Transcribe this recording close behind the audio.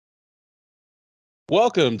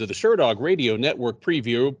Welcome to the Sherdog Radio Network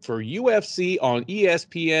preview for UFC on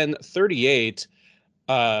ESPN 38,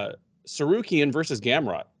 Tsarukyan versus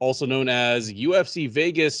Gamrot, also known as UFC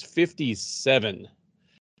Vegas 57.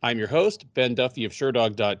 I'm your host, Ben Duffy of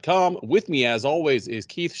Sherdog.com. With me, as always, is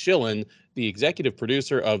Keith Shillan, the executive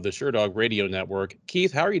producer of the Sherdog Radio Network.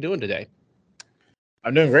 Keith, how are you doing today?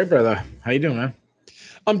 I'm doing great, brother. How you doing, man?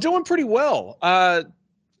 I'm doing pretty well.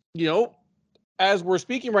 As we're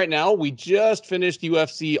speaking right now, we just finished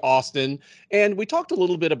UFC Austin, and we talked a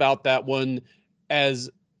little bit about that one as,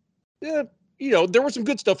 there was some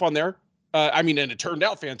good stuff on there. And it turned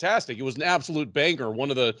out fantastic. It was an absolute banger, one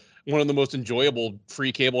of the most enjoyable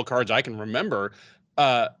free cable cards I can remember.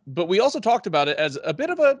 But we also talked about it as a bit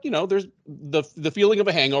of a, there's the feeling of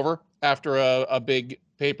a hangover after a big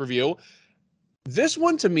pay-per-view. This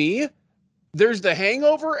one, to me, there's the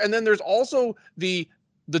hangover, and then there's also the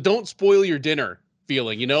don't spoil your dinner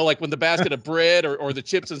feeling, like when the basket of bread or the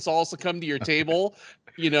chips and salsa come to your table,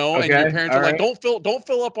 okay, and your parents are like, don't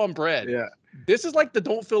fill up on bread. Yeah. This is like the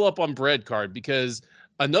don't fill up on bread card, because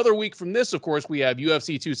another week from this, of course, we have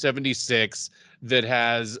UFC 276 that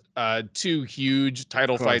has two huge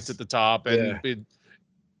title fights at the top, and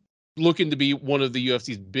looking to be one of the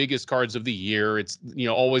UFC's biggest cards of the year. It's,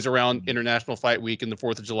 always around International Fight Week and the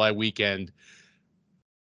 4th of July weekend.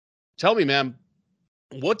 Tell me, man,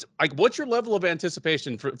 what's your level of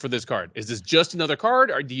anticipation for this card? Is this just another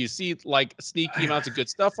card, or do you see like sneaky amounts of good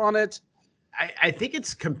stuff on it? I think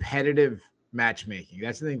it's competitive matchmaking.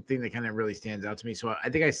 That's the thing that kind of really stands out to me. So I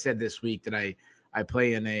think I said this week that I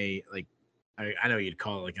play in a, like, I know you'd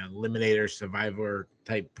call it like an eliminator survivor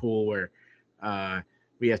type pool where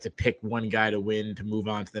we have to pick one guy to win to move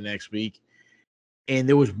on to the next week. And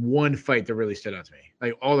there was one fight that really stood out to me.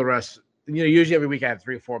 Like all the rest, usually every week I have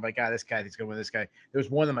 3 or 4. I'm like, this guy, he's going to win this guy. There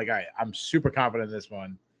was one, I'm like, I'm super confident in this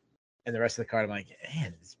one. And the rest of the card, I'm like,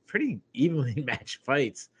 man, it's pretty evenly matched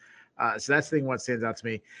fights. So that's the thing, what stands out to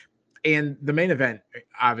me. And the main event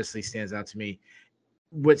obviously stands out to me.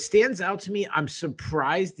 What stands out to me, I'm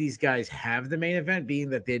surprised these guys have the main event,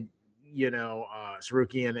 being that they,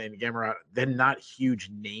 Tsarukyan and Gamrot, they're not huge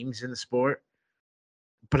names in the sport.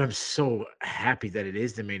 But I'm so happy that it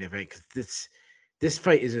is the main event, because this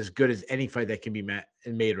fight is as good as any fight that can be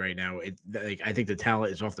made right now. I think the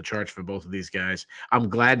talent is off the charts for both of these guys. I'm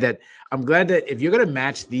glad that if you're going to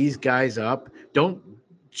match these guys up, don't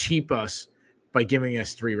cheap us by giving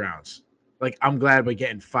us 3 rounds. Like, I'm glad we're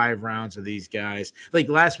getting 5 rounds of these guys. Like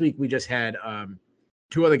last week, we just had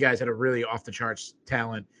 2 other guys that are really off the charts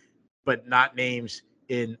talent, but not names,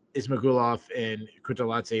 in Ismagulov and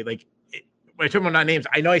Kutulidze. Like, when I talk about not names,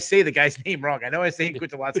 I know I say the guy's name wrong. I know I say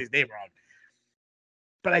Kutulidze's name wrong.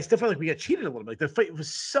 But I still felt like we got cheated a little bit. Like, the fight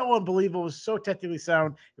was so unbelievable. It was so technically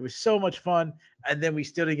sound. It was so much fun. And then we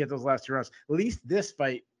still didn't get those last 2 rounds. At least this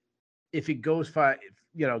fight, if it goes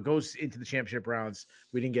goes into the championship rounds,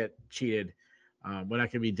 we didn't get cheated. We're not going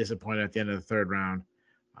to be disappointed at the end of the 3rd round.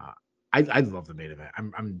 I love the main event.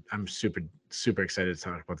 I'm super, super excited to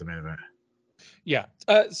talk about the main event. Yeah,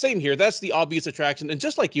 same here. That's the obvious attraction. And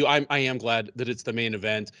just like you, I am glad that it's the main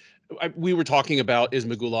event. We were talking about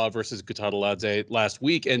Ismagulov versus Kutulidze last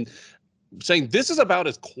week, and saying this is about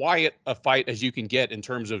as quiet a fight as you can get in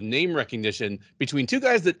terms of name recognition between 2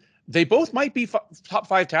 guys that they both might be top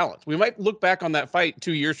 5 talents. We might look back on that fight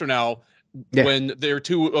 2 years from now when they're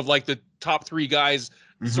 2 of like the top 3 guys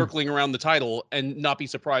circling around the title and not be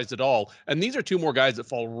surprised at all. And these are 2 more guys that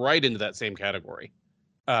fall right into that same category.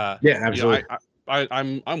 Absolutely.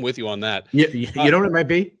 I'm with you on that. Yeah, you know what it might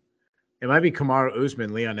be? It might be Kamaru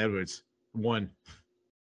Usman, Leon Edwards, 1.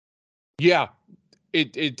 Yeah,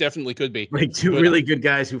 it definitely could be. Like 2 really good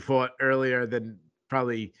guys who fought earlier than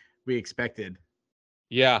probably we expected.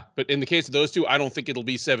 Yeah, but in the case of those 2, I don't think it'll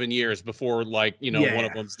be 7 years before, like, one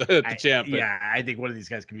of them's the champ. But I think one of these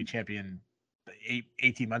guys could be champion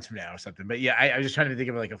 18 months from now or something. But yeah, I was just trying to think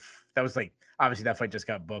of that was like, obviously that fight just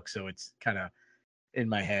got booked, so it's kind of in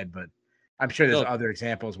my head. But I'm sure there's other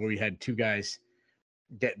examples where we had 2 guys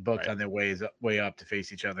get booked on their way up to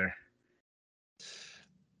face each other.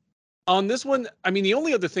 On this one, the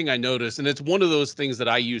only other thing I noticed, and it's one of those things that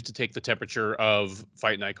I use to take the temperature of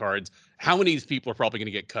fight night cards, how many of these people are probably going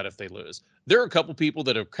to get cut if they lose? There are a couple people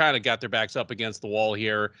that have kind of got their backs up against the wall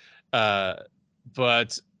here.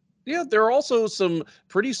 But yeah, there are also some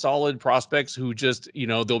pretty solid prospects who just,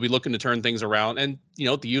 they'll be looking to turn things around. And, the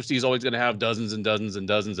UFC is always going to have dozens and dozens and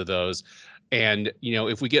dozens of those. And,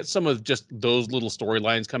 if we get some of just those little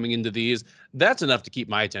storylines coming into these, that's enough to keep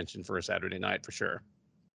my attention for a Saturday night for sure.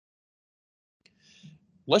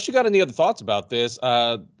 Unless you got any other thoughts about this,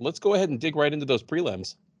 let's go ahead and dig right into those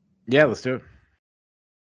prelims. Yeah, let's do it.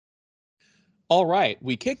 All right,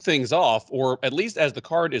 we kick things off, or at least as the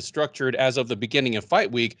card is structured as of the beginning of fight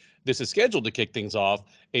week, this is scheduled to kick things off,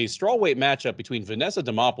 a strawweight matchup between Vanessa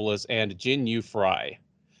Demopoulos and Jinh Frey.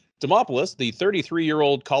 Demopoulos, the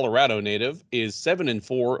 33-year-old Colorado native, is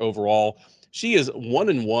 7-4 overall. She is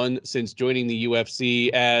 1-1 since joining the UFC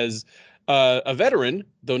as a veteran,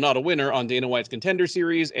 though not a winner, on Dana White's Contender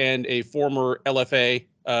Series and a former LFA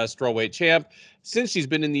strawweight champ. Since she's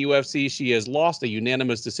been in the UFC, she has lost a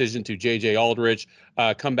unanimous decision to J.J. Aldrich,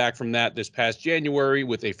 come back from that this past January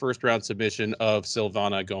with a first-round submission of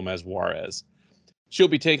Silvana Gomez Juarez. She'll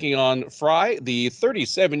be taking on Frey. The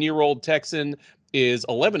 37-year-old Texan is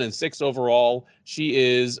 11-6 overall. She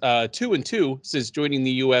is 2-2 since joining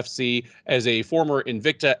the UFC as a former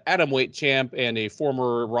Invicta atomweight champ and a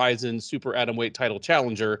former Ryzen super atomweight title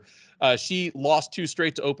challenger. She lost 2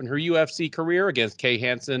 straight to open her UFC career against Kay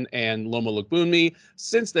Hansen and Loma Lookboonmee.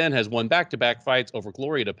 Since then has won back-to-back fights over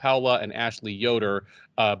Gloria DePaula and Ashley Yoder,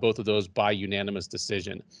 both of those by unanimous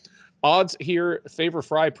decision. Odds here favor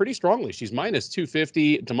Frey pretty strongly. She's minus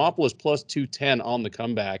 250, Demopoulos plus 210 on the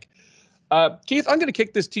comeback. Keith, I'm going to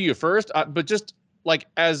kick this to you first, but just like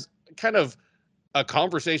as kind of a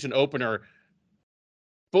conversation opener,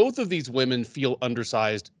 both of these women feel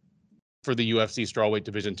undersized for the UFC strawweight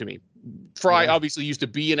division to me. Frey obviously used to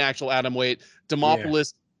be an actual atomweight.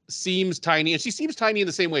 Demopoulos seems tiny, and she seems tiny in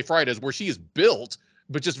the same way Frey does, where she is built,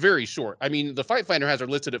 but just very short. I mean, the Fight Finder has her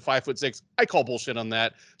listed at 5'6". I call bullshit on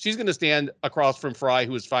that. She's going to stand across from Frey,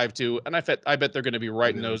 who is 5'2", and I bet they're going to be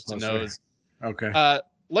right nose to nose. Okay.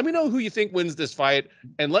 Let me know who you think wins this fight,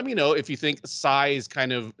 and let me know if you think size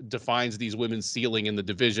kind of defines these women's ceiling in the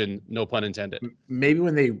division, no pun intended. Maybe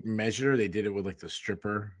when they measure, they did it with like the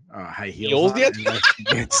stripper high heels on.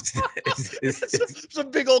 Yeah. Some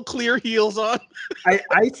big old clear heels on.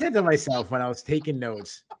 I said to myself when I was taking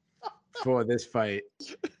notes for this fight,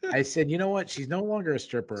 I said, you know what? She's no longer a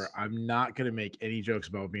stripper. I'm not going to make any jokes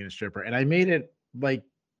about being a stripper. And I made it like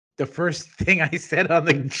the first thing I said on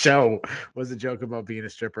the show was a joke about being a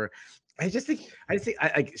stripper. I love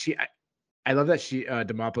that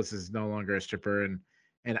Demopoulos is no longer a stripper. And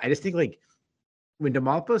I just think like when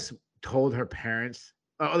Demopoulos told her parents,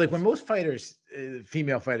 like when most fighters,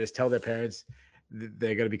 female fighters tell their parents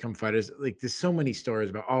they're going to become fighters, like there's so many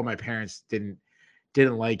stories about, oh, my parents didn't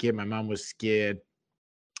like it. My mom was scared.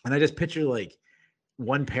 And I just picture like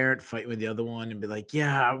one parent fight with the other one and be like,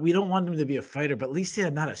 yeah, we don't want them to be a fighter, but at least they're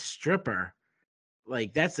not a stripper.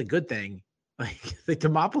 Like, that's a good thing. Like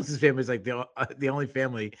Demopoulos' family is like the only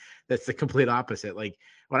family that's the complete opposite. Like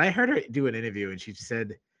when I heard her do an interview and she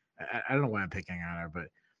said, I don't know why I'm picking on her, but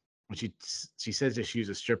when she says that she was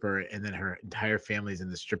a stripper and then her entire family's in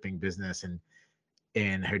the stripping business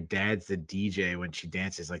and her dad's the DJ when she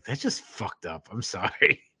dances, like that's just fucked up. I'm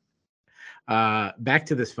sorry. Back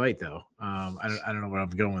to this fight though. I don't know where I'm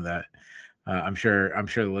going with that. I'm sure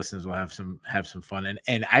the listeners will have some fun,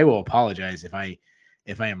 and I will apologize if I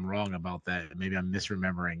am wrong about that. Maybe I'm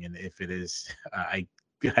misremembering, and if it is, I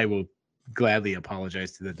will gladly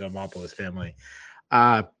apologize to the Demopoulos family.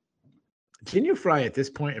 Jinh Frey at this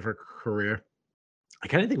point of her career, I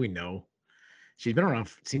kind of think we know she's been around.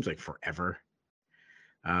 Seems like forever.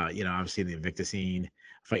 Obviously in the Invicta scene,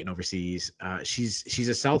 fighting overseas. She's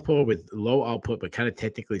a southpaw with low output, but kind of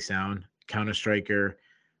technically sound counter striker.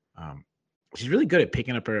 She's really good at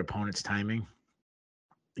picking up her opponent's timing.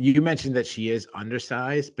 You mentioned that she is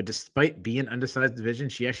undersized, but despite being undersized division,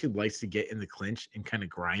 she actually likes to get in the clinch and kind of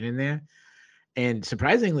grind in there. And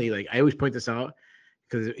surprisingly, like I always point this out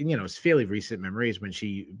because it's fairly recent memories when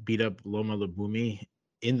she beat up Loma Lookboonmee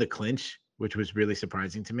in the clinch, which was really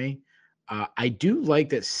surprising to me. I do like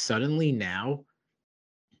that suddenly now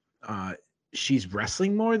she's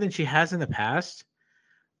wrestling more than she has in the past,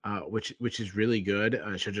 which is really good.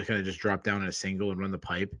 She'll just kind of just drop down in a single and run the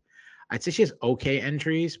pipe. I'd say she has okay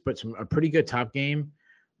entries, but a pretty good top game,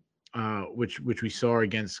 which we saw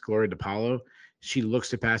against Gloria DePaula. She looks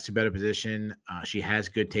to pass to better position. She has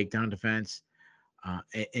good takedown defense,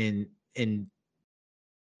 and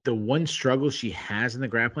the one struggle she has in the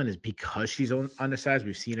grappling is because she's undersized.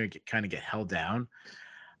 We've seen her kind of get held down.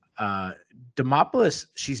 Demopoulos,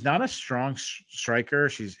 she's not a strong striker.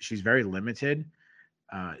 She's very limited.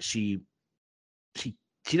 She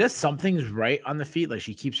does some things right on the feet. Like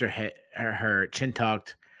she keeps her chin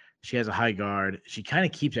tucked. She has a high guard. She kind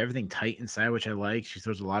of keeps everything tight inside, which I like. She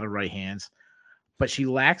throws a lot of right hands, but she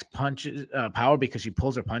lacks power because she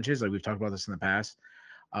pulls her punches. Like we've talked about this in the past.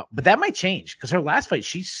 But that might change because her last fight,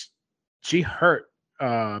 she hurt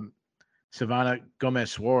Silvana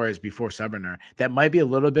Gomez Juarez before subbing her. That might be a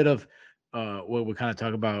little bit of what we kind of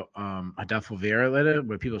talk about Rodolfo Vieira later,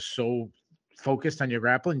 where people are so focused on your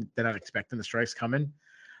grappling. They're not expecting the strikes coming.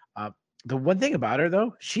 The one thing about her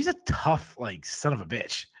though, she's a tough like son of a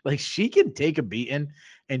bitch. Like she can take a beating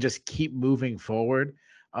and just keep moving forward.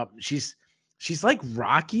 She's like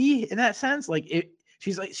Rocky in that sense.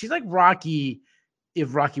 She's like Rocky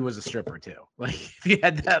if Rocky was a stripper too. Like if you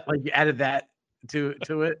had that, like you added that to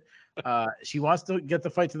it. She wants to get the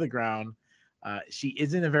fight to the ground. She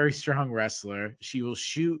isn't a very strong wrestler. She will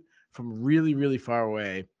shoot from really, really far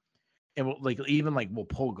away, and will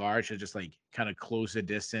pull guard. She'll just like kind of close the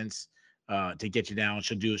distance to get you down.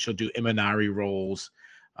 She'll do Imanari rolls.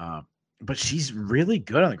 But she's really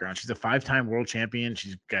good on the ground. She's a 5-time world champion.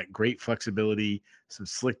 She's got great flexibility, some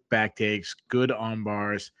slick back takes, good arm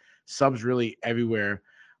bars, subs really everywhere.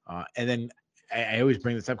 And then I always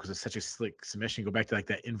bring this up because it's such a slick submission. Go back to like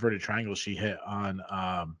that inverted triangle she hit on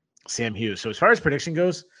Sam Hughes. So as far as prediction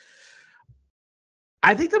goes,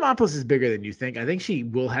 I think Demopoulos is bigger than you think. I think she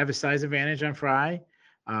will have a size advantage on Frey.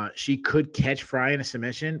 She could catch Frey in a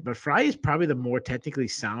submission, but Frey is probably the more technically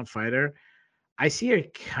sound fighter. I see her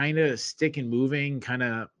kind of stick and moving, kind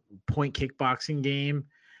of point kickboxing game,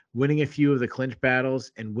 winning a few of the clinch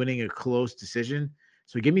battles and winning a close decision.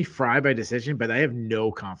 So give me Frey by decision, but I have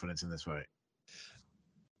no confidence in this fight.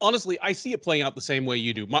 Honestly, I see it playing out the same way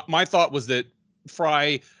you do. My thought was that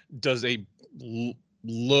Frey does a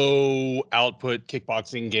low output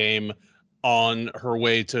kickboxing game on her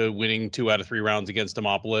way to winning 2 out of 3 rounds against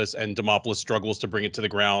Demopoulos, and Demopoulos struggles to bring it to the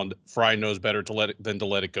ground. Frey knows better to let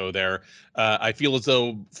it go there. I feel as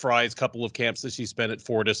though Frey's couple of camps that she spent at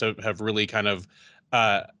Fortis have really kind of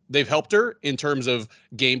they've helped her in terms of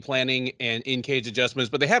game planning and in-cage adjustments,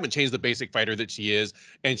 but they haven't changed the basic fighter that she is,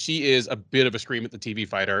 and she is a bit of a scream at the TV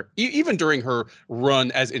fighter. Even during her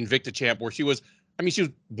run as Invicta champ, where she was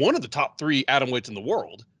one of the top 3 atomweights in the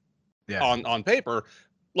world on paper.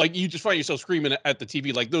 Like, you just find yourself screaming at the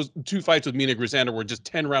TV. Like, those 2 fights with Mina Grisander were just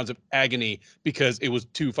 10 rounds of agony because it was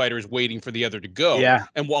 2 fighters waiting for the other to go. Yeah.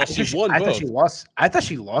 And while she won both. I thought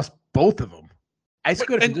she lost both of them. I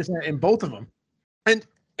scored in both of them. And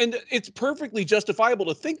it's perfectly justifiable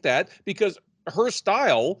to think that, because her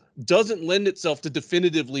style doesn't lend itself to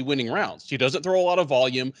definitively winning rounds. She doesn't throw a lot of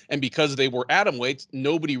volume, and because they were atom weights,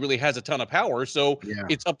 nobody really has a ton of power. So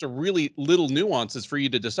it's up to really little nuances for you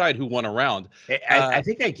to decide who won a round. I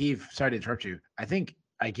think I gave, sorry to interrupt you, I think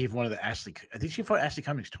I gave one of the Ashley, I think she fought Ashley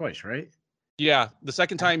Cummings twice, right? Yeah, the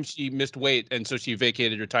second time she missed weight, and so she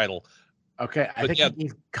vacated her title. Okay, I think I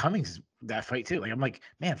gave Cummings that fight too. Like, I'm like,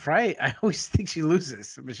 man, Frey, I always think she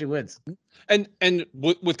loses, but she wins. And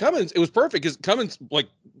with Cummins, it was perfect because Cummins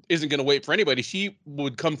isn't going to wait for anybody. She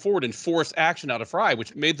would come forward and force action out of Frey,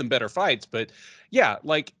 which made them better fights. But yeah,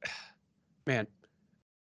 man,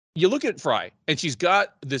 you look at Frey and she's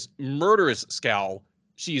got this murderous scowl.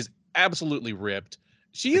 She is absolutely ripped.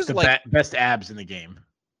 She is the best abs in the game.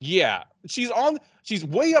 Yeah, she's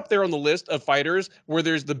way up there on the list of fighters where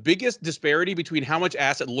there's the biggest disparity between how much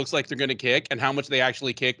ass it looks like they're going to kick and how much they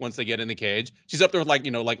actually kick once they get in the cage. She's up there with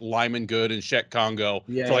like Lyman Good and Shek Congo.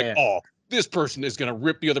 Oh, this person is going to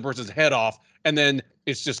rip the other person's head off, and then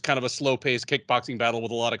it's just kind of a slow-paced kickboxing battle with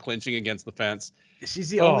a lot of clinching against the fence. She's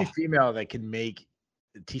the only female that can make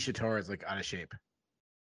Tisha Torres look out of shape.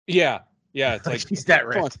 Yeah, it's like she's that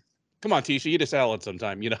ripped. Come on, Tisha, eat a salad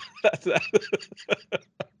sometime,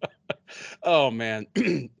 Oh, man.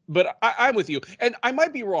 But I'm with you. And I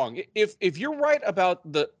might be wrong. If you're right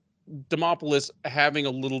about the Demopoulos having a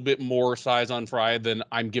little bit more size on Frey than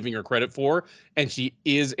I'm giving her credit for, and she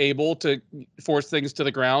is able to force things to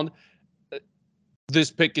the ground, this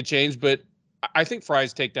pick could change. But I think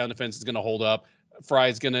Frey's takedown defense is going to hold up.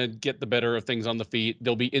 Frey's going to get the better of things on the feet.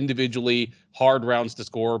 There'll be individually hard rounds to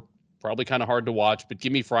score. Probably kind of hard to watch, but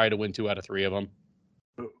give me Frey to win 2 out of 3 of them.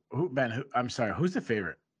 I'm sorry. Who's the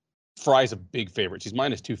favorite? Frey's a big favorite. She's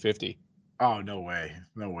minus 250. Oh, no way.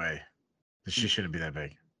 She shouldn't be that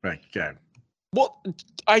big. Right. Yeah. Well,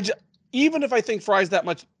 even if I think Frey's that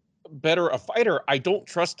much better a fighter, I don't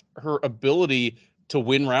trust her ability to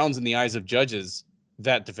win rounds in the eyes of judges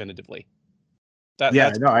that definitively. I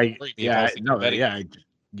don't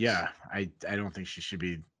think she should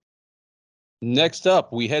be. Next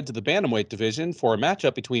up, we head to the bantamweight division for a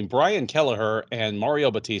matchup between Brian Kelleher and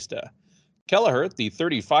Mario Bautista. Kelleher, the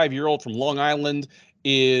 35-year-old from Long Island,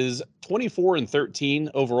 is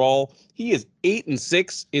 24-13 overall. He is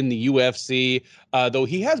 8-6 in the UFC, though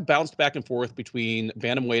he has bounced back and forth between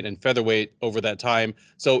bantamweight and featherweight over that time.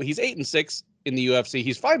 So he's 8-6 in the UFC.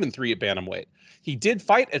 He's 5-3 at bantamweight. He did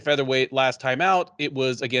fight at featherweight last time out. It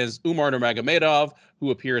was against Umar Nurmagomedov, who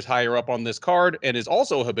appears higher up on this card and is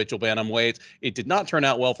also a habitual bantamweight. It did not turn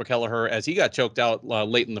out well for Kelleher as he got choked out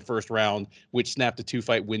late in the first round, which snapped a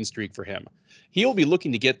 2-fight win streak for him. He'll be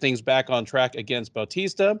looking to get things back on track against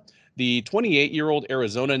Bautista. The 28-year-old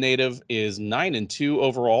Arizona native is 9-2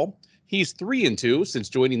 overall. He's 3-2 since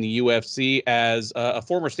joining the UFC as a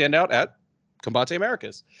former standout at Combate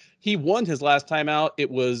Americas. He won his last time out.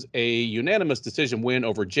 It was a unanimous decision win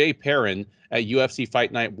over Jay Perrin at UFC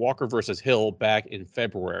Fight Night Walker versus Hill back in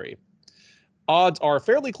February. Odds are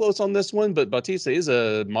fairly close on this one, but Bautista is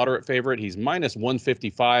a moderate favorite. He's minus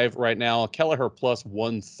 155 right now. Kelleher plus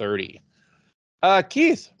 130.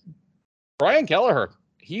 Keith, Brian Kelleher,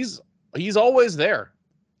 he's always there.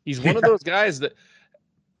 He's one of those guys that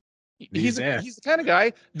he's the kind of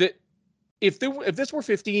guy that if this were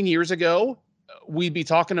 15 years ago, we'd be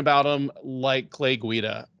talking about him like Clay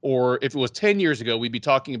Guida, or if it was 10 years ago, we'd be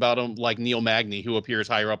talking about him like Neil Magny, who appears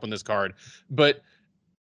higher up on this card. But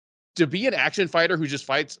to be an action fighter who just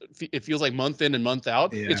fights, it feels like month in and month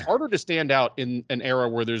out, it's harder to stand out in an era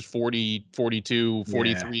where there's 40, 42,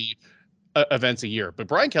 43 events a year. But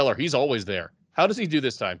Brian Kelleher, he's always there. How does he do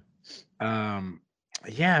this time? Brian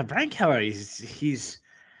Kelleher, he's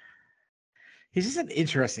just an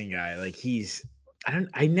interesting guy. Like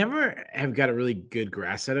I never have got a really good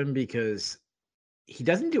grasp at him because he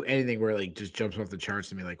doesn't do anything where like just jumps off the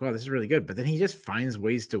charts and be like, wow, this is really good. But then he just finds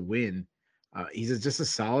ways to win. He's just a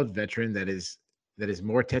solid veteran that is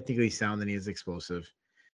more technically sound than he is explosive.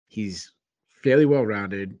 He's fairly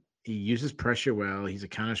well-rounded. He uses pressure well. He's a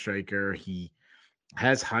counter striker. He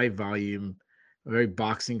has high volume, a very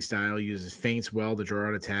boxing style, uses feints well to draw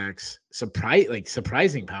out attacks.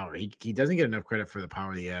 Surprising power. He doesn't get enough credit for the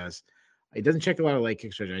power he has. He doesn't check a lot of leg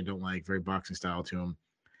kicks, which I don't like. Very boxing style to him.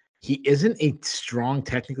 He isn't a strong,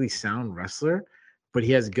 technically sound wrestler, but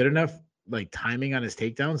he has good enough like timing on his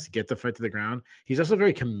takedowns to get the fight to the ground. He's also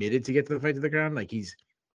very committed to get to the fight to the ground. Like he's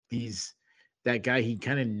that guy. He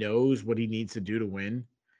kind of knows what he needs to do to win,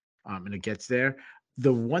 and it gets there.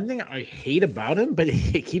 The one thing I hate about him, but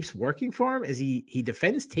it keeps working for him, is he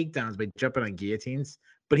defends takedowns by jumping on guillotines.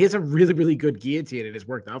 But he has a really, really good guillotine, and it's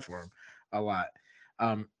worked out for him a lot.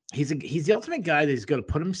 He's the ultimate guy that is going to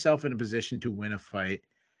put himself in a position to win a fight,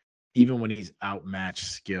 even when he's outmatched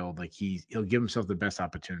skilled. Like he'll give himself the best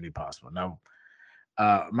opportunity possible. Now,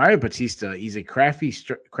 Mario Bautista, he's a crafty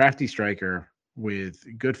striker with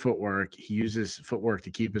good footwork. He uses footwork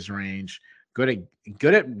to keep his range. Good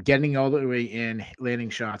at getting all the way in, landing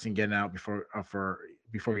shots, and getting out before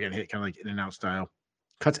we get hit, kind of like in and out style.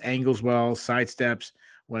 Cuts angles well, sidesteps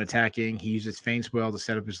when attacking. He uses feints well to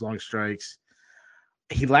set up his long strikes.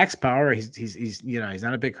 He lacks power. He's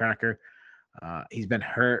not a big cracker. He's been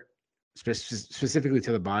hurt specifically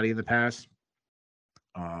to the body in the past.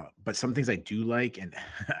 But some things I do like, and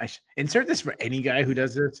I insert this for any guy who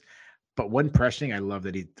does this. But when pressing, I love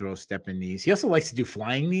that he throws stepping knees. He also likes to do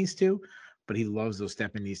flying knees too, but he loves those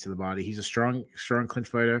stepping knees to the body. He's a strong clinch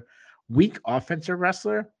fighter, weak offensive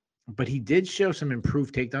wrestler, but he did show some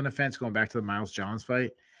improved takedown defense going back to the Miles Johns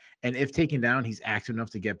fight. And if taken down, he's active enough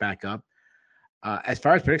to get back up. As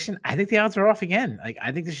far as prediction, I think the odds are off again. Like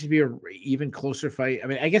I think this should be a even closer fight. I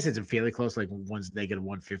mean, I guess it's a fairly close. Like one's negative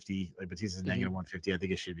 150, like Batista's negative 150. I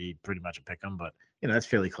think it should be pretty much a pick 'em, but that's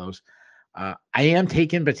fairly close. I am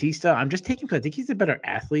taking Bautista. I'm just taking because I think he's a better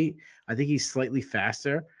athlete. I think he's slightly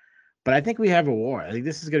faster, but I think we have a war. I think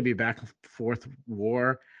this is going to be a back and forth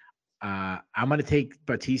war. I'm going to take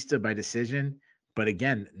Bautista by decision, but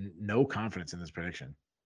again, no confidence in this prediction.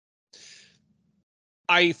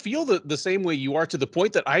 I feel the same way you are, to the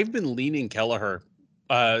point that I've been leaning Kelleher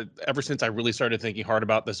ever since I really started thinking hard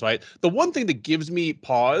about this fight. The one thing that gives me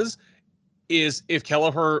pause is if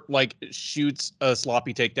Kelleher like shoots a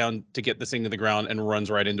sloppy takedown to get this thing to the ground and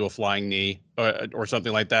runs right into a flying knee or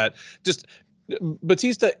something like that. Just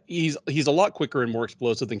Bautista, he's a lot quicker and more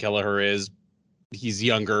explosive than Kelleher is. He's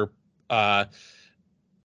younger.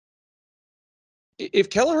 If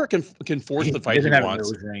Kelleher can force the fight he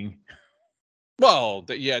wants. Well,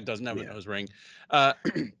 it doesn't have a nose ring.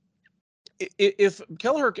 If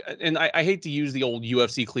Kelleher, and I hate to use the old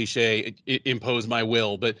UFC cliche, impose my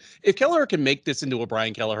will, but if Kelleher can make this into a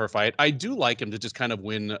Brian Kelleher fight, I do like him to just kind of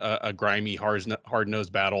win a grimy,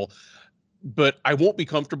 hard-nosed battle. But I won't be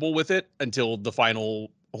comfortable with it until the final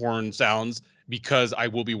horn sounds, because I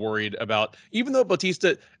will be worried about, even though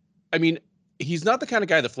Bautista, I mean, he's not the kind of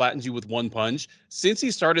guy that flattens you with one punch. Since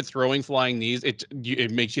he started throwing flying knees, it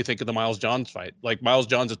makes you think of the Miles Johns fight. Like, Miles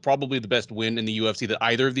Johns is probably the best win in the UFC that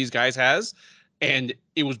either of these guys has. And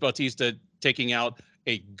it was Bautista taking out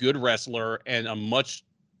a good wrestler and a much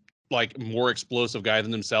more explosive guy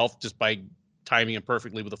than himself just by timing it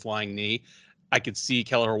perfectly with a flying knee. I could see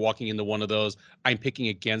Kelleher walking into one of those. I'm picking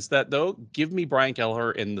against that, though. Give me Brian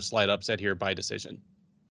Kelleher in the slight upset here by decision.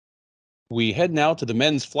 We head now to the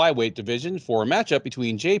men's flyweight division for a matchup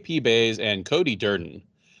between JP Buys and Cody Durden.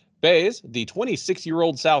 Buys, the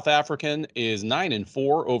 26-year-old South African, is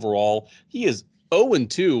 9-4 overall. He is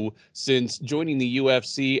 0-2 since joining the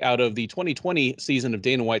UFC out of the 2020 season of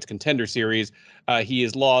Dana White's Contender Series. He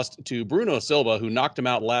has lost to Bruno Silva, who knocked him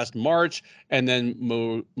out last March, and then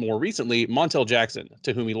more recently, Montel Jackson,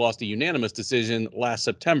 to whom he lost a unanimous decision last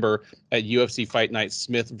September at UFC Fight Night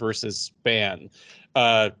Smith versus Spann.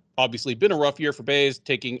 Obviously been a rough year for Buys,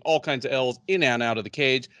 taking all kinds of L's in and out of the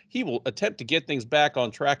cage. He will attempt to get things back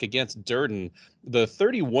on track against Durden. The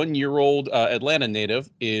 31-year-old Atlanta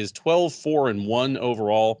native is 12-4-1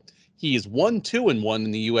 overall. He is 1-2-1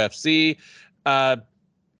 in the UFC.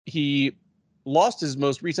 He lost his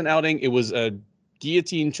most recent outing. It was a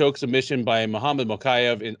guillotine choke submission by Muhammad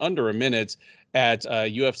Mokaev in under a minute at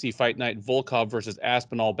UFC Fight Night Volkov versus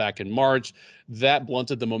Aspinall back in March. That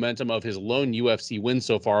blunted the momentum of his lone UFC win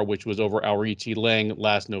so far, which was over Aoriqi Lang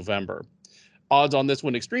last November. Odds on this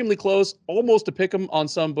one extremely close, almost to pick him on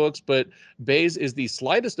some books, but Buys is the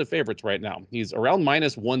slightest of favorites right now. He's around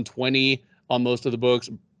minus 120 on most of the books.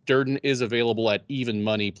 Durden is available at even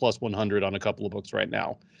money, plus 100 on a couple of books right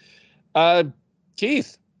now.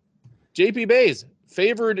 Keith, JP Buys,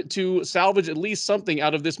 favored to salvage at least something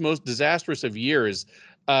out of this most disastrous of years.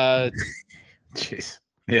 Jeez.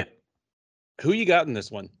 Yeah. Who you got in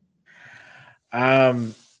this one?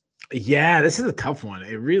 Yeah, this is a tough one.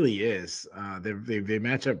 It really is. They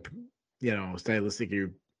match up,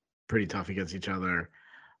 stylistically pretty tough against each other.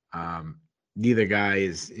 Neither guy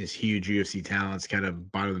is huge UFC talents, kind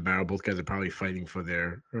of bottom of the barrel. Both guys are probably fighting for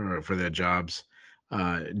their jobs.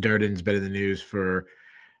 Durden's been in the news for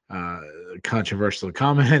controversial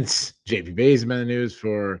comments. JP Buys has been in the news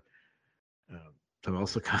for some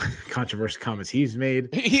also controversial comments he's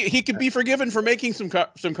made. He could be forgiven for making some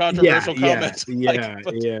controversial comments.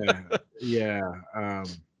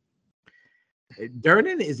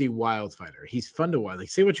 Durden is a wild fighter. He's fun to watch. Like,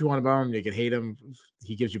 say what you want about him. You can hate him.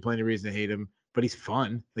 He gives you plenty of reason to hate him, but he's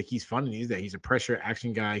fun. Like, he's fun and he's a pressure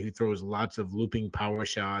action guy who throws lots of looping power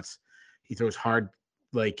shots. He throws hard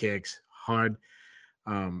leg kicks, hard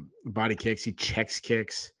body kicks. He checks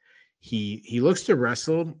kicks. He looks to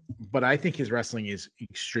wrestle, but I think his wrestling is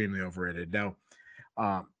extremely overrated. Now,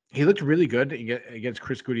 he looked really good against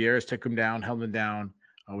Chris Gutierrez, took him down, held him down,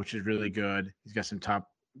 which is really good. He's got some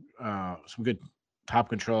good top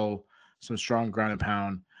control, some strong ground and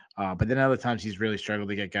pound. But then other times he's really struggled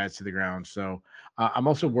to get guys to the ground. So I'm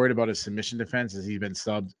also worried about his submission defense as he's been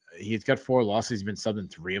subbed. He's got 4 losses. He's been subbed in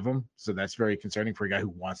 3 of them. So that's very concerning for a guy who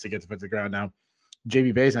wants to get to the ground now.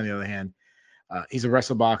 JB Buys, on the other hand, he's a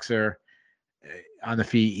wrestle boxer. On the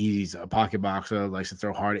feet, he's a pocket boxer, likes to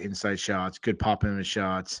throw hard inside shots, good pop in his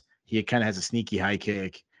shots. He kind of has a sneaky high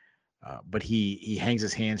kick, but he hangs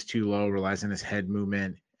his hands too low, relies on his head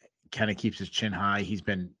movement, kind of keeps his chin high. His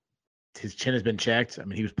chin has been checked. I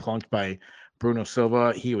mean, he was plunked by Bruno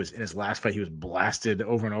Silva. He was in his last fight, he was blasted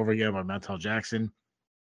over and over again by Montel Jackson.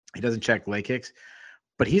 He doesn't check leg kicks.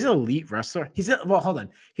 But he's an elite wrestler. He's an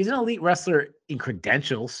elite wrestler in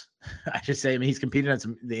credentials, I should say. I mean, he's competed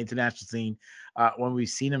on the international scene. When we've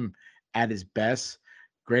seen him at his best,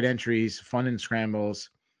 great entries, fun in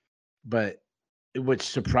scrambles. But what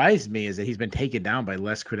surprised me is that he's been taken down by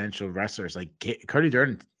less credentialed wrestlers. Like Cody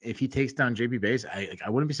Durden, if he takes down JP Buys, I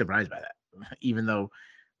wouldn't be surprised by that. Even though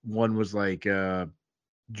one was like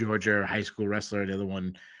Georgia high school wrestler, the other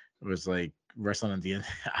one was like wrestling on the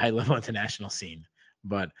high-level international scene.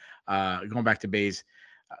 But going back to Buys,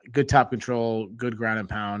 good top control, good ground and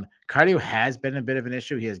pound. Cardio has been a bit of an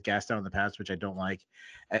issue. He has gassed out in the past, which I don't like.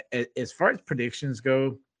 As far as predictions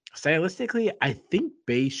go, stylistically, I think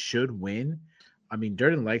Buys should win. I mean,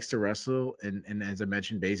 Durden likes to wrestle, and as I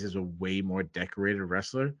mentioned, Buys is a way more decorated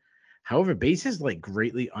wrestler. However, Buys has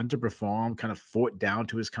greatly underperformed, kind of fought down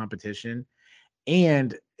to his competition.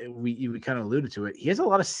 And we kind of alluded to it. He has a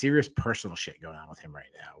lot of serious personal shit going on with him right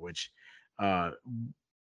now, which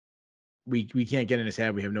we can't get in his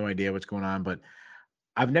head. We have no idea what's going on, but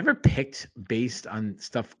I've never picked based on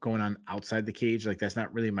stuff going on outside the cage. Like, that's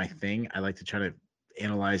not really my thing. I like to try to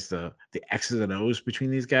analyze the X's and O's between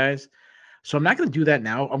these guys. So I'm not going to do that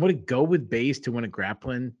now. I'm going to go with Buys to win a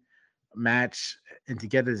grappling match and to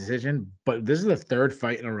get a decision. But this is the 3rd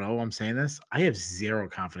fight in a row I'm saying this. I have zero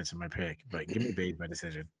confidence in my pick, but give me Buys by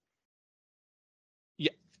decision. Yeah,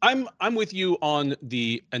 I'm with you on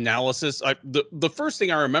the analysis. The first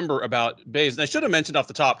thing I remember about Bays, and I should have mentioned off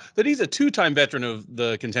the top that he's a 2-time veteran of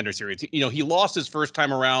the Contender Series. You know, he lost his first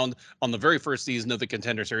time around on the very first season of the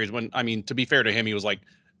Contender Series. When, I mean, to be fair to him, he was like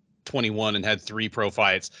 21 and had 3 pro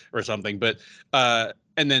fights or something. But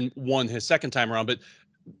and then won his second time around. But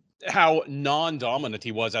how non-dominant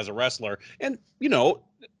he was as a wrestler, and you know,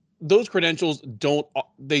 those credentials don't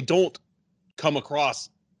come across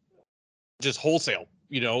just wholesale.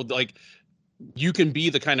 You know, like you can be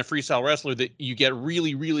the kind of freestyle wrestler that you get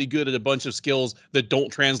really, really good at a bunch of skills that don't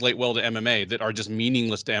translate well to MMA, that are just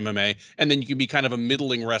meaningless to MMA. And then you can be kind of a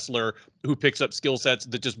middling wrestler who picks up skill sets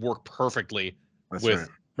that just work perfectly. That's right.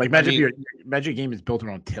 Like imagine if your magic game is built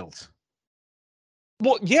around tilts.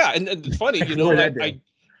 Well, yeah, and it's funny, you know,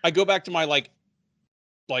 I go back to my like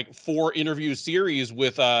 4 interview series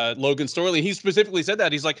with Logan Storley. He specifically said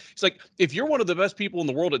that he's like, if you're one of the best people in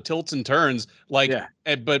the world at tilts and turns, like,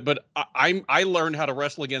 yeah. but I learned how to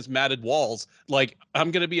wrestle against matted walls. Like,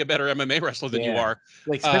 I'm gonna be a better MMA wrestler than you are.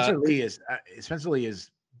 Like Spencer Lee is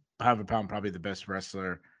pound for pound probably the best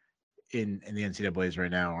wrestler in the NCAA's right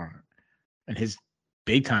now, and his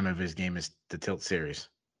big time of his game is the tilt series.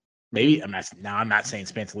 Maybe I'm not saying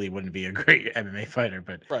Spencer Lee wouldn't be a great MMA fighter,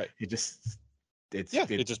 but it just.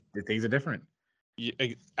 Things are different. Yeah,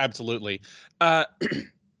 absolutely.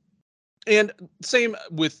 And same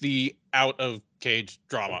with the out of cage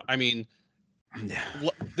drama. I mean,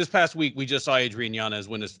 this past week we just saw Adrian Yanez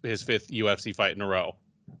win his 5th UFC fight in a row.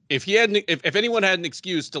 If anyone had an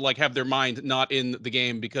excuse to like have their mind not in the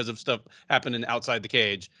game because of stuff happening outside the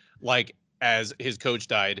cage, like as his coach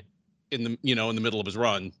died in the middle of his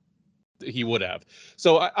run, he would have.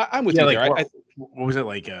 So I'm with you like, there. What was it,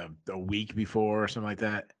 like a week before or something like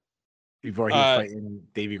that? Before he was fighting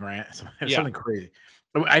Davey Grant, something crazy.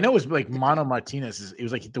 I know it was like Mano Martinez. It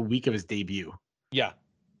was like the week of his debut. Yeah,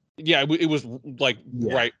 it was like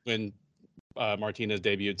right when Martinez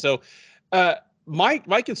debuted. So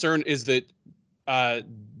my concern is that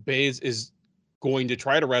Bays is going to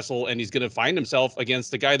try to wrestle, and he's going to find himself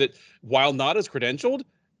against the guy that, while not as credentialed,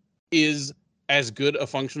 is as good a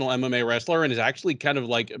functional MMA wrestler and is actually kind of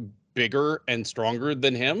like bigger and stronger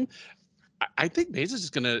than him. I think Bays is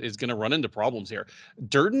gonna run into problems here.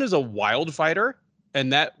 Durden is a wild fighter,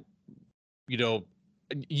 and that, you know,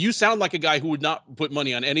 you sound like a guy who would not put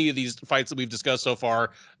money on any of these fights that we've discussed so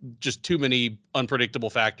far. Just too many unpredictable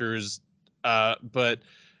factors. But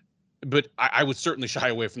I would certainly shy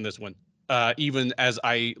away from this one, even as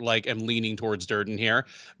I am leaning towards Durden here.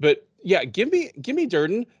 But yeah, give me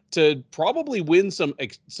Durden to probably win some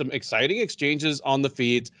exciting exchanges on the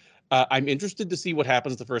feet. I'm interested to see what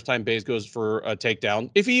happens the first time Bays goes for a takedown.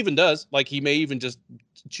 If he even does, like, he may even just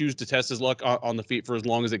choose to test his luck on the feet for as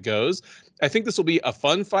long as it goes. I think this will be a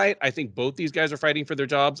fun fight. I think both these guys are fighting for their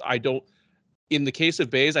jobs. In the case of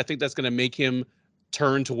Bays, I think that's going to make him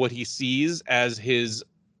turn to what he sees as his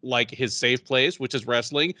safe place, which is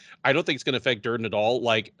wrestling. I don't think it's going to affect Durden at all.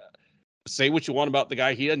 Like, say what you want about the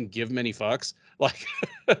guy, he doesn't give many fucks. Like,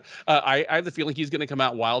 I have the feeling he's going to come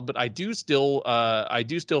out wild, but I do still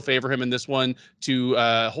favor him in this one to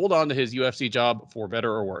hold on to his UFC job for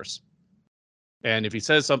better or worse. And if he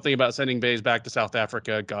says something about sending Bays back to South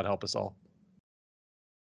Africa, God help us all.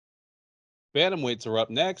 Bantamweights are up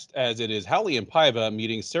next, as it is Raulian Paiva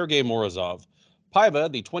meeting Sergey Morozov.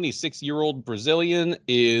 Paiva, the 26-year-old Brazilian,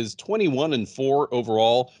 is 21-4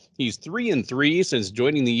 overall. He's 3-3 since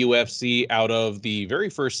joining the UFC out of the very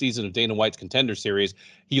first season of Dana White's Contender Series.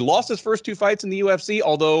 He lost his first 2 fights in the UFC,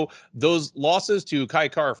 although those losses to Kai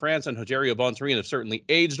Kara France and Rogerio Bontorin have certainly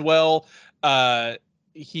aged well.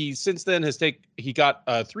 He since then he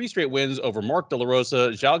got 3 straight wins over Mark De La Rosa,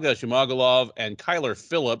 Jalga Shumagalov, and Kyler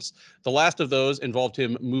Phillips. The last of those involved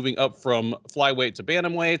him moving up from flyweight to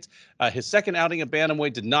bantamweight. His second outing at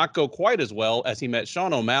bantamweight did not go quite as well, as he met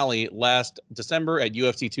Sean O'Malley last December at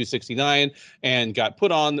UFC 269 and got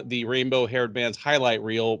put on the rainbow-haired man's highlight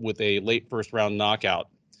reel with a late first-round knockout.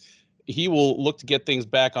 He will look to get things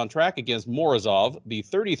back on track against Morozov. The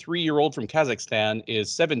 33-year-old from Kazakhstan is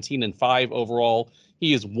 17-5 overall.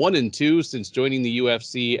 He is 1-2 since joining the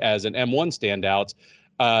UFC as an M1 standout.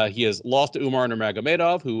 He has lost to Umar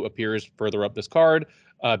Nurmagomedov, who appears further up this card,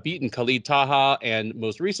 beaten Khalid Taha, and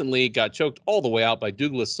most recently got choked all the way out by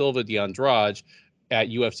Douglas Silva de Andrade at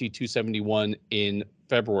UFC 271 in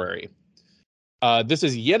February. This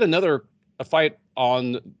is yet another fight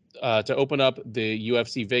on to open up the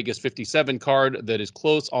UFC Vegas 57 card that is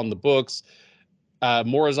close on the books.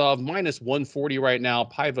 Morozov minus 140 right now.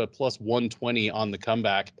 Paiva plus 120 on the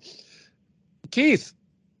comeback. Keith,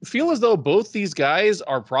 feel as though both these guys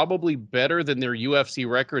are probably better than their UFC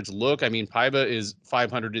records look. I mean, Paiva is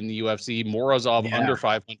 500 in the UFC, Morozov under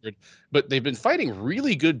 500, but they've been fighting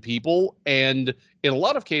really good people, and in a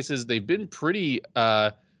lot of cases, they've been pretty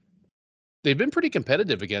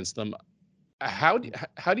competitive against them. How do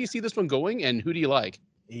you see this one going, and who do you like?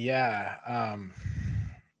 Yeah,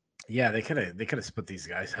 they could have split these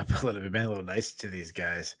guys up a little bit, been a little nice to these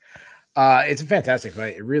guys. It's a fantastic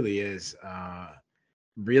fight. It really is.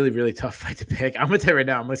 Really, really tough fight to pick. I'm gonna tell you right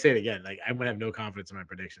now. I'm gonna say it again. Like, I'm gonna have no confidence in my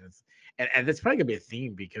predictions, and that's probably gonna be a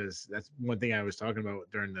theme, because that's one thing I was talking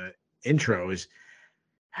about during the intro is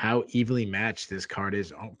how evenly matched this card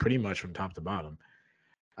is, pretty much from top to bottom.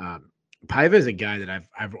 Paiva is a guy that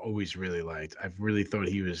I've always really liked. I've really thought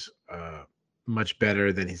he was much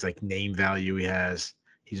better than his like name value he has.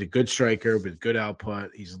 He's a good striker with good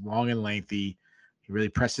output. He's long and lengthy. He really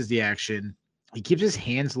presses the action. He keeps his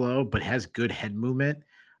hands low, but has good head movement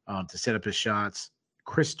to set up his shots.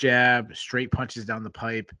 Crisp jab, straight punches down the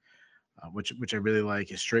pipe, which I really like.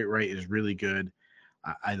 His straight right is really good.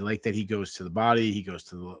 I like that he goes to the body. He goes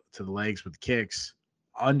to the legs with kicks.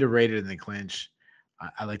 Underrated in the clinch.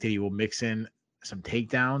 I like that he will mix in some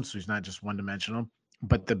takedowns, so he's not just one-dimensional.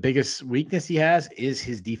 But the biggest weakness he has is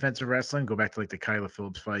his defensive wrestling. Go back to like the Kyler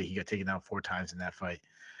Phillips fight. He got taken down 4 times in that fight.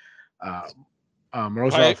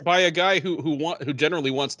 Morozov, by a guy who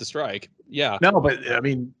generally wants to strike. Yeah. No, but I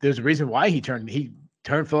mean, there's a reason why he turned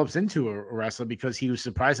Phillips into a wrestler, because he was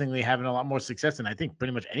surprisingly having a lot more success than I think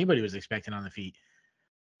pretty much anybody was expecting on the feet.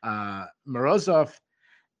 Morozov,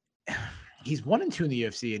 he's 1-2 in the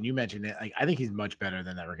UFC, and you mentioned it. Like, I think he's much better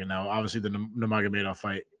than that record. Now, obviously, the Nurmagomedov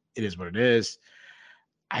fight, it is what it is.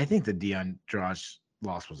 I think the Dion Draws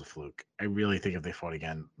loss was a fluke. I really think if they fought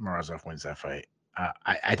again, Morozov wins that fight.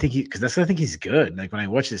 I think because I think he's good. Like, when I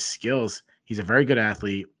watch his skills, he's a very good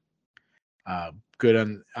athlete. Good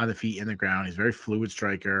on the feet, in the ground. He's a very fluid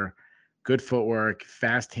striker, good footwork,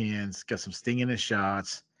 fast hands, got some sting in his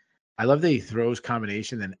shots. I love that he throws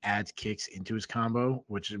combination, then adds kicks into his combo,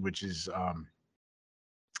 which is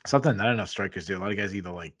something not enough strikers do. A lot of guys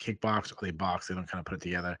either like kickbox or they box. They don't kind of put it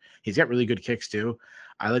together. He's got really good kicks too.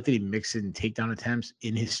 I like that he mixes in takedown attempts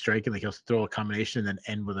in his striking. Like, he'll throw a combination and then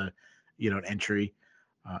end with an entry.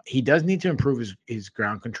 He does need to improve his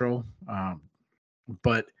ground control,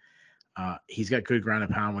 but he's got good ground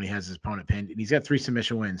and pound when he has his opponent pinned, and he's got 3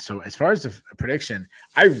 submission wins. So as far as the prediction,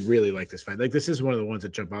 I really like this fight. Like, this is one of the ones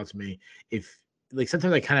that jump out to me. If, like,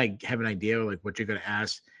 sometimes I kind of have an idea of like what you're going to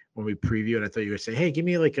ask when we preview it. I thought you were going to say, hey, give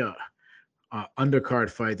me like a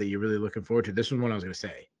undercard fight that you're really looking forward to. This was one I was going to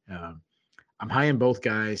say. I'm high in both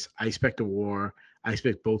guys. I expect a war. I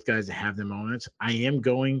expect both guys to have their moments. I am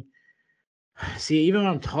going. See, even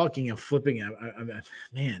when I'm talking, I'm flipping.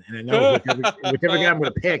 Man, and I know whichever guy I'm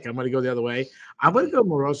going to pick, I'm going to go the other way. I'm going to go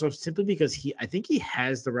Morozov simply because I think he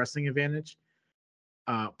has the wrestling advantage.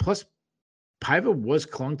 Plus, Paiva was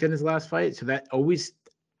clunked in his last fight, so I'm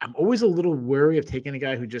always a little wary of taking a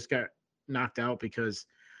guy who just got knocked out, because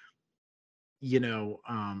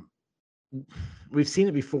we've seen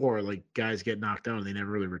it before. Like, guys get knocked out and they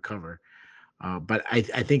never really recover. But I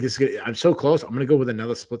think this is good. I'm so close. I'm going to go with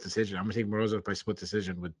another split decision. I'm going to take Morozov by split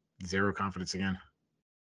decision with 0 confidence again.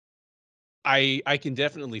 I can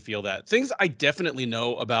definitely feel that. Things I definitely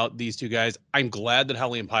know about these two guys. I'm glad that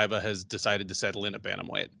Raulian Paiva has decided to settle in at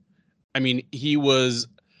bantamweight. I mean, he was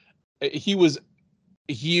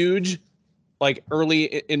huge, like, early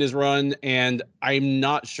in his run, and I'm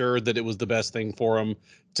not sure that it was the best thing for him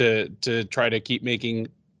to try to keep making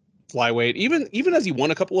flyweight, even as he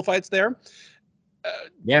won a couple of fights there.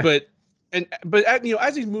 But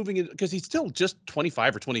as he's moving in, because he's still just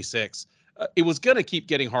 25 or 26, it was gonna keep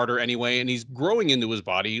getting harder anyway, and he's growing into his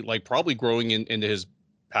body, like probably growing into his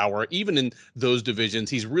power. Even in those divisions,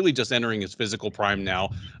 he's really just entering his physical prime now.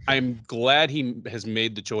 I'm glad he has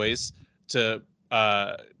made the choice to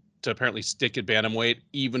apparently stick at bantamweight,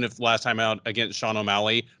 even if last time out against Sean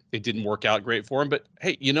O'Malley it didn't work out great for him. But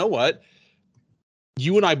hey, you know what?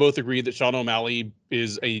 You and I both agree that Sean O'Malley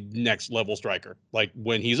is a next level striker. Like,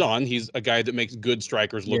 when he's on, he's a guy that makes good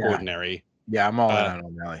strikers look ordinary. Yeah, I'm all in on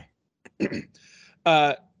O'Malley.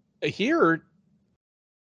 Here,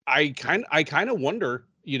 I kind of wonder,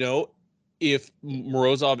 if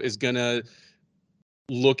Morozov is gonna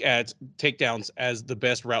look at takedowns as the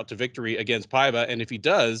best route to victory against Paiva, and if he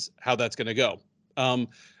does, how that's gonna go.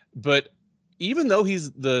 But even though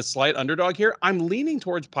he's the slight underdog here, I'm leaning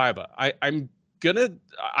towards Paiva. I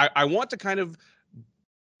want to kind of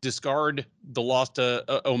discard the loss to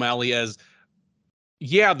O'Malley as,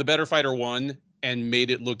 the better fighter won and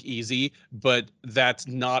made it look easy, but that's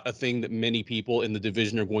not a thing that many people in the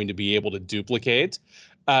division are going to be able to duplicate.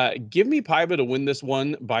 Give me Paiva to win this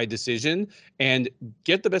one by decision and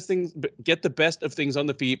get the best of things on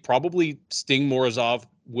the feet. Probably sting Morozov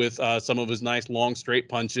with some of his nice long straight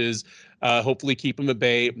punches. Hopefully keep him at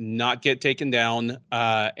bay, not get taken down,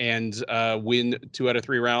 and win 2 out of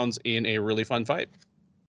 3 rounds in a really fun fight.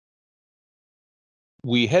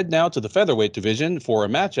 We head now to the featherweight division for a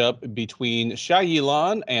matchup between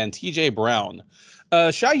Shayilan and TJ Brown.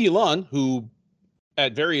 Shayilan, who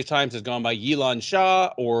at various times has gone by Yilan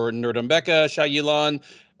Shah or Nuerdanbieke Shayilan.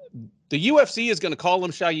 The UFC is going to call him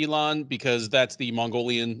Shayilan because that's the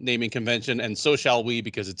Mongolian naming convention, and so shall we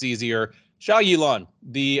because it's easier. Shayilan,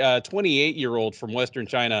 the 28-year-old from Western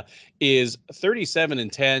China, is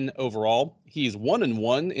 37-10 overall. He's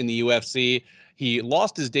 1-1 in the UFC. He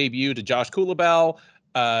lost his debut to Josh Kulabau,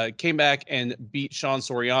 came back and beat Sean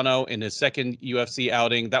Soriano in his second UFC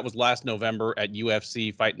outing. That was last November at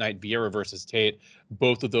UFC Fight Night Vieira versus Tate.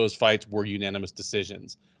 Both of those fights were unanimous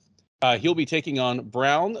decisions. He'll be taking on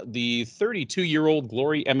Brown. The 32-year-old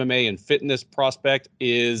Glory MMA and fitness prospect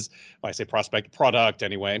is, well, I say prospect, product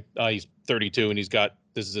anyway. He's 32 and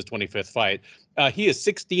this is his 25th fight. He is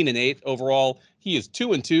 16-8 overall. He is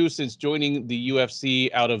 2-2 since joining the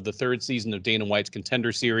UFC out of the 3rd season of Dana White's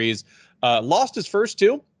Contender Series. Lost his first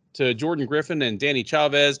 2 to Jordan Griffin and Danny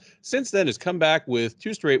Chavez. Since then has come back with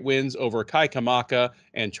 2 straight wins over Kai Kamaka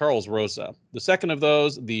and Charles Rosa. The second of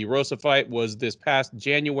those, the Rosa fight, was this past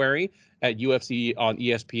January at UFC on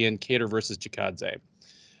ESPN, Kattar versus Chikadze.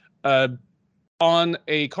 On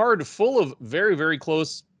a card full of very, very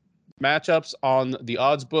close matchups on the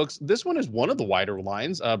odds books, this one is one of the wider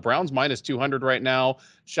lines. Brown's -200 right now,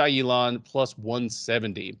 Shayilan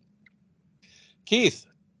 +170. Keith,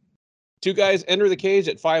 2 guys enter the cage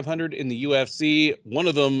at 500 in the UFC. One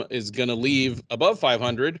of them is going to leave above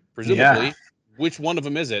 500, presumably. Yeah. Which one of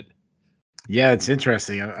them is it? Yeah, it's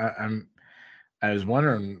interesting. I was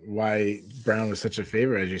wondering why Brown was such a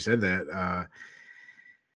favorite, as you said that.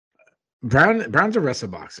 Brown's a wrestle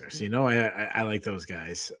boxer, so I like those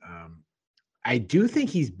guys. I do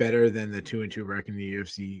think he's better than the 2-2 record the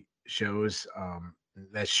UFC shows.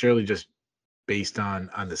 That's surely just based on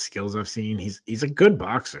the skills I've seen. He's a good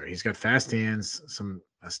boxer. He's got fast hands,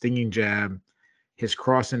 a stinging jab. His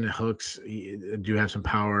crossing and hooks do have some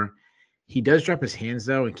power. He does drop his hands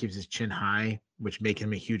though and keeps his chin high, which make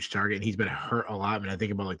him a huge target. And he's been hurt a lot. I mean, I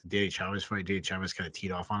think about like the Danny Chavez fight. Danny Chavez kind of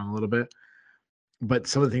teed off on him a little bit. But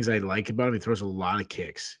some of the things I like about him, he throws a lot of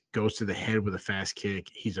kicks, goes to the head with a fast kick.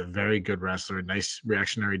 He's a very good wrestler, nice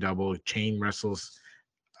reactionary double, chain wrestles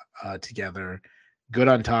together. Good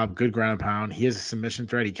on top, good ground pound. He has a submission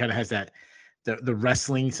threat. He kind of has that the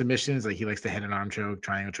wrestling submissions, like he likes the head and arm choke,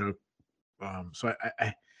 triangle choke. So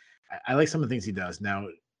I like some of the things he does. Now,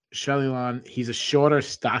 Shayilan, he's a shorter,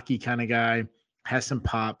 stocky kind of guy, has some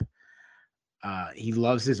pop. He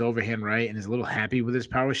loves his overhand right and is a little happy with his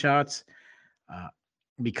power shots.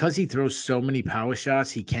 Because he throws so many power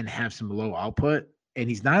shots, he can have some low output, and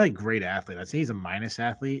he's not a great athlete. I'd say he's a minus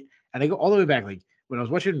athlete. And I go all the way back, like when I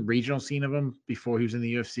was watching regional scene of him before he was in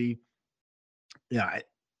the UFC,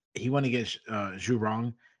 he went against Zhu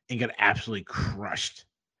Rong and got absolutely crushed.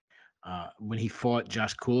 When he fought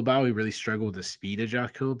Josh Kulabau, he really struggled with the speed of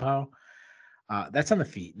Josh Kulabau. That's on the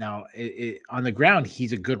feet. Now, on the ground,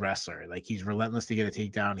 he's a good wrestler. Like, he's relentless to get a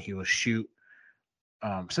takedown. He will shoot.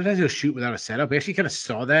 Sometimes he'll shoot without a setup. We actually kind of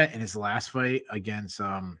saw that in his last fight against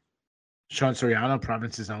Sean Soriano,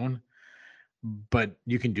 Providence's own. But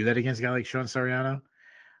you can do that against a guy like Sean Soriano.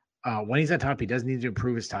 When he's at top, he does need to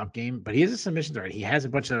improve his top game, but he has a submission threat. He has a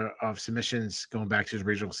bunch of submissions going back to his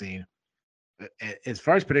regional scene. As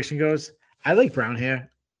far as prediction goes, I like Brown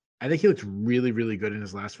here. I think he looked really, really good in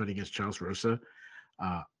his last fight against Charles Rosa.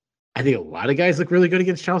 I think a lot of guys look really good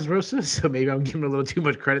against Charles Rosa, so maybe I'm giving him a little too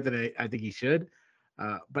much credit than I think he should.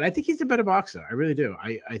 But I think he's a better boxer. I really do.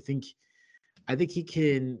 I think he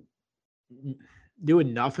can do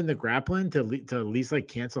enough in the grappling to at least like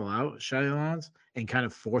cancel out Shayilan's and kind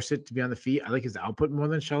of force it to be on the feet. I like his output more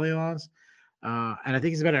than Shayilan's. And I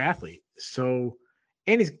think he's a better athlete. So,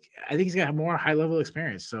 and I think he's got more high level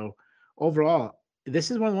experience. So overall,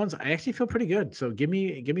 this is one of the ones I actually feel pretty good. So give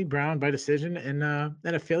me Brown by decision and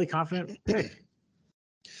a fairly confident pick.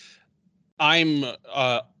 I'm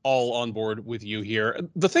all on board with you here.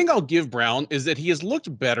 The thing I'll give Brown is that he has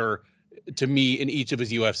looked better to me in each of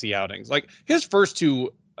his UFC outings. Like his first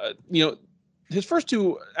two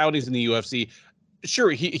outings in the UFC,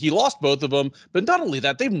 sure, he lost both of them, but not only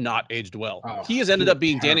that, they've not aged well. He has ended up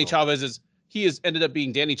being Danny Chavez's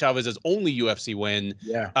only UFC win.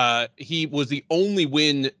 Yeah. He was the only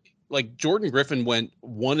win. Like Jordan Griffin went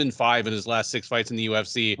 1-5 in his last 6 fights in the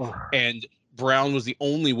UFC, and Brown was the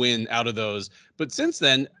only win out of those. But since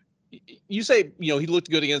then, you say, he looked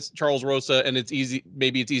good against Charles Rosa, and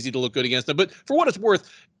maybe it's easy to look good against him. But for what it's worth,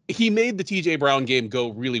 he made the TJ Brown game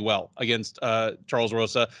go really well against Charles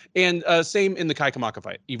Rosa. And same in the Kai Kamaka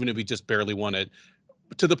fight, even if he just barely won it,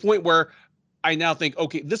 to the point where I now think,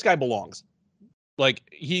 okay, this guy belongs. Like,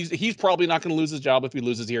 he's probably not going to lose his job if he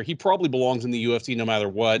loses here. He probably belongs in the UFC no matter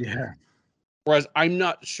what. Yeah. Whereas I'm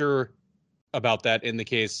not sure about that in the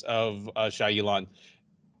case of Shayilan.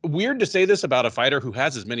 Weird to say this about a fighter who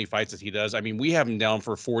has as many fights as he does. I mean, we have him down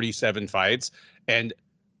for 47 fights, and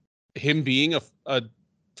him being a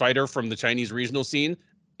fighter from the Chinese regional scene,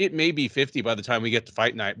 it may be 50 by the time we get to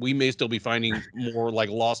fight night. We may still be finding more like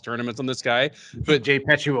lost tournaments on this guy. But Jay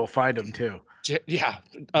Petru will find him too. Yeah.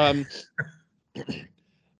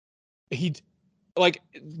 He, like,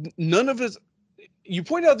 none of his. You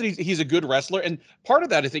point out that he's a good wrestler, and part of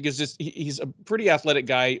that I think is just he's a pretty athletic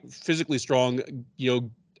guy, physically strong,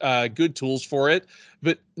 good tools for it,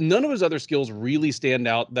 but none of his other skills really stand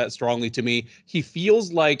out that strongly to me. He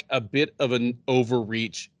feels like a bit of an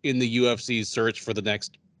overreach in the UFC's search for the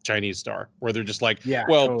next Chinese star, where they're just like,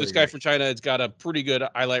 totally this guy from China has got a pretty good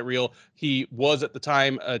highlight reel. He was at the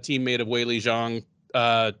time a teammate of Weili Zhang,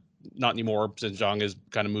 not anymore since Zhang has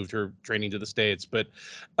kind of moved her training to the States. But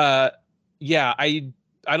I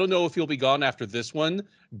don't know if he'll be gone after this one,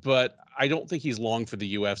 but I don't think he's long for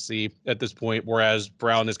the UFC at this point, whereas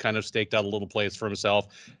Brown has kind of staked out a little place for himself.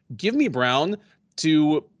 Give me Brown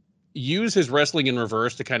to use his wrestling in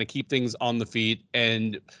reverse to kind of keep things on the feet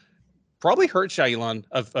and probably hurt Shayilan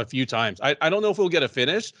a few times. I don't know if we'll get a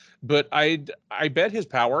finish, but I bet his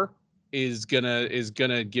power is gonna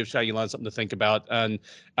give Shayilan something to think about. And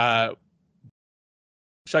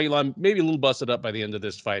Shayilan maybe a little busted up by the end of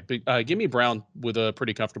this fight, but give me Brown with a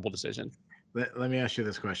pretty comfortable decision. Let me ask you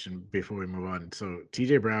this question before we move on. So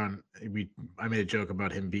TJ Brown, I made a joke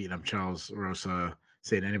about him beating up Charles Rosa,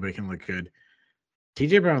 saying anybody can look good.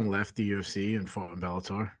 TJ Brown left the UFC and fought in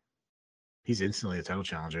Bellator. He's instantly a title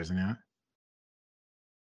challenger, isn't he? I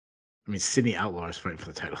mean, Sydney Outlaw is fighting for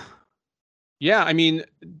the title. Yeah, I mean,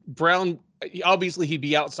 Brown, obviously he'd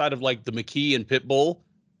be outside of like the McKee and Pitbull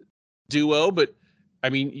duo, but I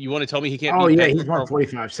mean, you want to tell me he can't? Oh yeah, he's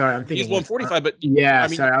 145. Sorry, I'm thinking he's 145. But yeah, I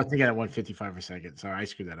mean, sorry, I was thinking at 155 for a second. Sorry, I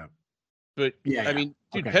screwed that up. But yeah, I mean,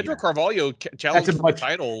 dude, Pedro Carvalho challenged for the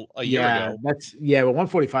title a year ago. But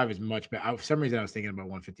 145 is much better. For some reason, I was thinking about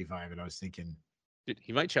 155, and I was thinking, dude,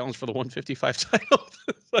 he might challenge for the 155 title.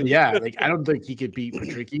 I don't think he could beat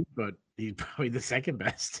Patricky, but he's probably the second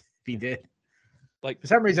best if he did. Like, for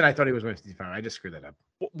some reason, I thought he was 155. I just screwed that up.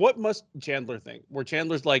 What must Chandler think? Where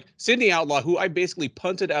Chandler's like, Sydney Outlaw, who I basically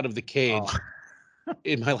punted out of the cage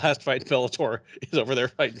in my last fight in Bellator, is over there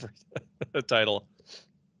fighting for the title.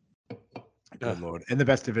 Good Lord. In the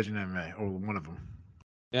best division in MMA, or one of them.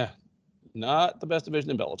 Yeah. Not the best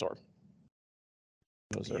division in Bellator.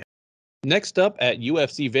 No, sir. Yeah. Next up at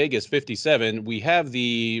UFC Vegas 57, we have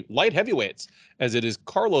the light heavyweights, as it is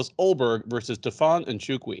Carlos Ulberg versus Tafon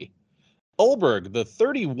Nchukwi. Ulberg, the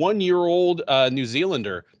 31-year-old New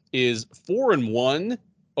Zealander, is 4-1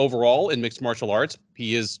 overall in mixed martial arts.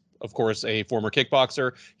 He is, of course, a former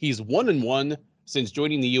kickboxer. He's 1-1 since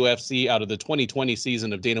joining the UFC out of the 2020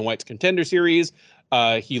 season of Dana White's Contender Series.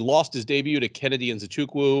 He lost his debut to Kennedy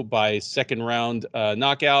Nzechukwu by second round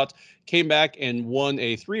knockout, came back and won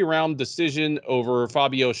a 3-round decision over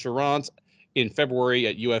Fabio Cherant in February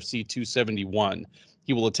at UFC 271.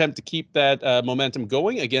 He will attempt to keep that momentum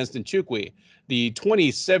going against Nchukwi. The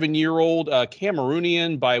 27-year-old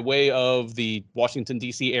Cameroonian, by way of the Washington,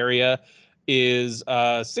 D.C. area, is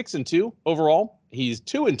 6-2 overall. He's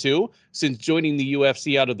 2-2 since joining the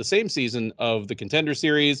UFC out of the same season of the Contender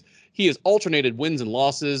Series. He has alternated wins and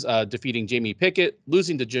losses, defeating Jamie Pickett,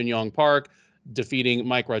 losing to Jin Yong Park, defeating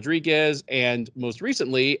Mike Rodriguez, and most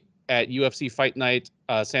recently at UFC Fight Night,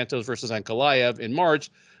 Santos versus Ankalaev in March,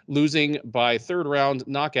 losing by third-round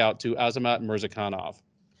knockout to Azamat Mirzakhanov.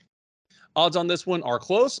 Odds on this one are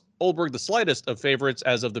close. Ulberg, the slightest of favorites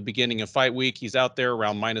as of the beginning of fight week. He's out there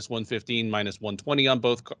around -115,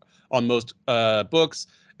 -120 on most books.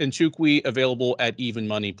 Nchukwi available at even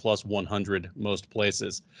money +100 most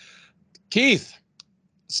places. Keith,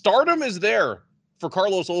 stardom is there for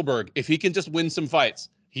Carlos Ulberg if he can just win some fights.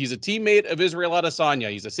 He's a teammate of Israel Adesanya.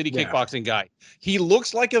 He's a city kickboxing guy. He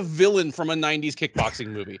looks like a villain from a 90s kickboxing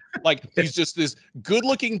movie. Like, he's just this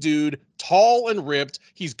good-looking dude, tall and ripped.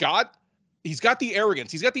 He's got the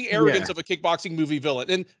arrogance. He's got the arrogance of a kickboxing movie villain.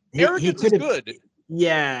 And arrogance is good.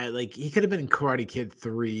 Yeah, like he could have been in Karate Kid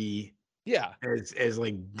 3. Yeah. As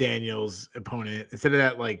like Daniel's opponent. Instead of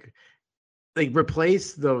that, like, like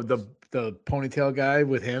replace the ponytail guy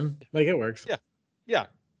with him. Like it works. Yeah.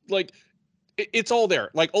 Like it's all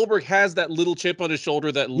there. Like Ulberg has that little chip on his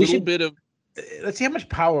shoulder, that little bit of. Let's see how much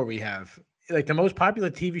power we have. Like the most popular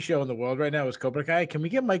TV show in the world right now is Cobra Kai. Can we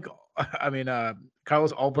get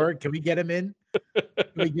Carlos Ulberg? Can we get him in? Can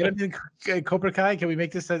we get him in Cobra Kai? Can we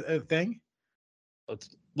make this a thing? Let's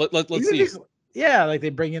see. Yeah, like they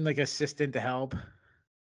bring in like assistant to help.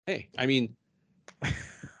 Hey, I mean,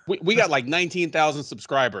 we got like 19,000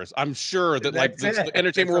 subscribers. I'm sure that like the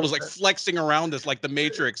entertainment world is like flexing around us like the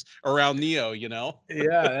Matrix around Neo, you know?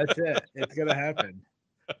 Yeah, that's it. It's gonna happen.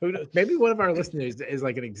 Who knows? Maybe one of our listeners is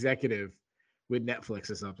like an executive with Netflix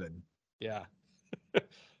or something. Yeah.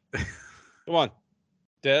 Come on.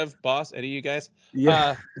 Dev, boss, any of you guys?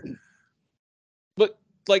 Yeah. But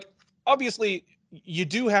like obviously you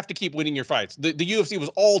do have to keep winning your fights. The UFC was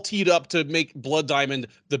all teed up to make Blood Diamond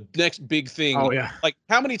the next big thing. Oh yeah. Like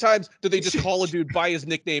how many times did they just call a dude by his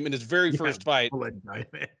nickname in his very first fight? Blood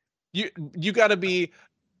Diamond. You got to be.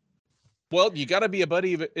 Well, you got to be a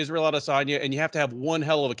buddy of Israel Adesanya, and you have to have one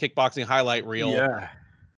hell of a kickboxing highlight reel. Yeah.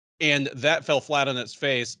 And that fell flat on its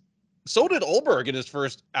face. So did Ulberg in his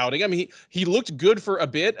first outing. I mean, he looked good for a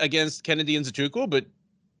bit against Kennedy and Nchukwi, but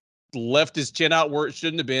left his chin out where it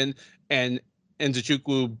shouldn't have been, and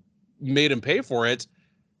Nchukwi made him pay for it.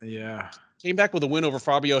 Yeah. Came back with a win over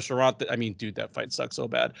Fabio Cherant. I mean, dude, that fight sucked so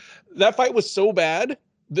bad. That fight was so bad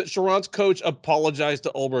that Cherant's coach apologized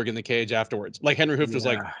to Ulberg in the cage afterwards. Like Henry Hooft was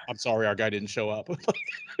like, "I'm sorry, our guy didn't show up."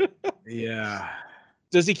 Yeah.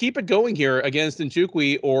 Does he keep it going here against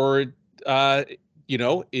Nchukwi, or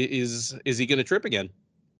is he going to trip again?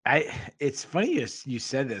 It's funny you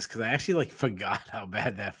said this because I actually like forgot how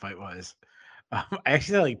bad that fight was. I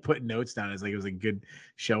actually like put notes down as like it was a good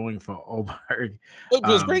showing for Ulberg. It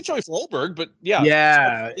was a great choice for Ulberg, but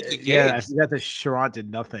I forgot that Cherant did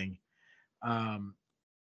nothing.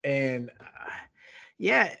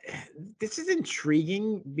 This is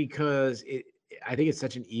intriguing because I think it's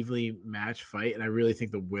such an evenly matched fight, and I really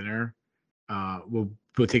think the winner will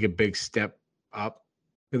take a big step up.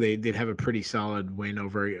 They did have a pretty solid win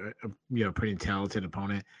over a pretty talented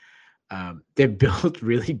opponent. They're built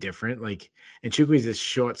really different. Like Nchukwi is this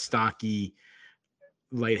short, stocky,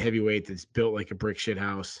 light heavyweight that's built like a brick shit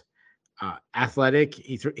house. Athletic.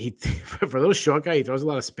 He for a little short guy, he throws a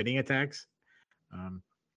lot of spinning attacks.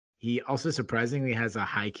 He also surprisingly has a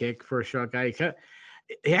high kick for a short guy.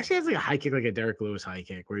 He actually has like a high kick, like a Derek Lewis high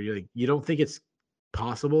kick, where you don't think it's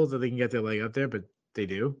possible that they can get their leg up there, but they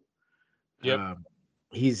do. Yep.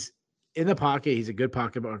 He's in the pocket. He's a good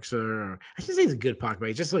pocket boxer. I shouldn't say he's a good pocket boxer.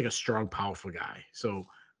 He's just like a strong, powerful guy. So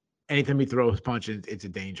anytime he throws punches, it's a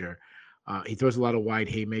danger. He throws a lot of wide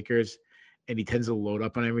haymakers, and he tends to load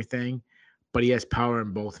up on everything, but he has power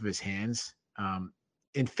in both of his hands.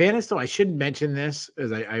 In fairness, though, I should mention this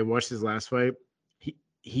as I watched his last fight.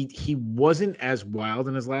 He wasn't as wild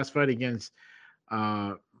in his last fight against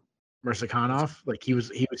Murzakanov. Like he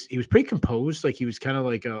was pretty composed. Like he was kind of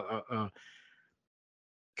like a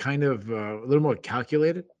little more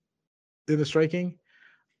calculated in the striking.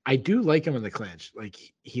 I do like him in the clinch. Like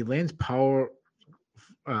he lands power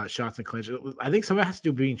shots in clinch. I think some of it has to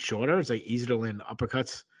do with being shorter. It's like easy to land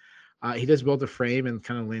uppercuts. He does well to frame and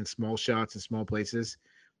kind of land small shots in small places.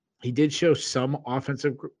 He did show some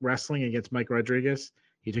offensive wrestling against Mike Rodriguez.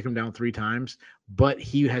 He took him down 3 times, but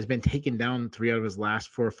he has been taken down 3 out of his last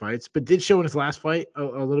 4 fights, but did show in his last fight a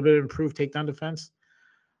little bit of improved takedown defense.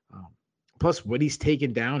 Plus, when he's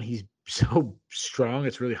taken down, he's so strong,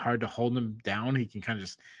 it's really hard to hold him down. He can kind of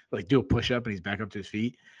just like do a push-up and he's back up to his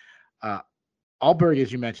feet. Ulberg,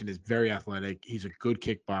 as you mentioned, is very athletic. He's a good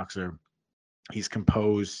kickboxer. He's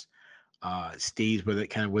composed, stays with it,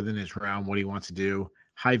 kind of within his round, what he wants to do.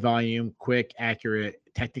 High volume, quick, accurate,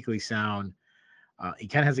 technically sound. He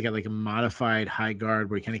kind of has like a modified high guard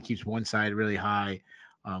where he kind of keeps one side really high,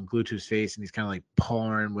 glued to his face, and he's kind of like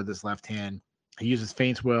pouring with his left hand. He uses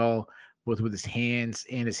feints well, both with his hands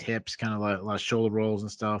and his hips, kind of a lot of shoulder rolls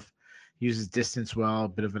and stuff. He uses distance well, a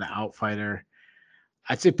bit of an outfighter.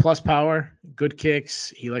 I'd say plus power, good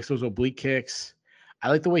kicks. He likes those oblique kicks. I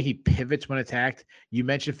like the way he pivots when attacked. You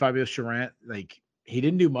mentioned Fabio Cherant. Like he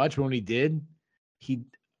didn't do much, but when he did,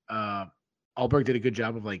 Ulberg did a good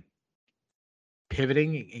job of like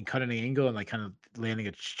pivoting and cutting an angle and like kind of landing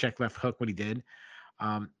a check left hook when he did.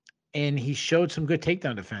 And he showed some good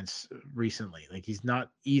takedown defense recently. Like he's not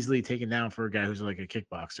easily taken down for a guy who's like a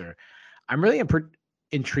kickboxer. I'm really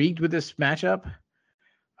intrigued with this matchup.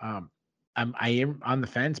 I am on the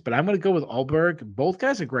fence, but I'm going to go with Ulberg. Both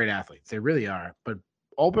guys are great athletes. They really are. But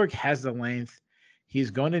Ulberg has the length. he's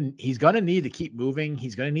going to need to keep moving.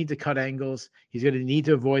 He's going to need to cut angles. He's going to need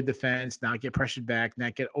to avoid the fence, not get pressured back,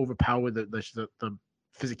 not get overpowered the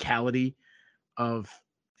physicality of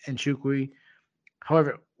Nchukwi.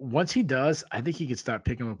 However, once he does, I think he can start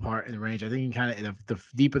picking him apart in the range. I think he kind of the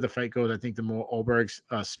deeper the fight goes, I think the more Ulberg's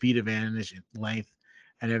speed advantage, length,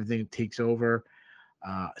 and everything takes over.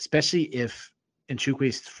 Especially if Nchukwi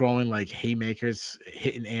is throwing like haymakers,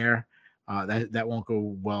 hitting air. That won't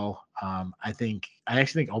go well. I actually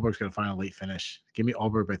think Ulberg's going to find a late finish. Give me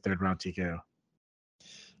Ulberg by third round TKO.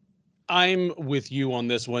 I'm with you on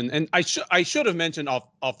this one, and I should have mentioned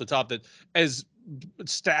off the top that as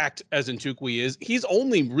stacked as Nchukwi is, he's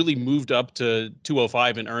only really moved up to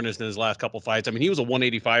 205 in earnest in his last couple fights. I mean, he was a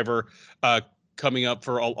 185er coming up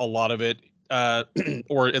for a lot of it.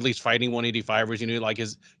 Or at least fighting 185ers. You know, like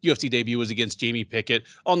his UFC debut was against Jamie Pickett.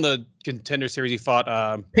 On the Contender Series, he fought.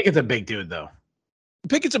 Pickett's a big dude, though.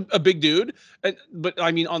 Pickett's a big dude, but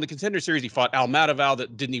I mean, on the Contender Series, he fought Almadaval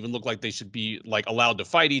that didn't even look like they should be like allowed to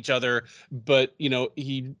fight each other. But you know,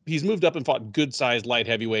 he's moved up and fought good-sized light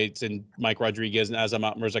heavyweights and Mike Rodriguez and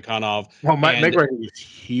Azamat Mirzakhanov. Well, Mike Rodriguez is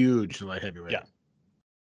huge light heavyweight. Yeah,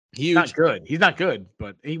 huge. Not good. He's not good,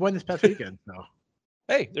 but he won this past weekend. So.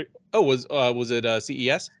 Hey, was it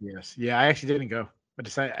CES? Yes. Yeah, I actually didn't go. But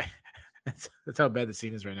that's how bad the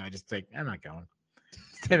scene is right now. I just think, I'm not going.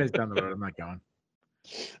 It's 10 minutes down the road. I'm not going.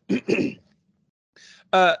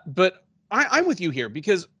 But I'm with you here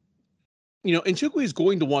because, you know, Nchukwi is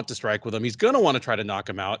going to want to strike with him. He's going to want to try to knock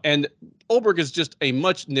him out. And Ulberg is just a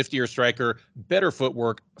much niftier striker, better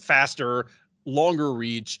footwork, faster, longer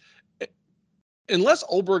reach. Unless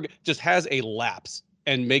Ulberg just has a lapse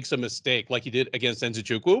and makes a mistake like he did against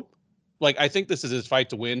Nchukwi, like I think this is his fight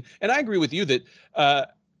to win. And I agree with you that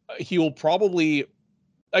he will probably.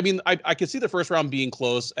 I mean, I could see the first round being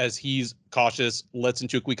close as he's cautious, lets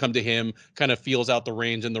Nchukwi come to him, kind of feels out the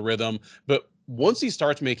range and the rhythm. But once he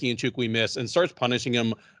starts making Nchukwi miss and starts punishing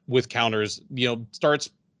him with counters, you know, starts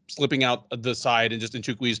slipping out the side and just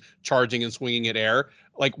Nchukwi's charging and swinging at air.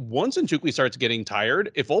 Like once Nchukwi starts getting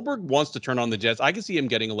tired, if Ulberg wants to turn on the jets, I can see him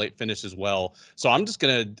getting a late finish as well. So I'm just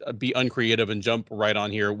going to be uncreative and jump right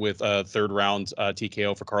on here with a third round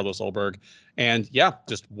TKO for Carlos Ulberg. And yeah,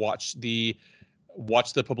 just watch the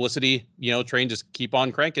publicity, you know, train, just keep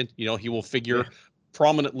on cranking. You know, he will figure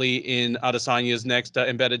prominently in Adesanya's next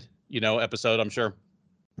embedded, you know, episode, I'm sure.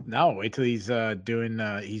 No, wait till he's doing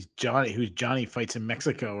he's Johnny fights in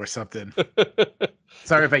Mexico or something.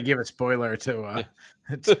 Sorry if I give a spoiler to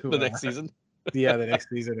the next season. Yeah, the next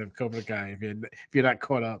season of Cobra Kai if you're not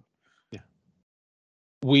caught up. Yeah.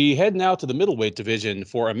 We head now to the middleweight division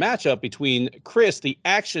for a matchup between Chris, the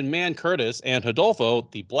action man Curtis, and Rodolfo,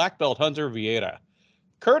 the black belt hunter Vieira.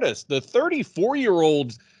 Curtis, the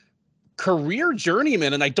 34-year-old career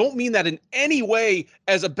journeyman, and I don't mean that in any way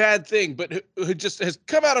as a bad thing, but who just has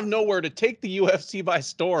come out of nowhere to take the UFC by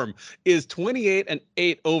storm, is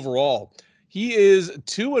 28-8 overall. He is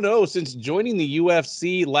 2-0 since joining the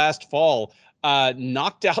UFC last fall.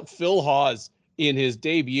 Knocked out Phil Hawes in his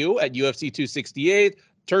debut at UFC 268,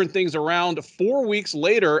 turned things around 4 weeks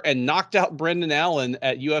later and knocked out Brendan Allen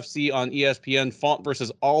at UFC on ESPN, Font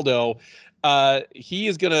versus Aldo. He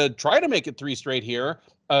is going to try to make it 3 straight here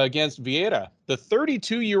against Vieira, the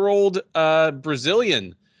 32-year-old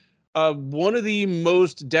Brazilian, one of the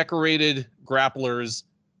most decorated grapplers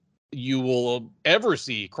you will ever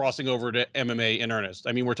see crossing over to MMA in earnest.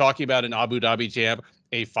 I mean, we're talking about an Abu Dhabi champ,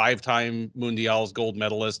 a 5-time Mundial's gold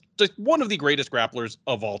medalist, just one of the greatest grapplers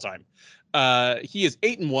of all time. He is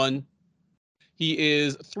 8-1. He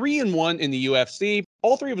is 3-1 in the UFC.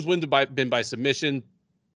 All 3 of his wins have been by submission,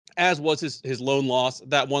 as was his lone loss.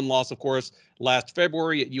 That one loss, of course, last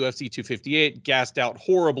February at UFC 258, gassed out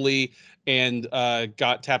horribly and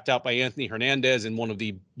got tapped out by Anthony Hernandez in one of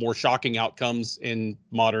the more shocking outcomes in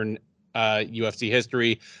modern UFC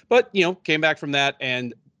history. But, you know, came back from that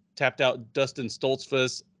and tapped out Dustin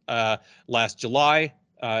Stoltzfus last July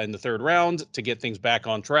in the 3rd round to get things back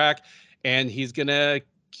on track. And he's going to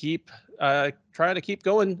try to keep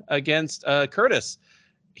going against Curtis.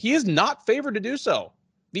 He is not favored to do so.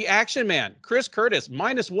 The action man, Chris Curtis,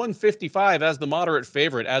 -155 as the moderate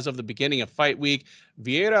favorite as of the beginning of fight week.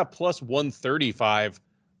 Vieira +135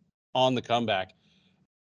 on the comeback.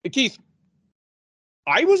 Keith,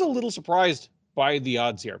 I was a little surprised by the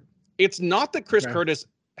odds here. It's not that Chris Curtis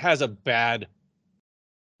has a bad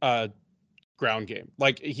ground game.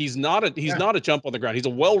 Like he's not a jump on the ground. He's a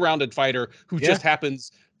well-rounded fighter who just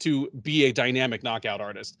happens to be a dynamic knockout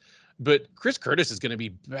artist. But Chris Curtis is going to be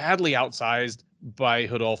badly outsized by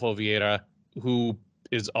Rodolfo Vieira, who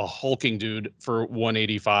is a hulking dude for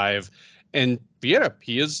 185. And Vieira,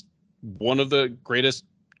 he is one of the greatest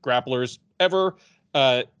grapplers ever,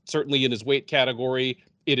 certainly in his weight category.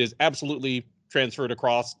 It is absolutely transferred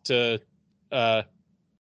across to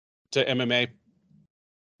MMA.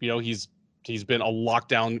 You know, he's been a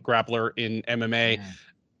lockdown grappler in MMA. Mm.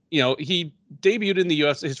 You know, he debuted in the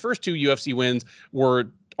UFC. His first 2 UFC wins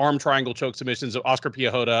were arm triangle choke submissions of Oscar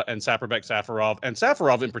Piechota and Saparbek Safarov. And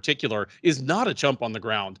Safarov in particular is not a chump on the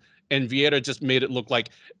ground. And Vieira just made it look like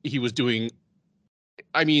he was doing,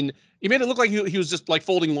 I mean, he made it look like he was just like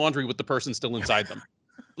folding laundry with the person still inside them.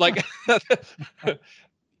 Like,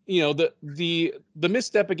 you know, the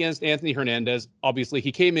misstep against Anthony Hernandez, obviously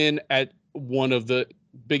he came in at one of the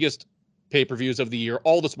biggest pay-per-views of the year.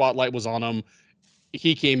 All the spotlight was on him.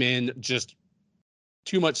 He came in just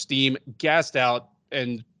too much steam, gassed out,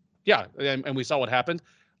 and yeah, and we saw what happened.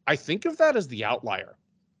 I think of that as the outlier.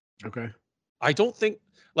 Okay. I don't think,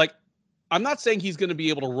 like, I'm not saying he's going to be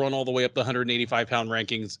able to run all the way up the 185-pound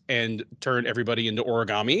rankings and turn everybody into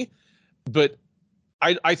origami, but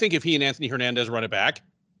I think if he and Anthony Hernandez run it back,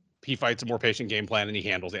 he fights a more patient game plan and he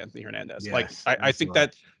handles Anthony Hernandez. Yes, like, I think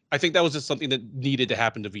that was just something that needed to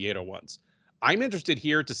happen to Vieira once. I'm interested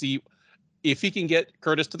here to see if he can get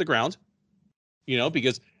Curtis to the ground, you know,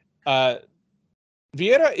 because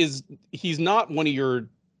Vieira he's not one of your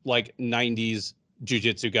like 90s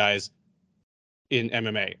jiu-jitsu guys in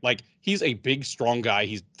MMA. Like, he's a big, strong guy.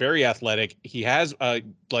 He's very athletic. He has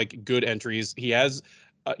like good entries. He has,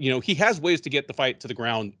 you know, he has ways to get the fight to the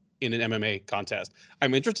ground in an MMA contest.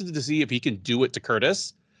 I'm interested to see if he can do it to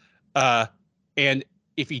Curtis. And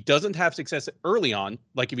if he doesn't have success early on,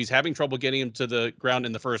 like if he's having trouble getting him to the ground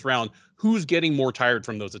in the first round, who's getting more tired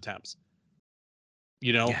from those attempts?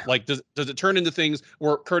 You know, like, does it turn into things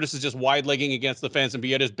where Curtis is just wide legging against the fence and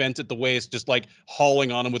Vieira's bent at the waist, just like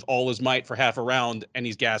hauling on him with all his might for half a round and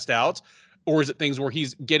he's gassed out? Or is it things where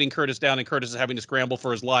he's getting Curtis down and Curtis is having to scramble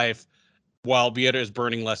for his life while Vieira is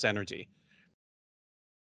burning less energy?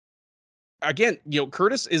 Again, you know,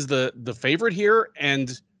 Curtis is the favorite here,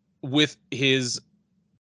 and with his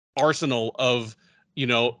arsenal of, you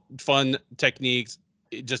know, fun techniques,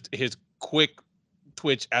 just his quick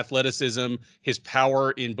twitch athleticism, his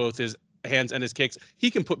power in both his hands and his kicks, he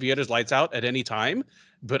can put Vieira's lights out at any time.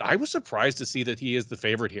 But I was surprised to see that he is the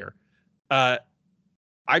favorite here. I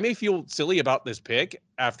may feel silly about this pick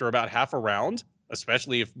after about half a round,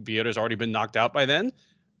 especially if Vieira's already been knocked out by then.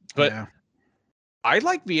 But yeah, I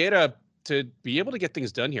like Vieira to be able to get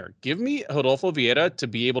things done here. Give me Rodolfo Vieira to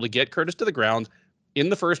be able to get Curtis to the ground in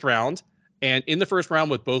the first round. And in the first round,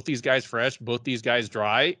 with both these guys fresh, both these guys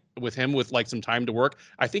dry, with him with like some time to work,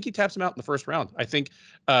 I think he taps him out in the first round. I think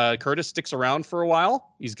Curtis sticks around for a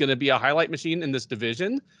while. He's going to be a highlight machine in this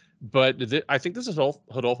division. But I think this is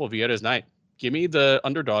Rodolfo Vieira's night. Give me the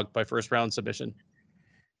underdog by first round submission.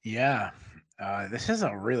 Yeah. This is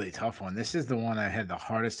a really tough one. This is the one I had the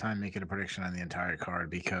hardest time making a prediction on the entire card,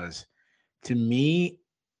 because to me,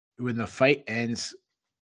 when the fight ends,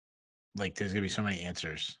 like, there's going to be so many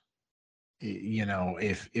answers. You know,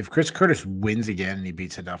 if Chris Curtis wins again and he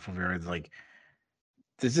beats Rodolfo Vieira, like,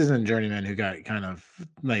 this isn't a journeyman who got kind of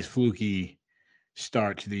nice fluky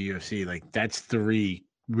start to the UFC. Like, that's 3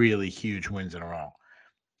 really huge wins in a row.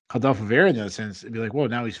 Rodolfo Vieira, in that sense, it'd be like, whoa,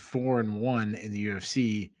 now he's 4-1 in the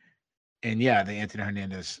UFC. And yeah, the Anthony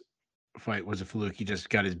Hernandez fight was a fluke. He just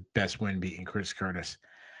got his best win beating Chris Curtis.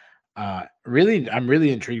 Really, I'm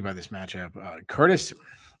really intrigued by this matchup. Curtis,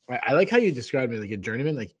 I like how you described me like a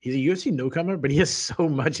journeyman. Like, he's a UFC newcomer, but he has so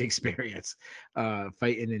much experience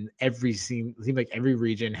fighting in every scene. Seems like every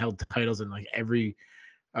region, held titles in like every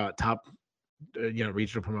top,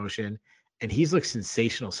 regional promotion, and he's looked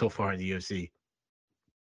sensational so far in the UFC.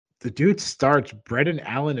 The dude starts Brendan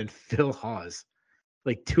Allen and Phil Hawes,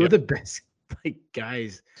 like two of the best like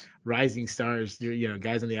guys, rising stars.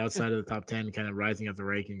 Guys on the outside of the top 10, kind of rising up the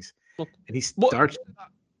rankings, and he starts.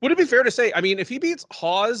 Would it be fair to say, I mean, if he beats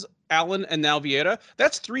Hawes, Allen, and now Vieira,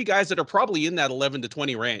 that's 3 guys that are probably in that 11 to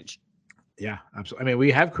 20 range. Yeah, absolutely. I mean,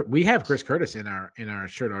 we have Chris Curtis in our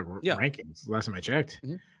Sherdog rankings. Last time I checked,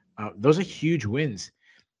 those are huge wins.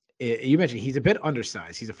 You mentioned he's a bit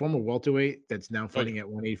undersized. He's a former welterweight that's now fighting at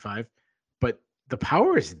 185, but the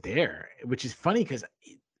power is there, which is funny because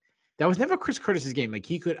that was never Chris Curtis's game. Like,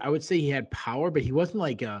 I would say he had power, but he wasn't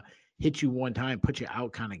like a hit you one time, put you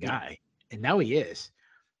out kind of guy. And now he is.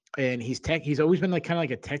 And he's always been like kind of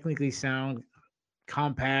like a technically sound,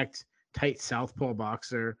 compact, tight southpaw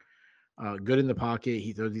boxer, good in the pocket.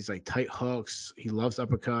 He throws these like tight hooks. He loves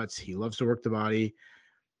uppercuts. He loves to work the body.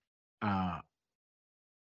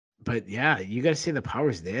 But yeah, you got to say the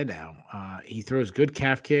power's there now. He throws good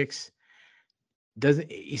calf kicks.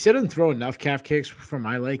 He still doesn't throw enough calf kicks for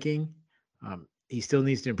my liking. He still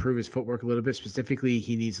needs to improve his footwork a little bit. Specifically,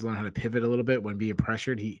 he needs to learn how to pivot a little bit when being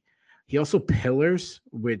pressured. He also pillars,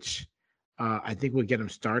 which I think will get him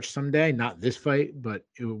starched someday. Not this fight, but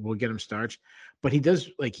it will get him starched. But he does,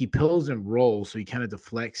 like, he pills and rolls, so he kind of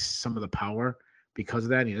deflects some of the power because of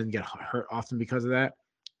that. And he doesn't get hurt often because of that.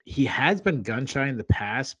 He has been gun shy in the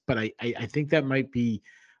past, but I think that might be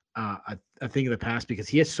a thing of the past because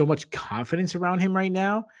he has so much confidence around him right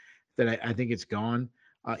now that I think it's gone.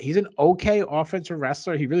 He's an okay offensive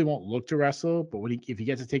wrestler. He really won't look to wrestle, but if he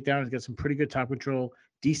gets a takedown, he's got some pretty good top control,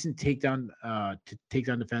 decent takedown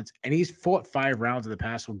defense, and he's fought 5 rounds in the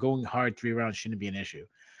past, so going hard 3 rounds shouldn't be an issue.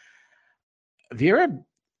 Vieira,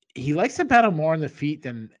 he likes to battle more on the feet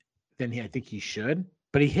than I think he should,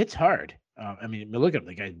 but he hits hard. I mean, look at him.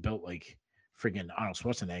 The guy's built like freaking Arnold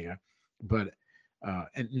Schwarzenegger, but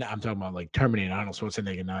and I'm talking about like Terminator Arnold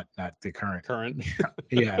Schwarzenegger, not the current.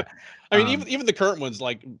 Yeah. I mean, even the current one's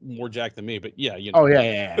like more jacked than me, but yeah, you know. Oh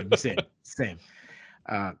yeah. Same.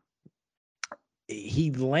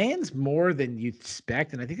 He lands more than you'd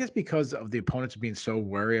expect, and I think that's because of the opponents being so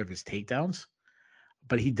wary of his takedowns.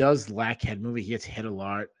 But he does lack head movement. He gets hit a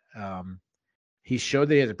lot. He showed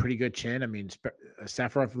that he has a pretty good chin. I mean,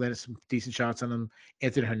 Safarov landed some decent shots on him.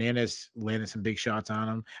 Anthony Hernandez landed some big shots on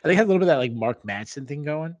him. I think he had a little bit of that like Mark Madsen thing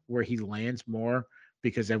going, where he lands more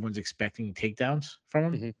because everyone's expecting takedowns from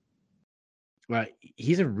him. Mm-hmm. But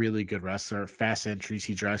he's a really good wrestler. Fast entries.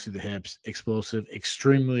 He drives through the hips. Explosive.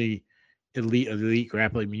 Extremely elite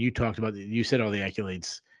grappling. I mean, you said all the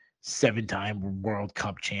accolades. 7-time World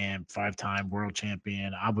Cup champ, 5-time world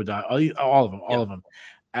champion, Abu Dhabi, all of them.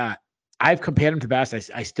 I've compared him to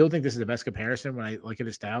Bass. I still think this is the best comparison when I look at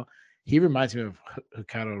his style. He reminds me of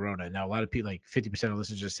Ricardo Rona. Now, a lot of people, like 50% of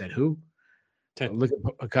listeners, just said, who? Look at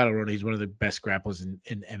Ricardo Rona. He's one of the best grapplers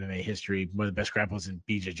in MMA history, one of the best grapplers in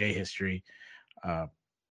BJJ history.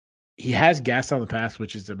 He has gas on the pass,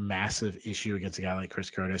 which is a massive issue against a guy like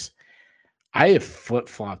Chris Curtis. I have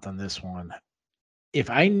flip-flopped on this one. If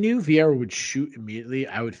I knew Vieira would shoot immediately,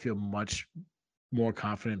 I would feel much more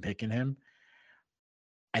confident picking him.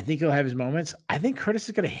 I think he'll have his moments. I think Curtis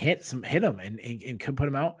is going to hit him and could put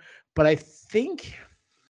him out. But I think,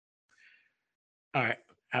 all right,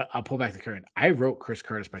 I'll pull back the curtain. I wrote Chris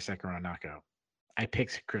Curtis by 2nd round knockout. I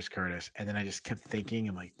picked Chris Curtis, and then I just kept thinking,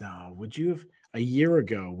 I'm like, no, a year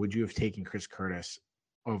ago, would you have taken Chris Curtis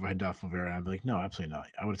over Rodolfo Vieira? And I'd be like, no, absolutely not.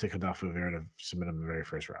 I would have taken Rodolfo Vieira to submit him in the very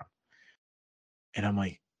first round. And I'm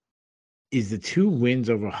like, is the 2 wins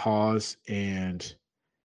over Hawes and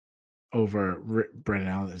over Brendan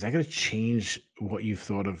Allen, is that going to change what you've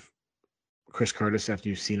thought of Chris Curtis after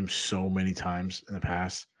you've seen him so many times in the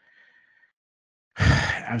past?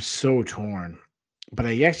 I'm so torn. But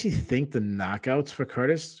I actually think the knockouts for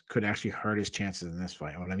Curtis could actually hurt his chances in this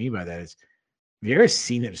fight. And what I mean by that is Vieira's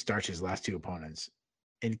seen him starch his last 2 opponents.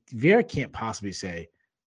 And Vieira can't possibly say,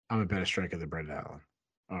 I'm a better striker than Brendan Allen.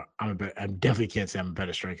 Or I definitely can't say I'm a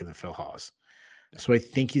better striker than Phil Hawes. So I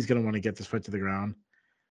think he's going to want to get this fight to the ground.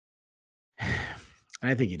 And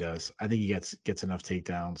I think he does. I think he gets enough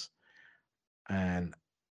takedowns. And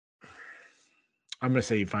I'm going to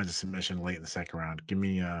say he finds a submission late in the 2nd round. Give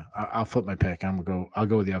me I'll flip my pick. I'll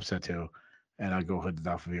go with the upset too. And I'll go with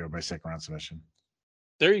Rodolfo Vieira by 2nd round submission.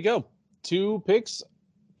 There you go. 2 picks,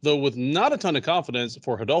 though with not a ton of confidence,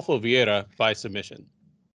 for Rodolfo Vieira by submission.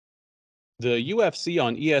 The UFC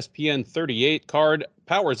on ESPN 38 card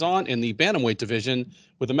powers on in the bantamweight division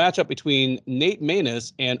with a matchup between Nate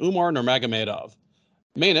Maness and Umar Nurmagomedov.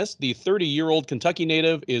 Maness, the 30-year-old Kentucky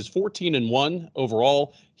native, is 14-1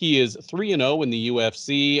 overall. He is 3-0 in the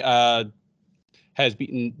UFC. Has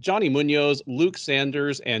beaten Johnny Munoz, Luke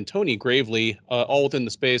Sanders, and Tony Gravely, all within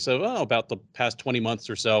the space of about the past 20 months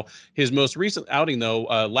or so. His most recent outing, though,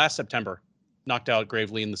 last September, knocked out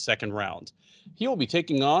Gravely in the 2nd round. He will be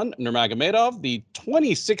taking on Nurmagomedov. The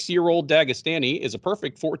 26-year-old Dagestani is a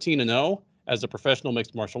perfect 14-0 as a professional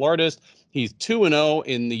mixed martial artist. He's 2-0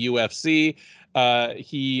 in the UFC.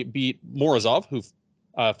 He beat Morozov, who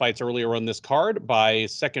fights earlier on this card, by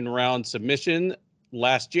 2nd round submission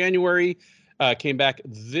last January. Came back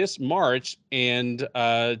this March and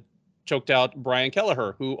choked out Brian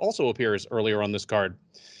Kelleher, who also appears earlier on this card.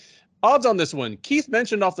 Odds on this one. Keith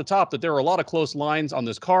mentioned off the top that there are a lot of close lines on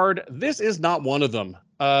this card. This is not one of them.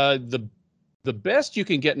 The best you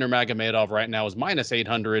can get Nurmagomedov right now is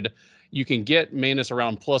 -800. You can get Maness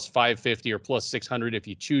around +550 or +600 if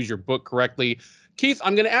you choose your book correctly. Keith,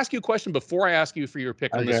 I'm going to ask you a question before I ask you for your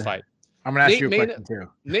pick on this fight. I'm going to ask you a question too.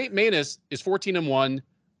 Nate Maness is 14-1.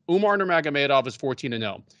 Umar Nurmagomedov is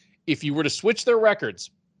 14-0. If you were to switch their records,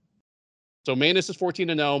 so Maness is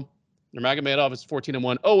 14-0, Nurmagomedov is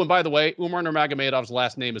 14-1. Oh, and by the way, Umar Nurmagomedov's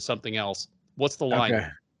last name is something else. What's the line? Okay.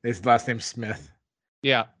 His last name's Smith.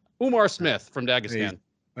 Yeah. Umar Smith from He's,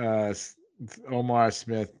 Dagestan. Omar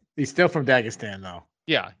Smith. He's still from Dagestan, though.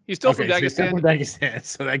 Yeah. He's still from So he's still Dagestan. from Dagestan.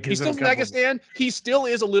 So that gives He's him still a from couple. Dagestan. He still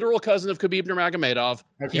is a literal cousin of Khabib Nurmagomedov.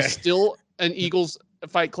 Okay. He's still an Eagles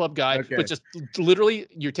Fight Club guy, Okay. but just literally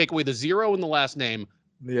you take away the 0 in the last name.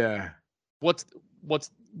 Yeah. What's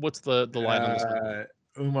the line on this one?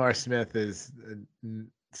 Umar Smith is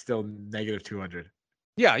still negative 200.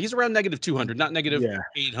 Yeah, he's around negative 200, not negative Yeah.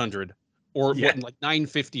 800 or Yeah. like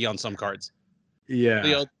 950 on some cards. Yeah.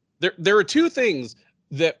 You know, there are two things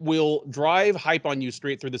that will drive hype on you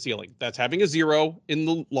straight through the ceiling. That's having a 0 in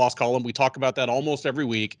the loss column. We talk about that almost every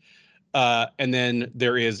week. And then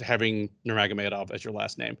there is having Nurmagomedov as your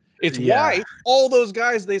last name. It's why all those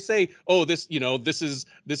guys, they say, oh, this is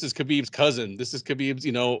Khabib's cousin. This is Khabib's,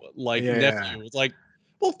 nephew. It's like,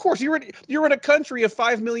 well, of course, you're in a country of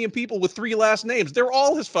 5 million people with 3 last names. They're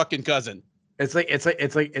all his fucking cousin. It's like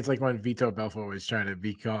when Vitor Belfort was trying to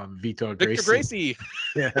become Vitor Gracie. Victor Gracie.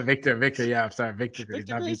 Yeah, Victor. Yeah, I'm sorry, Victor. He's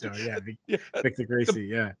not Gracie. Vitor. Yeah, Victor Gracie.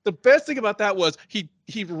 Yeah. The best thing about that was he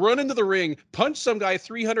run into the ring, punch some guy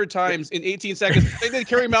 300 times in 18 seconds, and then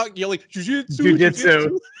carry him out yelling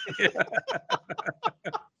jiu-jitsu. Yeah.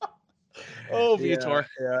 Oh, Vitor.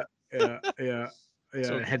 Yeah.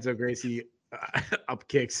 So, Henzo Gracie up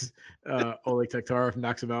kicks Oleg Taktarov,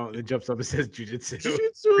 knocks him out, and then jumps up and says jiu-jitsu.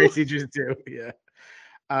 Gracie jiu-jitsu. Yeah.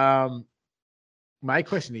 My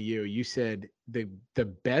question to you: you said the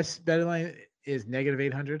best betting line is negative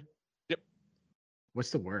 800. Yep.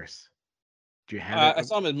 What's the worst? Do you have it? I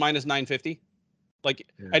saw him at minus 950. Like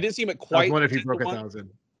I didn't see him at quite. I was wondering if he broke 1,000.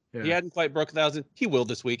 Yeah. He hadn't quite broke 1,000. He will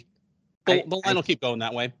this week. The line will keep going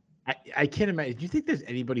that way. I can't imagine. Do you think there's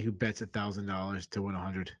anybody who bets $1,000 to win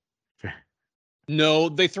 100? No,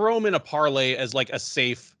 they throw him in a parlay as like a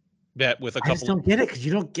safe bet with a couple. I just don't get it because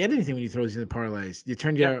you don't get anything when you throw these in the parlays. You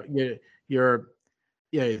turn you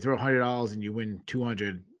throw $100 and you win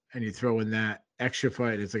 200, and you throw in that extra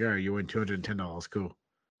fight. It's like, all right, you win $210. Cool.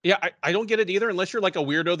 Yeah, I don't get it either, unless you're like a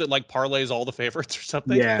weirdo that like parlays all the favorites or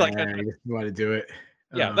something. Yeah, like, you just want to do it.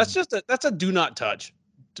 Yeah, that's a do not touch.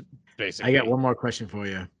 Basically, I got one more question for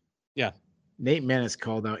you. Yeah, Nate Maness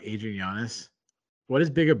called out Adrian Yanez. What is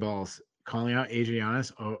bigger balls, calling out Adrian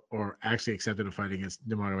Yanez or actually accepting a fight against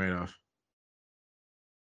Nurmagomedov?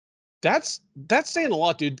 That's saying a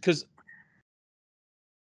lot, dude. Because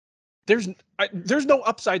there's no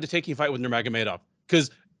upside to taking a fight with Nurmagomedov. Because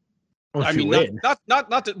I mean, not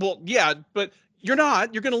that. Well, yeah, but you're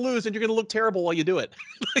not. You're going to lose, and you're going to look terrible while you do it.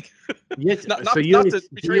 Like, yes. not to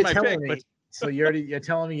betray my pick, but so you're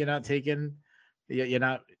telling me you're not taking, you're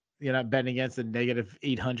not betting against the negative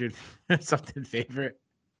 800 something favorite.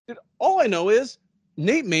 Dude, all I know is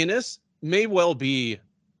Nate Maness may well be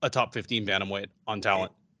a top 15 bantamweight on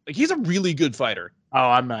talent. Like he's a really good fighter. Oh,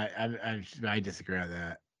 I disagree on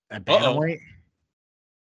that. At bantamweight.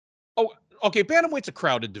 Oh, okay. Bantamweight's a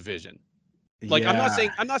crowded division. Like I'm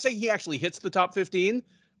not saying he actually hits the top 15,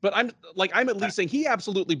 but I'm at least saying he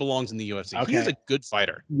absolutely belongs in the UFC. Okay. He is a good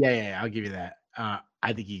fighter. Yeah, I'll give you that.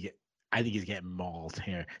 I think he's getting mauled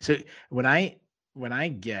here. So when I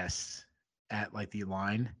guessed at like the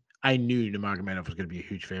line, I knew Nurmagomedov was going to be a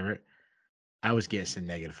huge favorite. I was guessing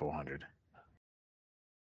negative 400,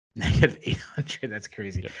 negative 800. That's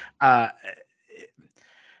crazy. Yeah.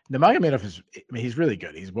 Nurmagomedov he's really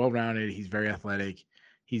good. He's well-rounded. He's very athletic.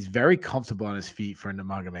 He's very comfortable on his feet for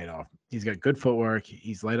Nurmagomedov. He's got good footwork.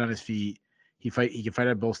 He's light on his feet. He can fight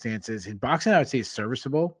at both stances. His boxing, I would say, is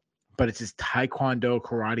serviceable, but it's his taekwondo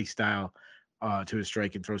karate style to his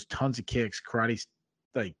strike, and throws tons of kicks, karate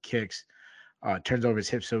like kicks, turns over his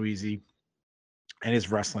hips so easy, and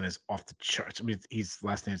his wrestling is off the charts. I mean, he's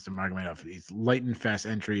last name's Nurmagomedov. He's light and fast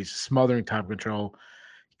entries, smothering top control,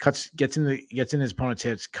 gets in his opponent's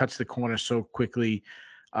hips, cuts the corner so quickly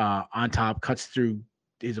on top, cuts through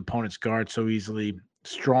his opponent's guard so easily.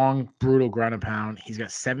 Strong, brutal ground and pound. He's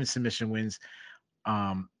got 7 submission wins.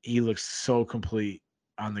 He looks so complete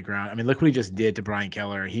on the ground. I mean, look what he just did to Brian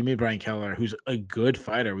Kelleher. He made Brian Kelleher, who's a good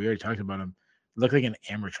fighter, we already talked about him, look like an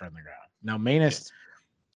amateur on the ground. Now, Maness,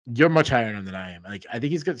 you're much higher on him than I am. Like, I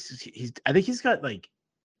think he's got like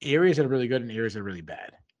areas that are really good and areas that are really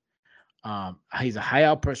bad. He's a high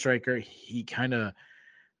output striker. He kind of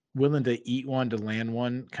willing to eat one to land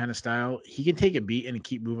one kind of style. He can take a beat and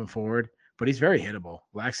keep moving forward, but he's very hittable.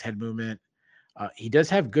 Lacks head movement. He does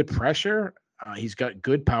have good pressure. He's got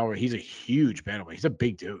good power. He's a huge bantamweight. He's a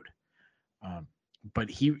big dude.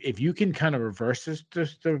 But if you can kind of reverse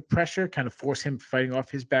the pressure, kind of force him fighting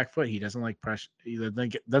off his back foot, he doesn't like pressure. He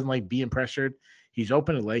doesn't like being pressured. He's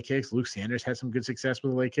open to leg kicks. Luke Sanders has some good success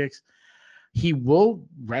with the leg kicks. He will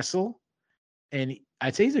wrestle, and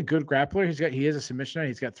I'd say he's a good grappler. He has a submission.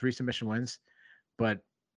 He's got 3 submission wins, but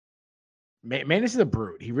Maness is a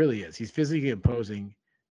brute. He really is. He's physically imposing,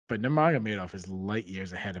 but Nurmagomedov is light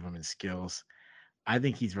years ahead of him in skills. I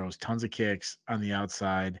think he throws tons of kicks on the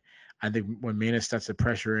outside. I think when Maness starts to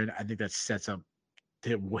pressure in, I think that sets up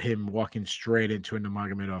him walking straight into a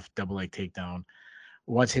Nurmagomedov double leg takedown.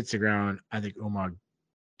 Once hits the ground, I think Umar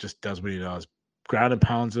just does what he does. Ground and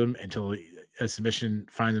pounds him until a submission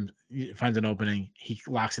finds an opening. He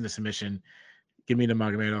locks into submission. Give me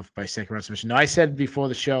Nurmagomedov by second round submission. Now, I said before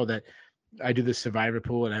the show that I do the survivor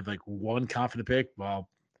pool and I have like one confident pick. Well,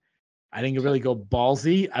 I didn't really go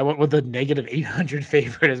ballsy. I went with the negative 800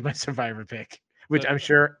 favorite as my survivor pick, which I'm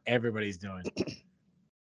sure everybody's doing.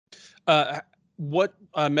 What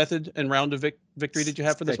method and round of victory did you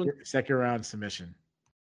have for this one? Second round submission.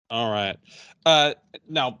 All right.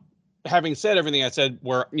 Now, having said everything I said,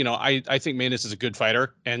 where I think Maness is a good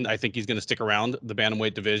fighter, and I think he's going to stick around the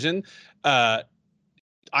bantamweight division.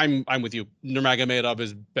 I'm with you. Nurmagomedov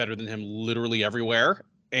is better than him literally everywhere,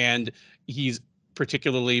 and he's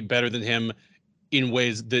particularly better than him in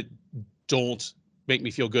ways that don't make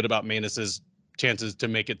me feel good about Maness's chances to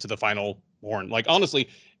make it to the final horn. Like, honestly,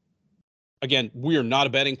 again, we are not a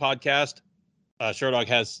betting podcast. Sherdog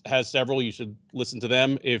has several. You should listen to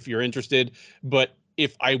them if you're interested. But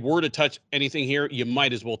if I were to touch anything here, you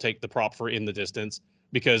might as well take the prop for in the distance,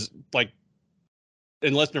 because like,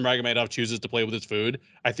 unless Nurmagomedov chooses to play with his food,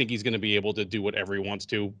 I think he's going to be able to do whatever he wants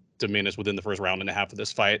to Maness within the first round and a half of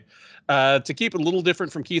this fight. To keep it a little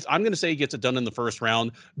different from Keith, I'm going to say he gets it done in the first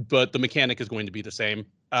round, but the mechanic is going to be the same.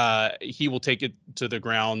 He will take it to the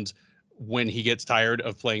ground when he gets tired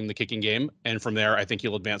of playing the kicking game. And from there, I think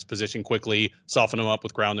he'll advance position quickly, soften him up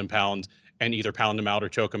with ground and pound, and either pound him out or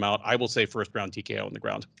choke him out. I will say first round TKO on the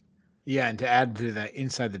ground. Yeah, and to add to that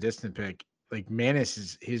inside the distance pick, like Maness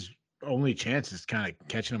is his only chance is kind of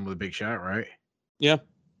catching him with a big shot, right? Yeah.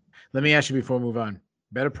 Let me ask you before we move on.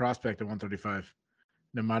 Better prospect at 135,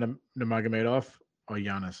 Nurmagomedov or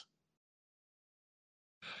Giannis?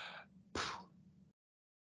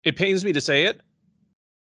 It pains me to say it,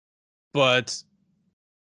 but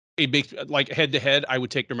it makes, like, head to head, I would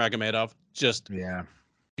take Nurmagomedov just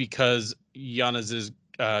because Giannis's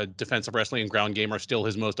defensive wrestling and ground game are still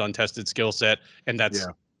his most untested skill set, and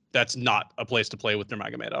that's not a place to play with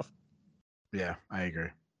Nurmagomedov. Yeah, I agree.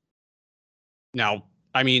 Now,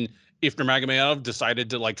 I mean, if Nurmagomedov decided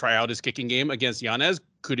to like try out his kicking game against Yanez,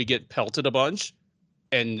 could he get pelted a bunch?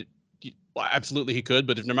 And absolutely he could.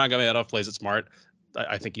 But if Nurmagomedov plays it smart,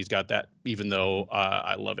 I think he's got that, even though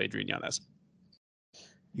I love Adrian Yanez.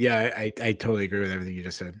 Yeah, I totally agree with everything you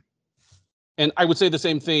just said. And I would say the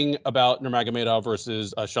same thing about Nurmagomedov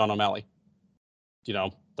versus Sean O'Malley.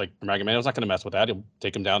 Like Nurmagomedov's not going to mess with that. He'll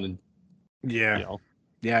take him down and Yeah,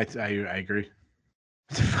 I agree.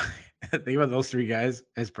 Think about those 3 guys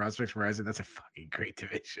as prospects for Rising. That's a fucking great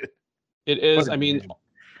division. It is. I mean,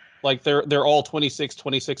 like they're all 26,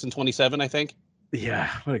 26, and 27, I think.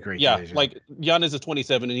 Yeah, what a great division. Yeah, like Giannis is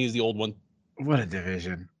 27 and he's the old one. What a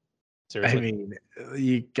division. Seriously. I mean,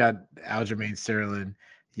 you got Aljamain Sterling,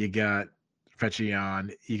 you got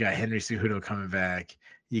Fetchion, you got Henry Cejudo coming back,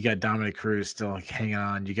 you got Dominic Cruz still hanging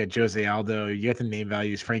on, you got Jose Aldo, you got the name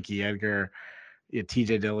values, Frankie Edgar,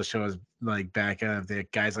 TJ Dillashaw is like back up there,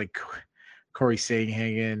 guys like Corey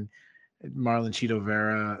Sandhagen, Marlon Cheeto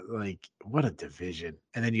Vera, like what a division.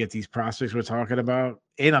 And then you get these prospects we're talking about,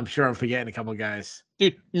 and I'm sure I'm forgetting a couple guys.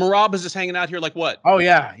 Dude, Merab is just hanging out here like what? Oh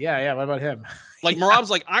yeah. What about him? Like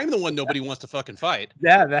Merab's like, I'm the one nobody wants to fucking fight.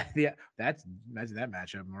 That's imagine that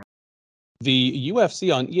matchup. The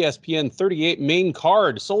UFC on ESPN 38 main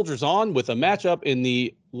card soldiers on with a matchup in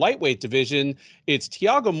the lightweight division. It's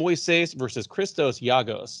Thiago Moises versus Christos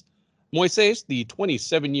Giagos. Moises, the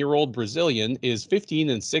 27-year-old Brazilian, is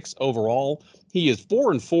 15-6 overall. He is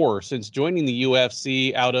 4-4 since joining the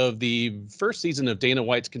UFC out of the first season of Dana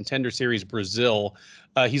White's Contender Series Brazil.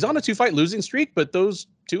 He's on a 2-fight losing streak, but those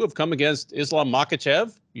 2 have come against Islam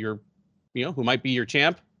Makhachev, who might be your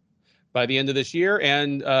champ by the end of this year,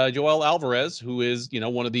 and Joel Alvarez, who is,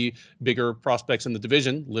 one of the bigger prospects in the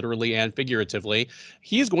division, literally and figuratively.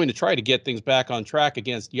 He is going to try to get things back on track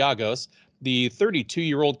against Giagos. The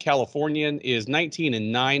 32-year-old Californian is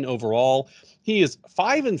 19-9 overall. He is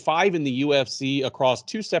 5-5 in the UFC across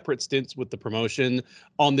 2 separate stints with the promotion.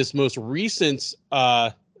 On this most recent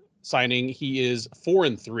signing, he is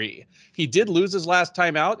 4-3. He did lose his last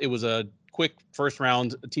time out. It was a quick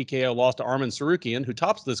first-round TKO loss to Arman Tsarukyan, who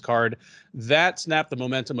tops this card. That snapped the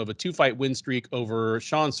momentum of a 2-fight win streak over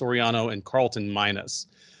Sean Soriano and Carlton Maness.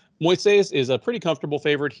 Moises is a pretty comfortable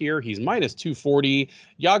favorite here. He's -240.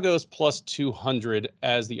 Giagos +200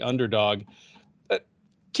 as the underdog.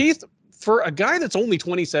 Keith, for a guy that's only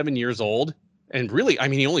 27 years old, and really, I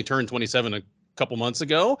mean, he only turned 27 a couple months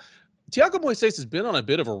ago, Thiago Moises has been on a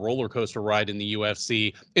bit of a roller coaster ride in the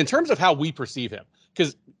UFC in terms of how we perceive him.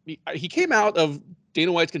 Because he came out of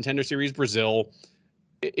Dana White's Contender Series Brazil,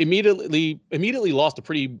 immediately lost a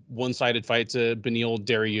pretty one-sided fight to Beneil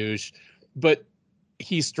Dariush, but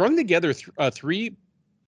he strung together a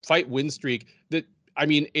 3-fight win streak that, I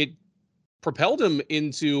mean, it propelled him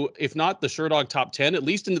into, if not the Sherdog top 10, at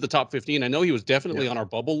least into the top 15. I know he was definitely on our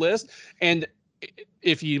bubble list. And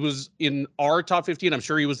if he was in our top 15, I'm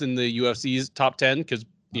sure he was in the UFC's top 10 because,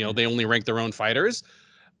 you know, they only rank their own fighters.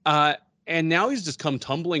 And now he's just come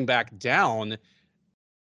tumbling back down.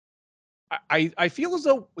 I feel as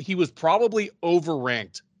though he was probably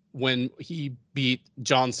overranked when he beat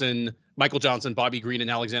Michael Johnson, Bobby Green, and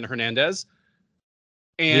Alexander Hernandez.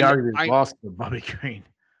 And he arguably lost to Bobby Green.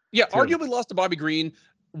 Yeah, arguably lost to Bobby Green,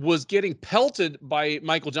 was getting pelted by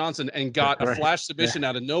Michael Johnson and got a flash submission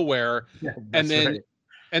out of nowhere. And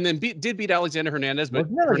then did beat Alexander Hernandez, but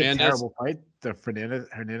wasn't that like Hernandez, a terrible fight, the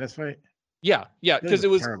Hernandez fight? Yeah, because it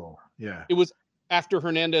was terrible. Yeah. It was after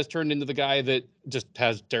Hernandez turned into the guy that just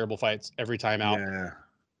has terrible fights every time out. Yeah.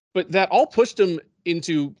 But that all pushed him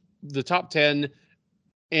into the top 10,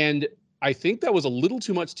 and I think that was a little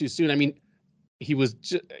too much too soon. I mean, he was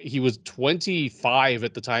 25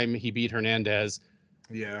 at the time he beat Hernandez.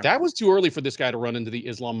 Yeah. That was too early for this guy to run into the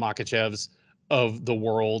Islam Makhachevs of the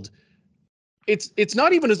world. It's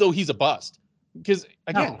not even as though he's a bust, because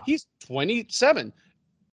again, he's 27.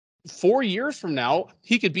 4 years from now,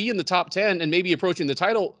 he could be in the top 10 and maybe approaching the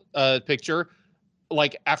title picture,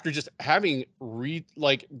 like after just having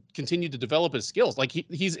continued to develop his skills. Like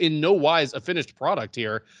he's in no wise a finished product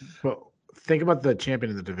here. But think about the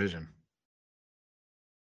champion in the division.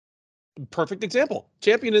 Perfect example.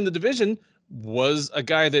 Champion in the division was a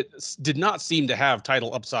guy that did not seem to have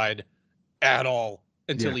title upside at all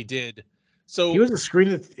until he did. So he was a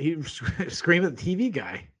scream at the TV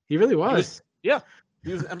guy. He really was.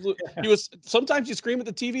 He was absolutely. He was. Sometimes you scream at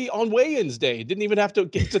the TV on weigh-ins day. Didn't even have to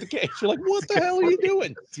get to the cage. You're like, what the hell are you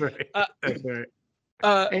doing? That's right. That's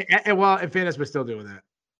right. And Vanessa was still doing that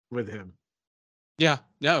with him. Yeah.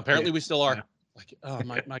 Apparently we still are. Yeah. Like, oh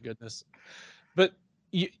my goodness. But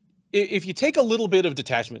if you take a little bit of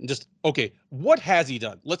detachment and just, okay, what has he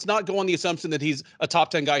done? Let's not go on the assumption that he's a top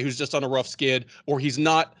 10 guy who's just on a rough skid, or he's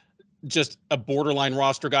not just a borderline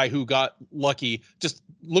roster guy who got lucky. Just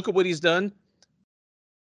look at what he's done.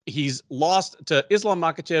 He's lost to Islam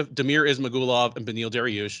Makhachev, Damir Ismagulov, and Beneil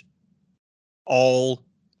Dariush, all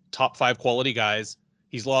top 5 quality guys.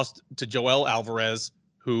 He's lost to Joel Alvarez,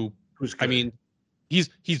 who's good. I mean, he's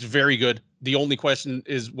very good. The only question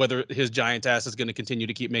is whether his giant ass is going to continue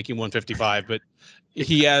to keep making 155. But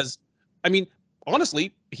he has, I mean,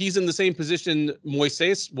 honestly, he's in the same position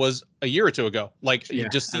Moises was a year or two ago. Like, he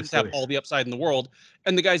just seems to have all the upside in the world.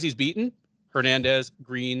 And the guys he's beaten, Hernandez,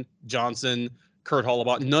 Green, Johnson, Kurt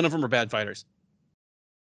Hollabaugh, none of them are bad fighters.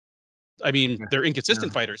 I mean, they're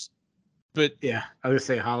inconsistent fighters. But yeah, I was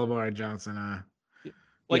going to say Hollabaugh and Johnson.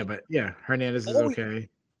 Hernandez is okay.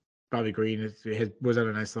 Bobby Green was on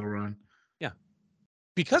a nice little run. Yeah.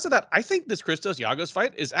 Because of that, I think this Christos Giagos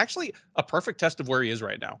fight is actually a perfect test of where he is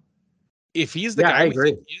right now. If he's the guy we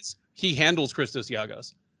think he is, he handles Christos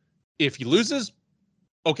Giagos. If he loses,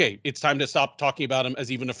 okay, it's time to stop talking about him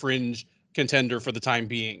as even a fringe contender for the time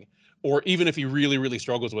being. Or even if he really, really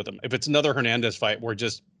struggles with him. If it's another Hernandez fight where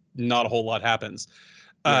just not a whole lot happens.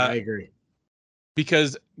 I agree.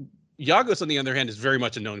 Because Giagos, on the other hand, is very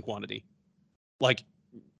much a known quantity. Like,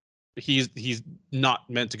 he's not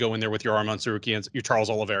meant to go in there with your Arman Tsarukyan, your Charles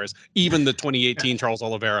Oliveira's. Even the 2018 Charles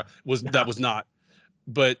Oliveira was not.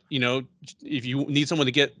 But, you know, if you need someone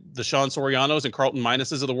to get the Sean Sorianos and Carlton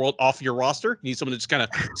Mineses of the world off your roster, you need someone to just kind of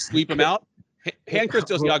sweep them out. Hand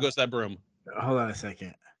Christos Giagos that broom. Hold on a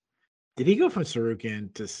second. Did he go from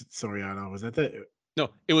Tsarukyan to Soriano? Was that the? No,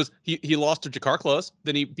 it was he lost to Jakar Close.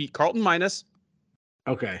 Then he beat Carlton Minus.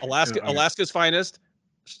 Okay. Alaska's finest,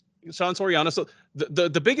 Sean Soriano. So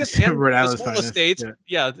the biggest and the smallest states. And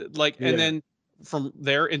then from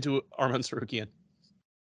there into Arman Tsarukyan.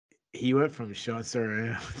 He went from Sean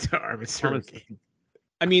Soriano to Arman Tsarukyan.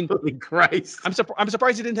 I mean, holy Christ! I'm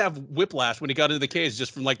surprised he didn't have whiplash when he got into the cage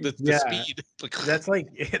just from like the speed. That's like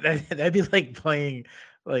that'd be like playing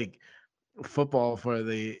like football for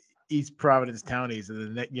the East Providence Townies,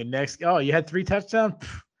 and then your next you had 3 touchdowns.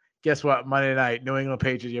 Guess what? Monday night, New England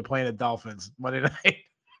Patriots. You're playing the Dolphins Monday night.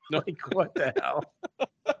 No. Like, what the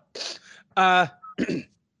hell?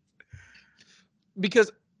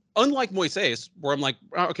 Because unlike Moises, where I'm like,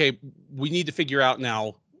 okay, we need to figure out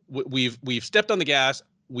now. We've stepped on the gas.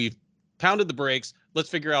 We've pounded the brakes. let's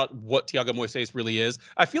figure out what Thiago Moises really is.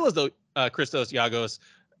 I feel as though Christos Giagos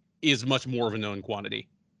is much more of a known quantity.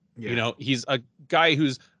 Yeah. He's a guy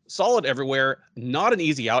who's solid everywhere, not an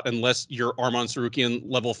easy out unless you're Arman Tsarukyan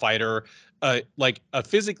level fighter, like a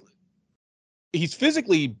he's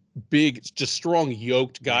physically big, just strong,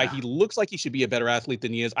 yoked guy. Yeah. He looks like he should be a better athlete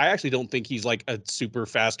than he is. I actually don't think he's like a super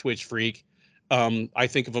fast twitch freak. I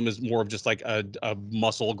think of him as more of just like a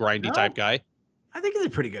muscle grindy type guy. I think he's a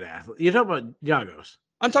pretty good athlete. You're talking about Giagos.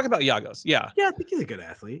 I'm talking about Giagos. Yeah. Yeah, I think he's a good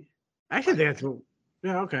athlete. I actually think that's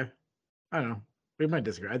yeah, okay. I don't know. We might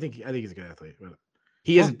disagree. I think he's a good athlete. But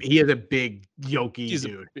he is a big yokey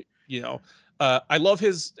dude. I love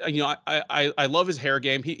his I love his hair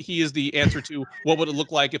game. He is the answer to what would it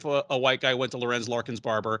look like if a white guy went to Lorenz Larkin's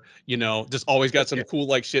barber, just always got some cool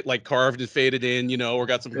like shit like carved and faded in, or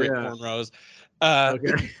got some great cornrows.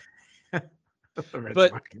 Okay.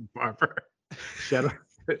 But Larkin's barber. Shout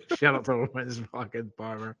out to Lorenz Larkin's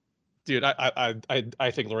barber. Dude,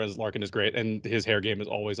 I think Lorenz Larkin is great, and his hair game is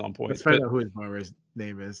always on point. Let's find out who his barber's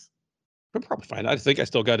name is. I'll probably find out. I think I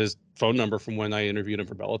still got his phone number from when I interviewed him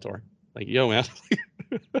for Bellator. Like, yo, man.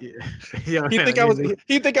 He'd think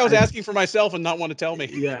I was asking for myself and not want to tell me.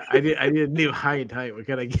 Yeah, I need a new high and tight. What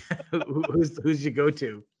can I get? Who's your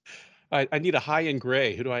go-to? I need a high and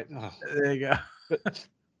gray. Who do I? Oh. There you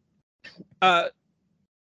go.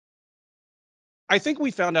 I think we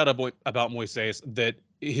found out about Moises that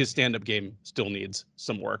his stand-up game still needs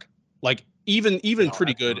some work. Like even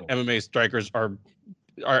pretty good MMA strikers are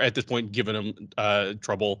at this point giving him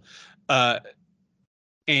trouble.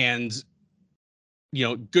 And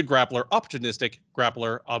good grappler, opportunistic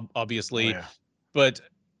grappler, obviously, but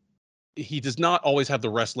he does not always have the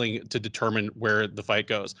wrestling to determine where the fight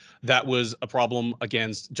goes. That was a problem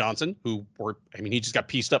against Johnson, he just got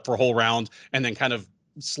pieced up for a whole round and then kind of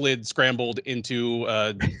scrambled into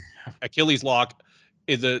Achilles lock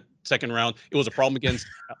in the second round. It was a problem against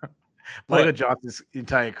Michael Johnson's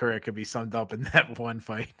entire career could be summed up in that one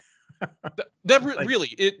fight.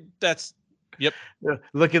 Yep.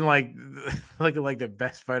 Looking like the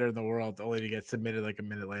best fighter in the world, only to get submitted like a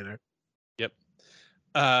minute later. Yep.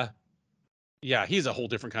 Yeah, he's a whole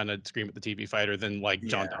different kind of scream at the TV fighter than like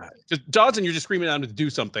John Dodson. Because Dodson, you're just screaming at him to do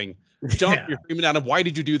something. John, you're screaming at him, why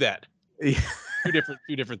did you do that? Yeah.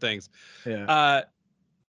 Two different things. Yeah.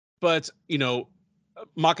 But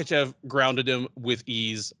Makhachev grounded him with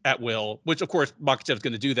ease at will, which of course Makhachev's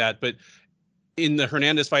going to do that. But in the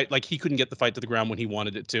Hernandez fight, like he couldn't get the fight to the ground when he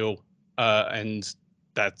wanted it to.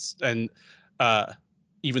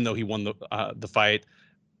 Even though he won the fight,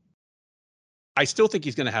 I still think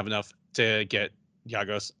he's going to have enough to get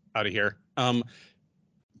Giagos out of here.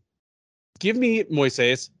 Give me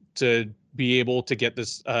Moises to be able to get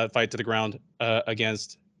this fight to the ground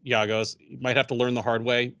against Giagos. He might have to learn the hard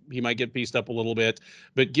way. He might get pieced up a little bit,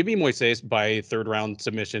 but give me Moises by third round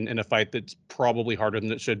submission in a fight that's probably harder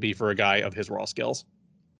than it should be for a guy of his raw skills.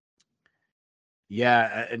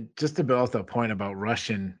 Yeah, and just to build off the point about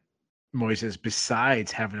Russian Moises,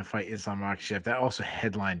 besides having to fight Islam Makhachev, that also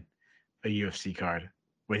headlined a UFC card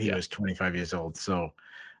when he was 25 years old. So,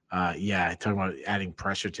 talking about adding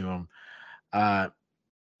pressure to him.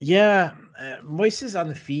 Moises on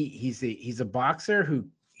the feet. He's a boxer who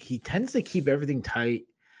he tends to keep everything tight,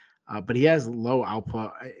 but he has low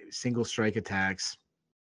output, single strike attacks.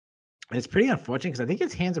 And it's pretty unfortunate because I think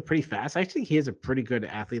his hands are pretty fast. I think he is a pretty good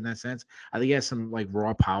athlete in that sense. I think he has some like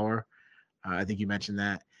raw power. I think you mentioned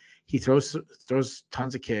that. He throws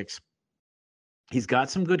tons of kicks. He's got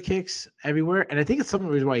some good kicks everywhere. And I think it's some of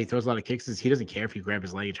the reason why he throws a lot of kicks is he doesn't care if you grab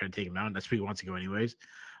his leg and try to take him out. That's where he wants to go anyways.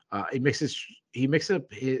 He mixes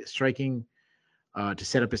up his striking to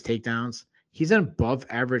set up his takedowns. He's an above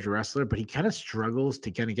average wrestler, but he kind of struggles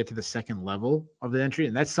to kind of get to the second level of the entry.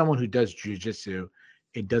 And that's someone who does jiu-jitsu.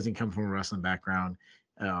 It doesn't come from a wrestling background,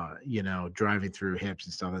 driving through hips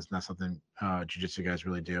and stuff. That's not something jiu-jitsu guys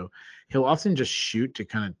really do. He'll often just shoot to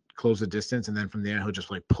kind of close the distance. And then from there, he'll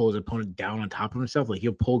just like pull his opponent down on top of himself. Like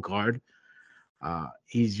he'll pull guard.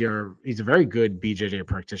 He's a very good BJJ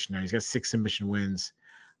practitioner. He's got 6 submission wins.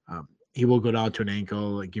 He will go down to an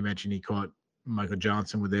ankle. Like you mentioned, he caught Michael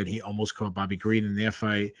Johnson with it. He almost caught Bobby Green in their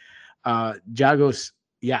fight. Giagos,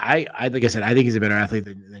 I like I said, I think he's a better athlete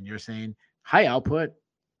than you're saying. High output.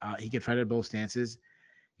 He can fight at both stances.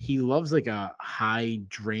 He loves like a high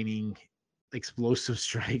draining, explosive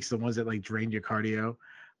strikes, the ones that like drain your cardio.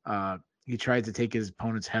 He tries to take his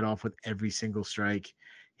opponent's head off with every single strike.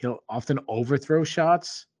 He'll often overthrow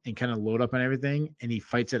shots and kind of load up on everything. And he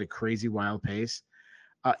fights at a crazy wild pace.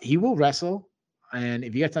 He will wrestle. And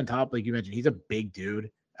if he gets on top, like you mentioned, he's a big dude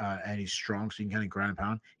and he's strong. So you can kind of ground and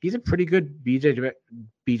pound. He's a pretty good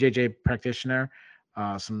BJJ practitioner.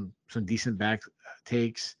 some decent back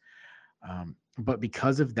takes. But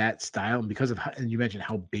because of that style, and because of and you mentioned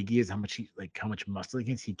how big he is, how much muscle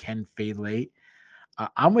he can fade late.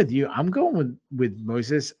 I'm with you. I'm going with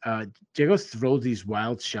Moises. Giagos throws these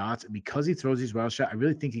wild shots, and because he throws these wild shots, I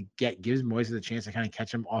really think it gives Moises a chance to kind of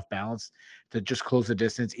catch him off balance, to just close the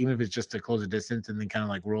distance, even if it's just to close the distance and then kind of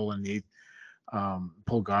like roll underneath,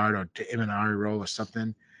 pull guard or to Imanari roll or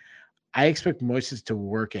something. I expect Moises to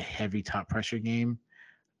work a heavy top pressure game.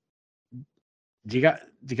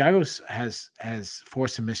 Giagos has 4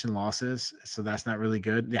 submission losses, so that's not really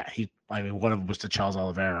good. Yeah, one of them was to Charles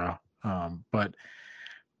Oliveira. But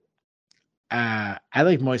I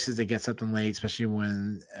like Moises to get something late, especially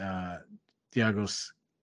when Thiago's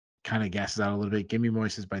kind of gasses out a little bit. Give me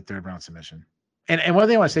Moises by 3rd round submission. And one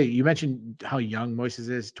thing I want to say, you mentioned how young Moises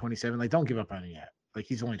is, 27. Like, don't give up on him yet. Like,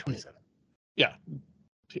 he's only 27. Yeah.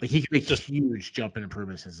 Like, he can make a huge jump in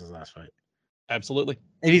improvement since his last fight. Absolutely.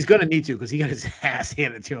 And he's going to need to, because he got his ass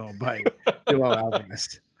handed to him by Joel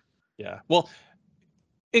Alvarez. Yeah. Well,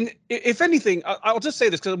 and if anything, I'll just say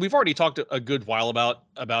this because we've already talked a good while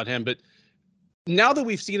about him, but now that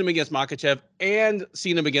we've seen him against Makhachev and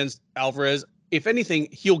seen him against Alvarez, if anything,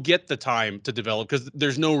 he'll get the time to develop because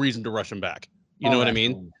there's no reason to rush him back. You know what I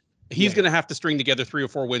mean? He's going to have to string together 3 or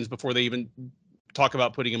 4 wins before they even talk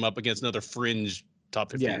about putting him up against another fringe top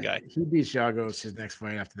 15 guy. He beats Giagos. His next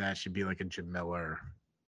fight after that should be like a Jim Miller.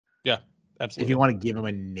 Yeah, absolutely. If you want to give him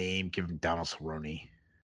a name, give him Donald Cerrone.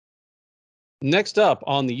 Next up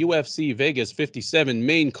on the UFC Vegas 57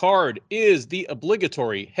 main card is the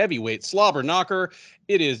obligatory heavyweight slobber knocker.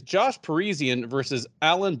 It is Josh Parisian versus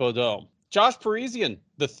Alan Baudot. Josh Parisian,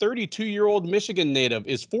 the 32-year-old Michigan native,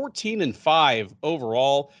 is 14-5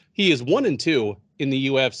 overall. He is 1-2 in the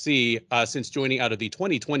UFC since joining out of the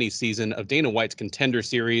 2020 season of Dana White's Contender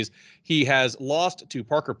Series. He has lost to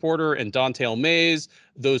Parker Porter and Don'Tale Mayes,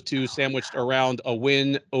 those two sandwiched around a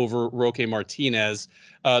win over Roque Martinez.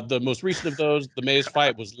 The most recent of those, the Mayes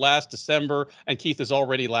fight, was last December, and Keith is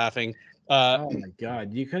already laughing. Oh my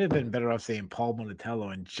God, you could have been better off saying Paul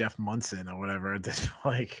Montello and Jeff Munson or whatever. This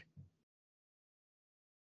like,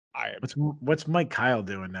 what's Mike Kyle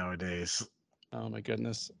doing nowadays? Oh my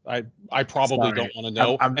goodness, I probably don't want to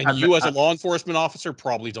know, and you as a law enforcement officer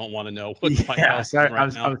probably don't want to know. I'm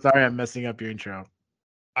sorry, I'm messing up your intro.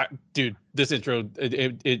 Dude, this intro,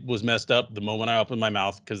 it was messed up the moment I opened my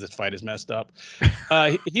mouth because this fight is messed up.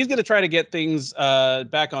 He's going to try to get things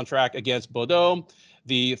back on track against Baudot.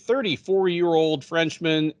 The 34-year-old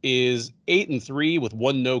Frenchman is 8-3 with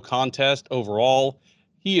 1 no contest overall.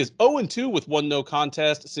 He is 0-2 with 1 no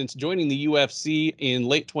contest since joining the UFC in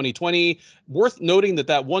late 2020. Worth noting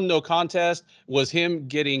that 1 no contest was him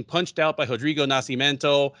getting punched out by Rodrigo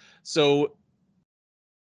Nascimento. So,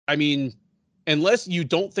 I mean, unless you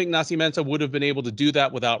don't think Nascimento would have been able to do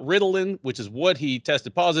that without Ritalin, which is what he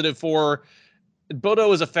tested positive for,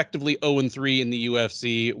 Baudot is effectively 0-3 in the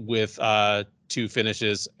UFC with 2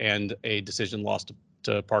 finishes and a decision loss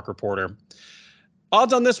to Parker Porter.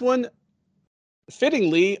 Odds on this one,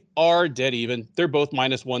 fittingly, are dead even. They're both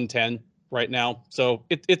minus 110 right now, so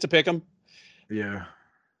it's a pick 'em. Yeah.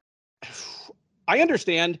 I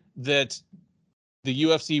understand that the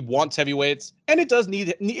UFC wants heavyweights, and it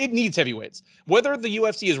needs heavyweights. Whether the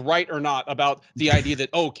UFC is right or not about the idea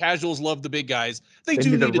that, casuals love the big guys, they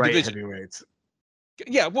do need a division. Heavyweights.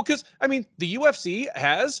 Yeah, well, because, I mean, the UFC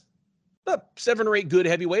has 7 or 8 good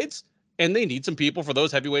heavyweights, and they need some people for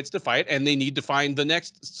those heavyweights to fight, and they need to find the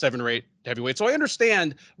next 7 or 8 heavyweights. So I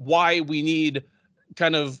understand why we need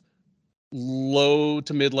kind of low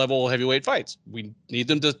to mid-level heavyweight fights. We need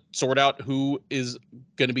them to sort out who is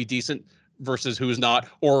going to be decent versus who's not,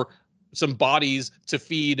 or some bodies to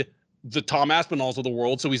feed the Tom Aspinalls of the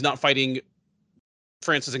world so he's not fighting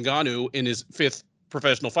Francis Ngannou in his 5th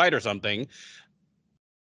professional fight or something.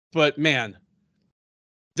 But man,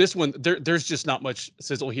 this one, there's just not much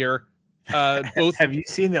sizzle here. Both. Have you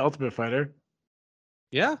seen The Ultimate Fighter?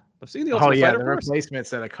 Yeah, I've seen The Ultimate Fighter. The replacements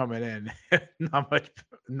that are coming in,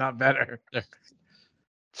 not better.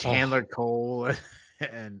 Chandler Cole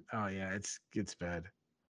and it's bad.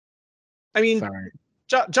 I mean,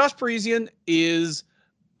 Josh Parisian is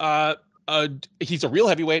he's a real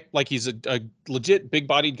heavyweight. Like, he's a legit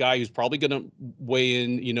big-bodied guy who's probably going to weigh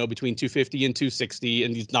in, between 250 and 260,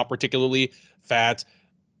 and he's not particularly fat.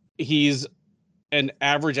 He's an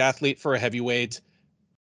average athlete for a heavyweight,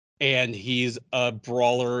 and he's a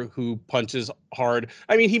brawler who punches hard.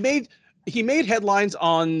 I mean, he made headlines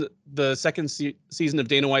on the second season of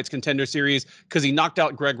Dana White's Contender Series because he knocked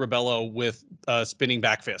out Greg Rebello with a spinning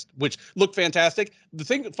back fist, which looked fantastic.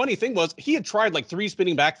 Funny thing was, he had tried like 3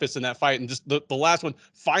 spinning back fists in that fight, and just the last one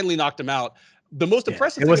finally knocked him out. the most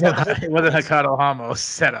impressive It thing wasn't about the whole it wasn't Hikaru Hamos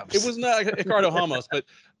setups. it was not Ricardo Hamos, but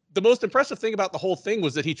the most impressive thing about the whole thing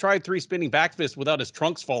was that he tried 3 spinning back fists without his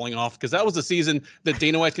trunks falling off, because that was the season that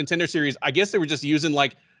Dana White's Contender Series, I guess they were just using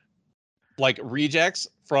like rejects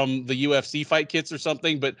from the UFC fight kits or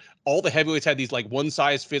something, but all the heavyweights had these like one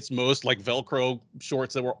size fits most like Velcro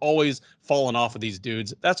shorts that were always falling off of these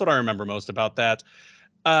dudes. That's what I remember most about that.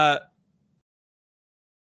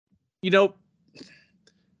 You know,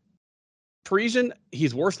 Parisian,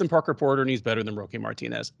 he's worse than Parker Porter and he's better than Roque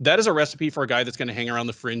Martinez. That is a recipe for a guy that's going to hang around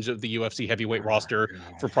the fringe of the UFC heavyweight roster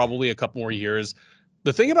for probably a couple more years.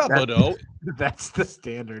 The thing about Bodo, that's the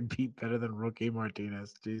standard. Beat better than Roque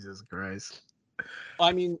Martinez. Jesus Christ.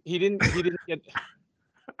 I mean, he didn't get.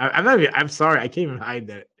 I'm sorry. I can't even hide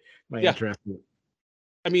that. My interest.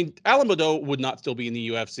 I mean, Alan Bodo would not still be in the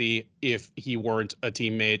UFC if he weren't a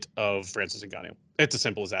teammate of Francis Ngannou. It's as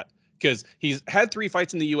simple as that. Because he's had 3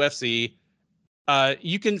 fights in the UFC.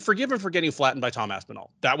 You can forgive him for getting flattened by Tom Aspinall.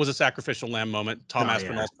 That was a sacrificial lamb moment. Tom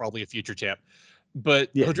Aspinall's probably a future champ. But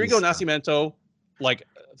Rodrigo Nascimento,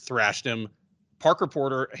 thrashed him. Parker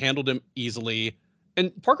Porter handled him easily.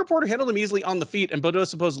 And Parker Porter handled him easily on the feet, and Bodo is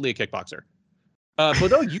supposedly a kickboxer.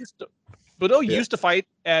 Bodo used to fight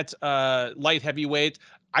at light heavyweight.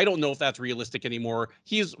 I don't know if that's realistic anymore.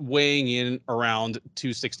 He's weighing in around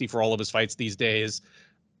 260 for all of his fights these days.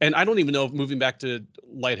 And I don't even know if moving back to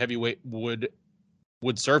light heavyweight would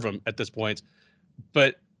serve him at this point.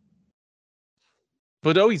 But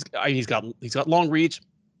Bodo, he's got long reach,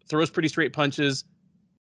 throws pretty straight punches.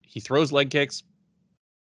 He throws leg kicks.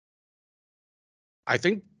 I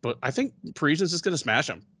think Parisian's just going to smash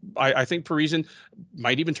him. I think Parisian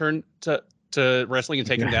might even turn to wrestling and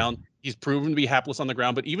take him down. He's proven to be hapless on the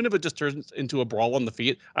ground, but even if it just turns into a brawl on the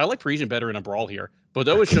feet, I like Parisian better in a brawl here.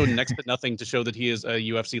 Bodo has shown next to nothing to show that he is a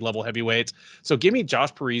UFC level heavyweight. So give me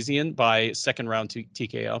Josh Parisian by second round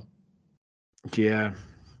TKO. Yeah.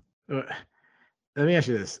 Let me ask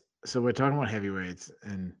you this. So we're talking about heavyweights,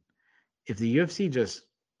 and if the UFC just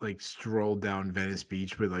strolled down Venice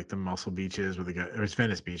Beach with the Muscle Beaches with the guy, or it's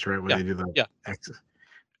Venice Beach, right? Where they do the X,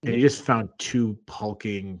 and you just found 2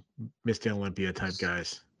 hulking Mr. Olympia type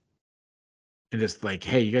guys. And just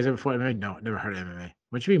hey, you guys ever fought MMA? No, never heard of MMA.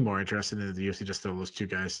 Would you be more interested in the UFC just throw those 2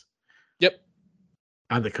 guys? Yep.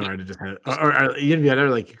 On the card and just have, or you'd be better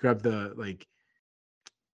you grab the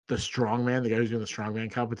strongman, the guy who's doing the strongman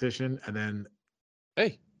competition, and then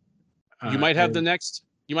you might have the next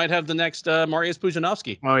Mariusz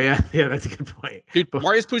Pudzianowski. Oh yeah, that's a good point. Dude,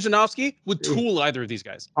 Mariusz Pudzianowski would tool either of these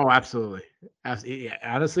guys. Oh, absolutely. Yeah,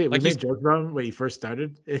 honestly, we made jokes about him when he first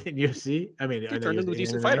started in UFC. I mean, he turned into a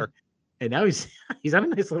decent fighter. And now he's on a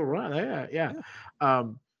nice little run. Yeah.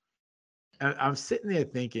 I'm sitting there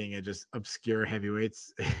thinking of just obscure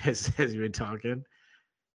heavyweights as you've been talking.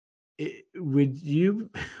 Would you?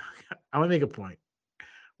 I want to make a point.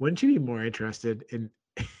 Wouldn't you be more interested in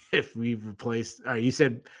if we replaced? You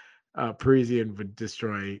said Parisian would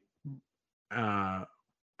destroy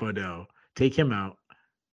Bodo. Take him out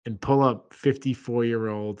and pull up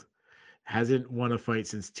 54-year-old. Hasn't won a fight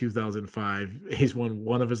since 2005. He's won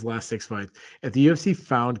one of his last 6 fights. If the UFC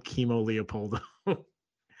found Kimo Leopoldo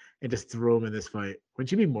and just threw him in this fight,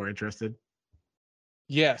 wouldn't you be more interested?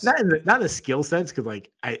 Yes. Not in the skill sense, because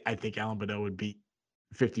I think Alan Bodo would beat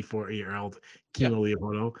 54-year-old Kimo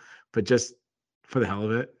Leopoldo, but just for the hell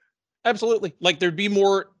of it. Absolutely. There'd be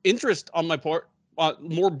more interest on my part.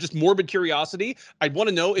 More just morbid curiosity. I'd want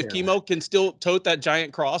to know if Kimo can still tote that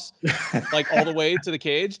giant cross all the way to the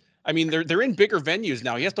cage. I mean, they're in bigger venues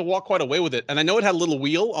now. He has to walk quite a way with it. And I know it had a little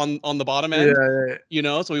wheel on the bottom end,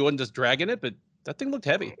 so he wasn't just dragging it, but that thing looked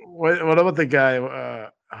heavy. What about the guy,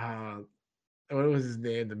 what was his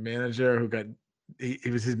name? The manager who got,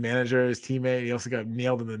 he was his manager, his teammate. He also got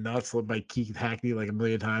nailed in the nuts by Keith Hackney 1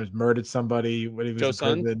 million times, murdered somebody when he was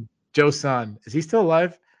in prison. Joe Son. Is he still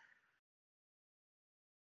alive?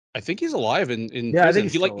 I think he's alive in prison. I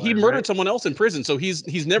think he murdered someone else in prison, so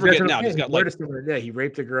he's never getting out. He's got he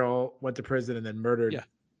raped a girl, went to prison, and then murdered.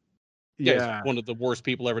 He's one of the worst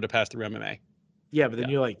people ever to pass through MMA. Yeah, but then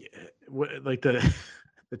you're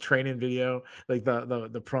the training video,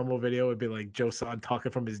 the promo video would be Joe Son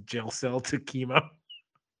talking from his jail cell to Kimo.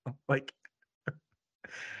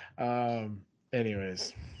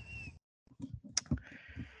 Anyways.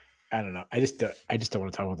 I don't know. I just don't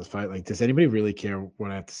want to talk about this fight. Does anybody really care what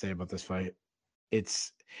I have to say about this fight?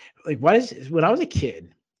 It's when I was a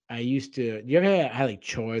kid, I used to. You ever had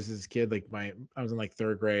chores as a kid? I was in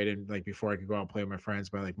 3rd grade, and before I could go out and play with my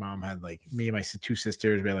friends, my mom had me and my 2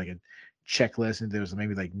 sisters. We had a checklist, and there was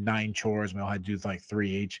maybe 9 chores. We all had to do 3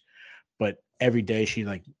 each. But every day she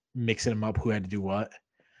mixing them up who had to do what.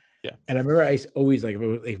 Yeah. And I remember I always like,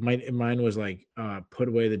 if mine was like put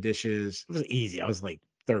away the dishes. It was easy. I was like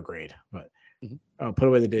third grade, but Mhm. put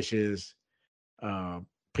away the dishes,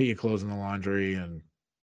 put your clothes in the laundry, and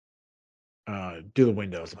do the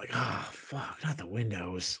windows. I'm like, oh fuck, not the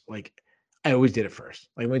windows. Like I always did it first.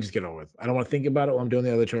 Like let me just get over with. I don't want to think about it while I'm doing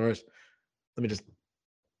the other chores. Let me just.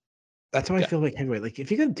 That's how I Yeah. feel like anyway. Like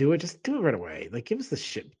if you're gonna do it, just do it right away. Like give us the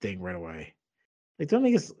shit thing right away. Like don't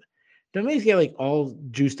make us get like all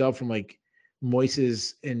juiced up from like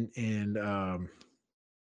Moises and Giagos.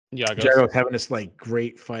 Giagos having this like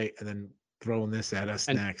great fight and then throwing this at us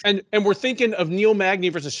And next. and we're thinking of Neil Magny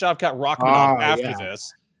versus Shavkat Rachmanov Oh after yeah,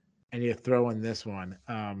 this. and you throw in this one.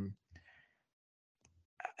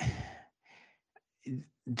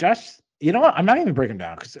 Josh, you know what? I'm not even breaking him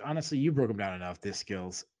down because honestly, you broke him down enough. This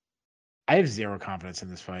skills. I have zero confidence in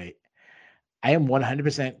this fight. I am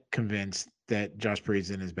 100% convinced that Josh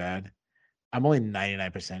Parisian is bad. I'm only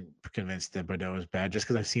 99% convinced that Bordeaux is bad just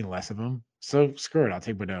because I've seen less of him. So screw it. I'll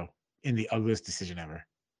take Bordeaux in the ugliest decision ever.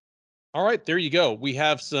 All right, there you go. We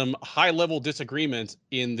have some high-level disagreement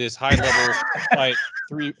in this high-level fight,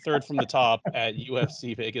 third from the top at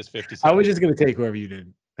UFC Vegas I 57. was just going to take whoever you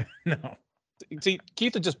did. No. See,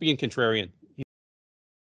 Keith is just being contrarian.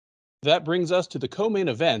 That brings us to the co-main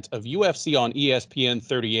event of UFC on ESPN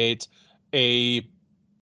 38, a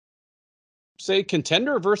say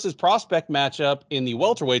contender versus prospect matchup in the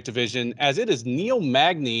welterweight division, as it is Neil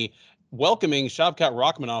Magny welcoming Shavkat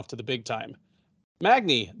Rachmanov to the big time.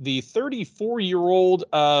 Magny, the 34-year-old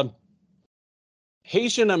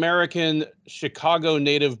Haitian American Chicago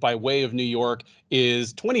native by way of New York,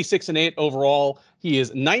 is 26-8 overall. He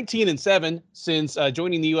is 19-7 since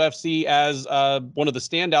joining the UFC as one of the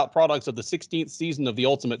standout products of the 16th season of The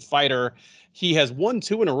Ultimate Fighter. He has won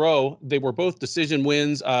 2 in a row. They were both decision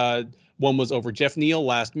wins. One was over Jeff Neal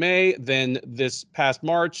last May. Then this past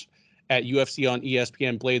March at UFC on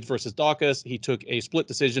ESPN Blades versus Dawkins, he took a split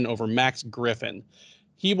decision over Max Griffin.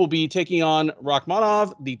 He will be taking on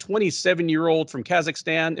Rachmanov. The 27-year-old from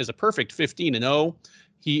Kazakhstan is a perfect 15-0.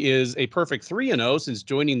 He is a perfect 3-0 since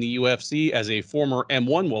joining the UFC as a former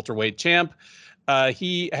M1 welterweight champ.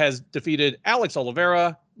 He has defeated Alex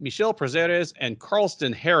Oliveira, Michel Prazeres, and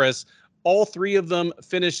Carlston Harris. All 3 of them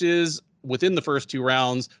finishes within the first 2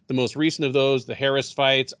 rounds. The most recent of those, the Harris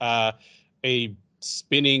fight, a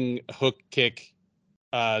spinning hook kick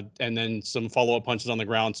and then some follow-up punches on the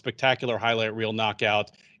ground. Spectacular highlight reel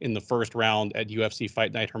knockout in the first round at UFC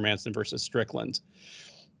Fight Night Hermansson versus Strickland.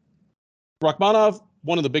 Rachmanov,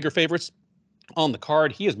 one of the bigger favorites on the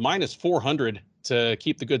card. He is minus 400 to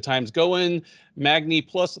keep the good times going. Magny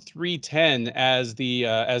plus 310 as the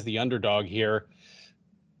underdog here.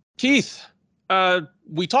 Keith,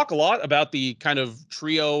 we talk a lot about the kind of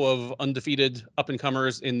trio of undefeated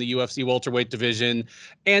up-and-comers in the UFC welterweight division,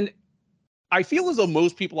 and I feel as though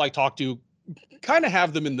most people I talk to kind of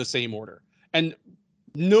have them in the same order. And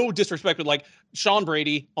no disrespect, but like Sean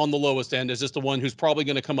Brady on the lowest end is just the one who's probably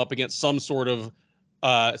going to come up against some sort of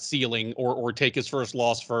ceiling or take his first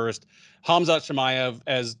loss first. Khamzat Chimaev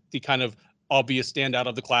as the kind of obvious standout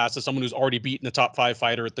of the class, as someone who's already beaten the top 5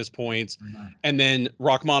 fighter at this point. Mm-hmm. And then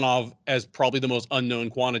Rachmanov as probably the most unknown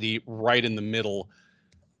quantity right in the middle.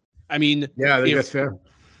 I mean, Yeah, I think that's fair.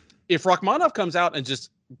 If Rachmanov comes out and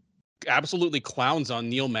just absolutely clowns on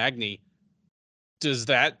Neil Magny, is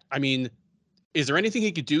there anything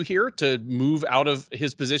he could do here to move out of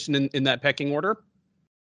his position in that pecking order?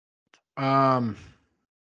 No.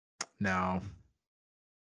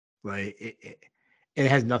 Like it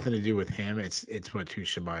has nothing to do with him. It's what who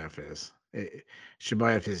Chimaev is.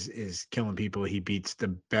 Chimaev is killing people. He beats the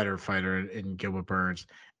better fighter in Gilbert Burns,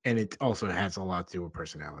 and it also has a lot to do with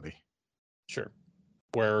personality. Sure.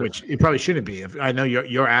 Which it probably shouldn't be. If I know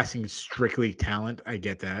you're asking strictly talent, I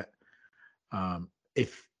get that.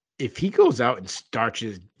 If he goes out and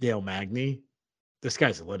starches Neil Magny, the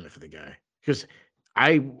sky's the limit for the guy. Because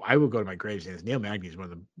I will go to my grave saying Neil Magny is one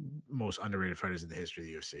of the most underrated fighters in the history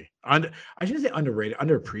of the UFC. I shouldn't say underrated,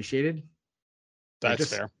 underappreciated.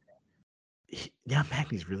 That's fair. Neil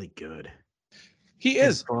Magny's really good. He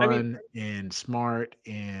is fun and smart,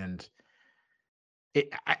 and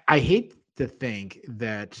I hate to think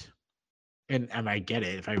that, and I get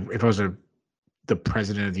it. If I was the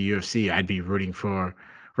president of the UFC, I'd be rooting for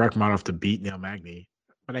Rachmanov to beat Neil Magny.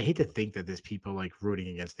 But I hate to think that there's people like rooting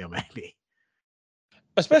against Neil Magny.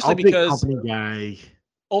 Especially because company guy,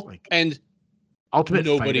 and ultimate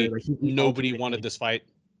nobody, fighter, like nobody wanted this fight.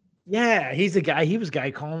 Yeah, he's the guy. He was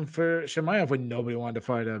guy calling for Chimaev when nobody wanted to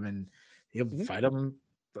fight him, and he'll fight him.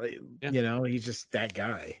 Like, he's just that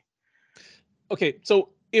guy. Okay, so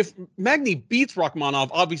if Magny beats Rachmanov,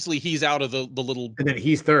 obviously he's out of the little. And then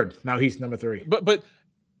he's third. Now he's number 3. But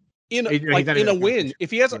in a win,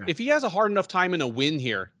 if he has a hard enough time in a win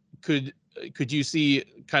here, could you see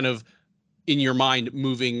kind of in your mind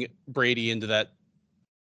moving Brady into that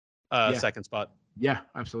second spot? Yeah,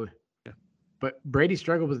 absolutely. Yeah. But Brady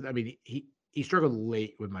struggled with. I mean, he struggled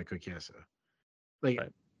late with Michael Chiesa. Like,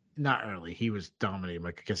 not early. He was dominating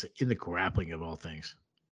Michael Chiesa in the grappling of all things.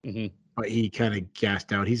 Mm-hmm. But he kind of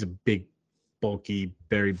gassed out. He's a big, bulky,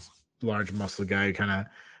 very large muscle guy. Kind of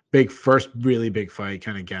big, first really big fight.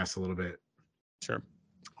 Kind of gassed a little bit. Sure.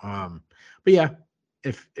 But yeah,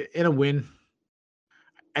 if in a win,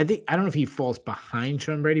 I don't know if he falls behind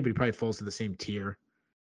Sean Brady, but he probably falls to the same tier.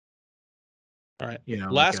 All right. You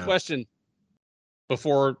know, last question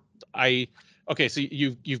before okay, so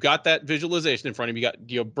you've got that visualization in front of you.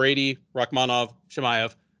 You got Brady, Rachmanov,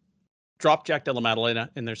 Chimaev. Drop Jack Della Maddalena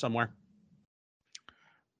in there somewhere.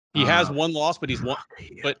 He has one loss, but he's won.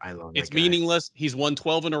 But I love it's that guy. Meaningless. He's won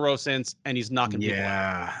 12 in a row since, and he's knocking people out.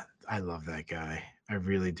 Yeah, I love that guy. I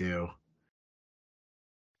really do.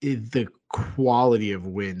 The quality of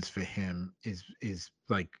wins for him is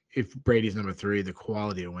like, if Brady's number 3, the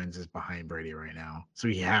quality of wins is behind Brady right now. So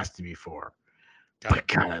he has to be 4. But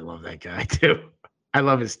God, I love that guy too. I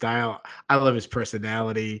love his style. I love his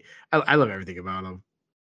personality. I love everything about him.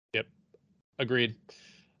 Yep. Agreed.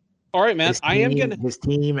 All right, man. His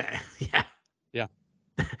team. Yeah. Yeah.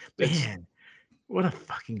 Man, what a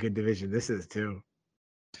fucking good division this is too.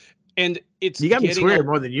 And you got me swearing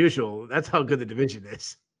more than usual. That's how good the division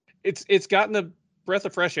is. It's gotten a breath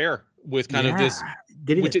of fresh air with kind of this.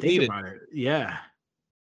 Didn't even think about it. Yeah.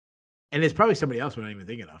 And it's probably somebody else we're not even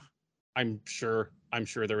thinking of. I'm sure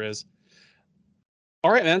there is.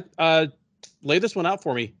 All right, man. Lay this one out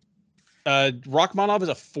for me. Rachmanov is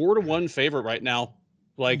a 4-1 favorite right now.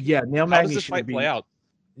 Like, yeah, Neil how Magny does this fight play out?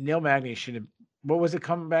 Neil Magny should have. What was it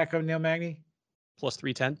coming back of Neil Magny? Plus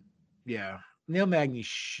 310. Yeah, Neil Magny.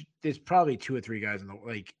 There's probably 2 or 3 guys in the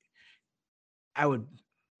like.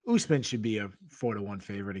 Usman should be a 4-1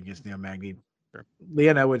 favorite against Neil Magny. Sure.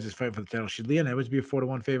 Leon Edwards is fighting for the title. Should Leon Edwards be a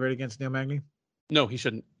 4-1 favorite against Neil Magny? No, he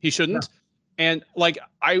shouldn't. He shouldn't. No. And like,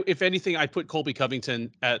 if anything, I put Colby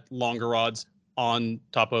Covington at longer odds on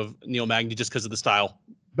top of Neil Magny just because of the style.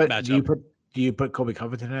 But matchup. Do you put Colby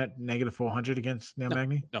Covington at -400 against Neil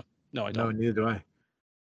Magny? No, I don't. No, neither do I.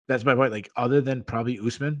 That's my point. Like, other than probably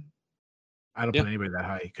Usman, I don't put anybody that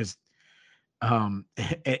high because, that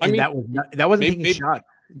wasn't taking a shot.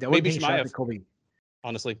 That wasn't taking a shot at Colby.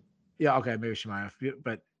 Honestly. Yeah. Okay. Maybe Chimaev,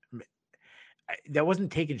 but that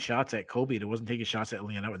wasn't taking shots at Colby. It wasn't taking shots at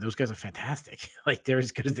Leon Edwards. Those guys are fantastic. Like, they're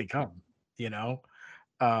as good as they come. You know,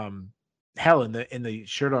 hell, in the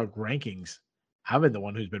Sherdog rankings, I've been the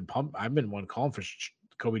one who's been pumped. I've been one calling for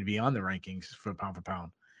Kobe to be on the rankings for pound,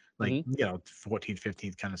 like, 14th,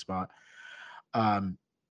 15th kind of spot.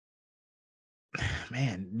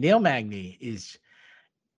 Man, Neil Magny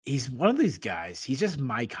he's one of these guys. He's just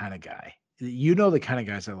my kind of guy. You know, the kind of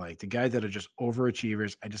guys I like, the guys that are just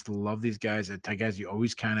overachievers. I just love these guys. The guys you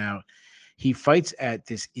always count out. He fights at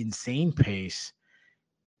this insane pace.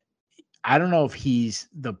 I don't know if he's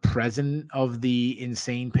the president of the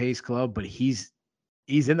Insane Pace Club, but he's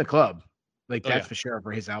in the club. Like, that's for sure,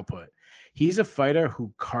 for his output. He's a fighter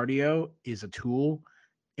who cardio is a tool.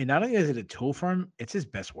 And not only is it a tool for him, it's his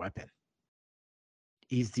best weapon.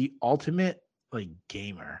 He's the ultimate, like,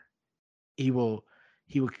 gamer. He will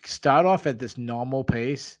start off at this normal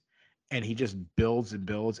pace, and he just builds and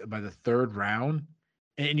builds. And by the 3rd round,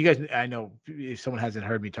 and you guys, I know if someone hasn't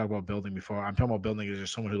heard me talk about building before, I'm talking about building as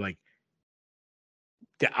just someone who, like,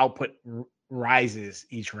 the output rises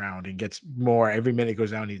each round and gets more. Every minute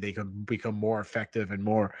goes down, they can become more effective and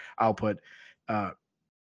more output.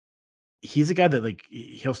 He's a guy that, like,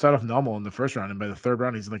 he'll start off normal in the 1st round, and by the 3rd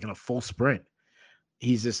round, he's like in a full sprint.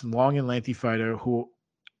 He's this long and lengthy fighter who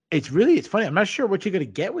it's funny. I'm not sure what you're going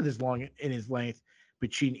to get with his long and his length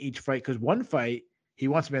between each fight, because one fight he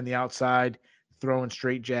wants to be on the outside, throwing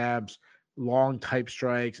straight jabs, long type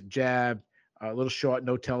strikes, jab, a little short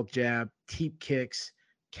no-tell jab, teep kicks,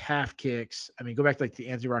 calf kicks. I mean, go back to, like, the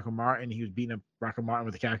Anthony Rocco Martin. He was beating up Rocco Martin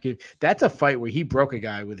with a calf kick. That's a fight where he broke a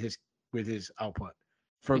guy with his output.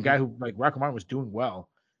 For a guy who, like, Rocco Martin was doing well,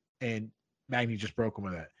 and Magny just broke him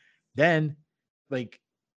with it. Then, like,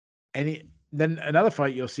 then another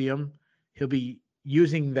fight you'll see him. He'll be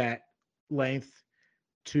using that length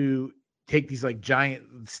to take these, like,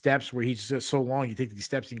 giant steps where he's just so long. You take these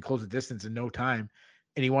steps, you can close the distance in no time.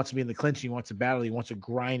 And he wants to be in the clinch. He wants to battle. He wants to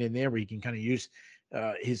grind in there where he can kind of use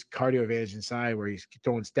his cardio advantage inside, where he's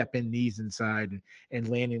throwing step-in knees inside and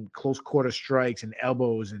landing close quarter strikes and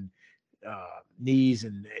elbows and knees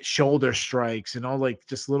and shoulder strikes and all like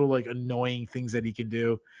just little like annoying things that he can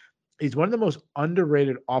do. He's one of the most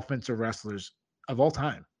underrated offensive wrestlers of all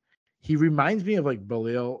time. He reminds me of like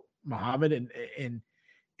Belal Muhammad, and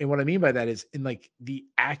what I mean by that is in like the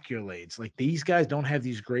accolades. Like these guys don't have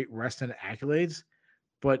these great wrestling accolades,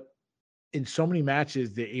 but in so many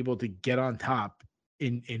matches they're able to get on top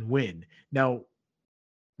and win. Now,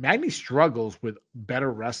 Magny struggles with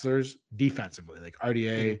better wrestlers defensively. Like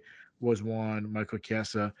RDA was one, Michael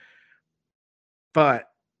Chiesa, but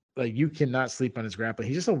like you cannot sleep on his grappling.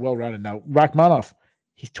 He's just a well-rounded. Now, Rachmanov,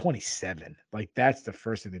 he's 27. Like that's the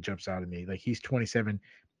first thing that jumps out at me. Like he's 27.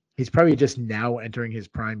 He's probably just now entering his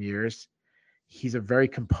prime years. He's a very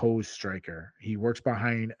composed striker. He works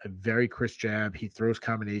behind a very crisp jab. He throws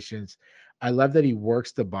combinations. I love that he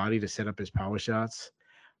works the body to set up his power shots.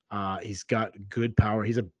 He's got good power.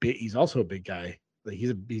 He's also a big guy. Like he's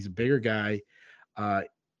a bigger guy.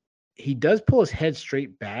 He does pull his head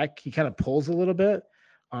straight back. He kind of pulls a little bit.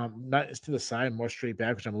 Not to the side, more straight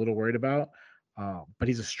back, which I'm a little worried about. But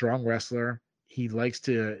he's a strong wrestler. He's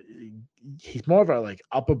more of a like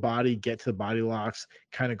upper body, get to the body locks,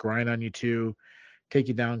 kind of grind on you too, take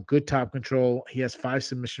you down. Good top control. He has 5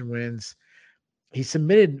 submission wins. He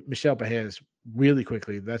submitted Michel Pajes really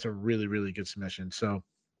quickly. That's a really, really good submission. So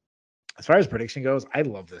as far as prediction goes, I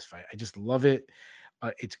love this fight. I just love it.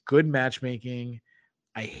 It's good matchmaking.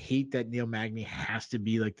 I hate that Neil Magny has to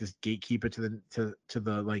be like this gatekeeper to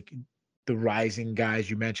the like the rising guys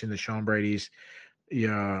you mentioned, the Sean Brady's,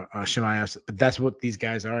 Shemayas. But that's what these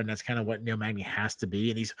guys are, and that's kind of what Neil Magny has to be.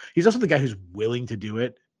 And he's also the guy who's willing to do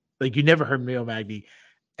it. Like you never heard Neil Magny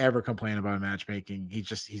ever complain about matchmaking.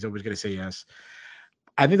 He's always going to say yes.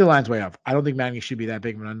 I think the line's way up. I don't think Magny should be that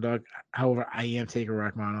big of an underdog. However, I am taking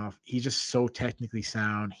Rachmanov. He's just so technically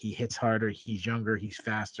sound. He hits harder. He's younger. He's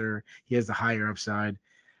faster. He has the higher upside.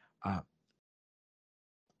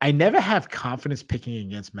 I never have confidence picking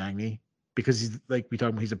against Magny because he's like we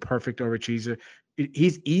talked about. He's a perfect overcheeser.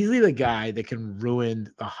 He's easily the guy that can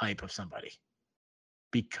ruin the hype of somebody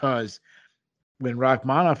because when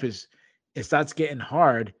Rachmanov it starts getting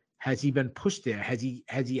hard, has he been pushed there? Does he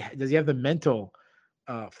have the mental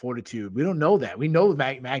fortitude? We don't know that. We know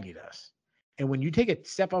Magny does. And when you take a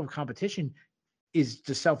step out of competition, is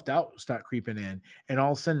the self-doubt start creeping in. And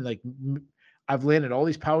all of a sudden, like I've landed all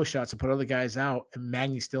these power shots to put other guys out, and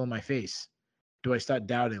Magny's still in my face. Do I start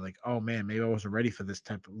doubting, like, oh man, maybe I wasn't ready for this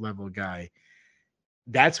type of level of guy?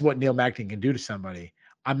 That's what Neil Magny can do to somebody.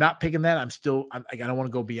 I'm not picking that. I don't want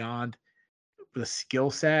to go beyond the skill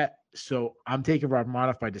set. So I'm taking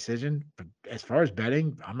Rachmanov by decision. But as far as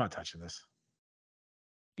betting, I'm not touching this.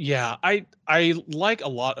 Yeah, I like a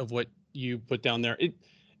lot of what you put down there.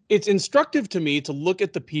 It's instructive to me to look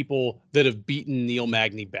at the people that have beaten Neil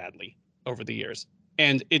Magny badly over the years.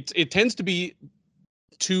 And it tends to be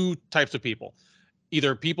 2 types of people.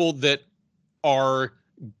 Either people that are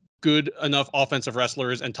good enough offensive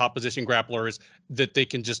wrestlers and top position grapplers that they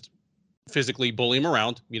can just physically bully him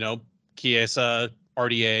around, Chiesa,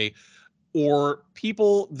 RDA, or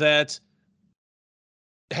people that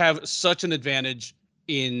have such an advantage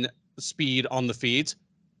in speed on the feeds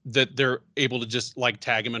that they're able to just like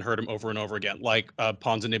tag him and hurt him over and over again, like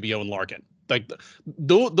Ponzinibbio and Larkin. Like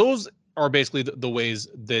those are basically the ways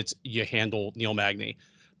that you handle Neil Magny.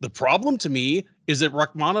 The problem to me is that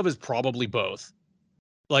Rachmanov is probably both.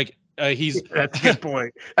 Like he's that's a good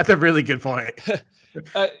point. That's a really good point.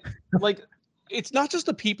 Like it's not just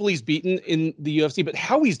the people he's beaten in the UFC, but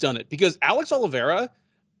how he's done it. Because Alex Oliveira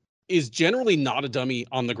is generally not a dummy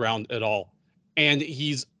on the ground at all, and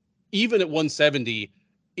he's even at 170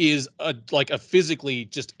 is a physically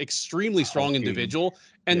just extremely strong individual.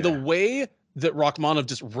 And the way that Rachmanov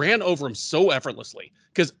just ran over him so effortlessly,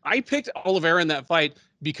 because I picked Oliveira in that fight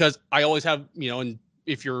because I always have, and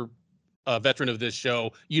if you're a veteran of this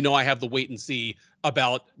show, I have the wait and see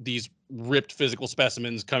about these ripped physical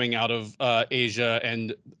specimens coming out of Asia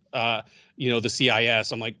and the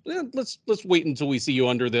CIS. I'm like, let's wait until we see you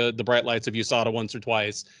under the bright lights of USADA once or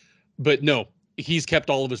twice. But no, he's kept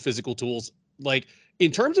all of his physical tools. Like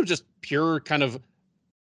in terms of just pure kind of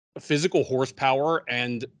physical horsepower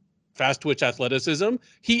and fast twitch athleticism,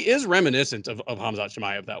 he is reminiscent of Khamzat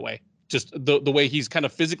Chimaev that way. Just the way he's kind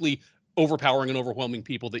of physically overpowering and overwhelming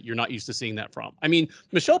people that you're not used to seeing that from. I mean,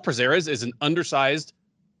 Michel Prazeres is an undersized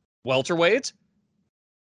welterweight,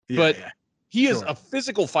 but he is a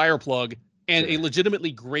physical fire plug and a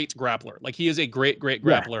legitimately great grappler. Like he is a great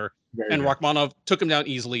grappler. And Rachmanov took him down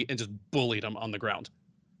easily and just bullied him on the ground.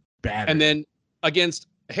 And then against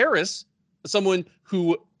Harris, someone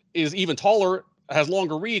who is even taller, has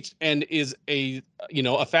longer reach, and is a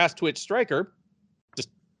fast twitch striker, just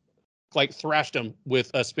like thrashed him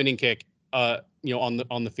with a spinning kick, on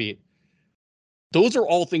the feet. Those are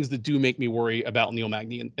all things that do make me worry about Neil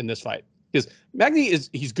Magny in this fight. Because Magny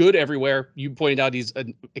he's good everywhere. You pointed out he's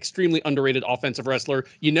an extremely underrated offensive wrestler.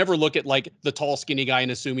 You never look at like the tall, skinny guy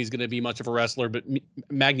and assume he's going to be much of a wrestler, but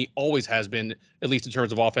Magny always has been, at least in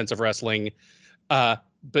terms of offensive wrestling.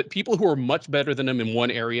 But people who are much better than him in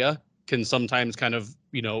one area can sometimes kind of,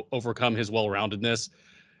 overcome his well-roundedness.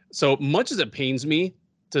 So much as it pains me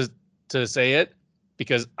to say it,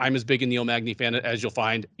 because I'm as big a Neil Magny fan as you'll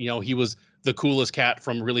find, he was the coolest cat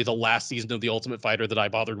from really the last season of The Ultimate Fighter that I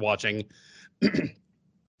bothered watching.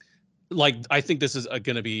 Like, I think this is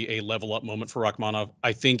going to be a level up moment for Rakhmonov.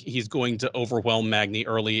 I think he's going to overwhelm Magny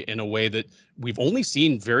early in a way that we've only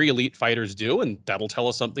seen very elite fighters do, and that'll tell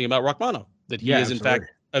us something about Rakhmonov, that he is, in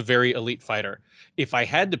fact, a very elite fighter. If I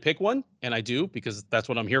had to pick one, and I do because that's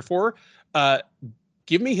what I'm here for,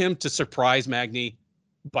 give me him to surprise Magny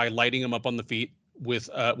by lighting him up on the feet with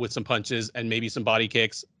some punches and maybe some body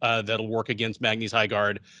kicks that'll work against Magny's high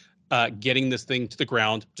guard, getting this thing to the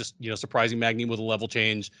ground, just surprising Magny with a level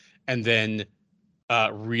change, and then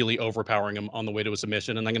really overpowering him on the way to a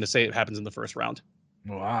submission. And I'm going to say it happens in the first round.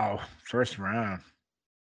 Wow, first round.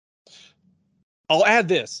 I'll add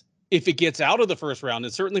this. If it gets out of the first round,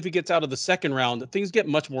 and certainly if it gets out of the second round, things get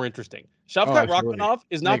much more interesting. Shavkat Rakhmonov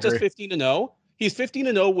is not just 15-0. He's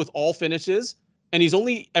 15-0 with all finishes, and he's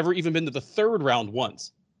only ever even been to the third round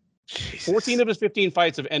once. Jesus. 14 of his 15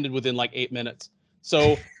 fights have ended within like 8 minutes.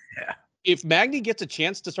 So if Magny gets a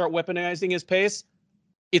chance to start weaponizing his pace,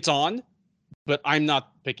 it's on, but I'm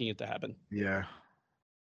not picking it to happen. Yeah.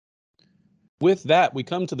 With that, we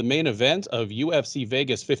come to the main event of UFC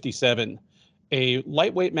Vegas 57, a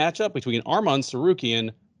lightweight matchup between Arman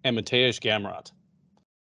Tsarukyan and Mateusz Gamrot.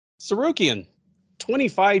 Tsarukyan,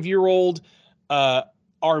 25-year-old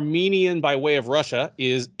Armenian by way of Russia,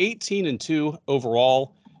 is 18-2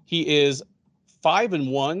 overall. He is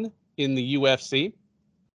 5-1 in the UFC.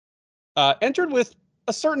 Entered with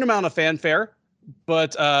a certain amount of fanfare,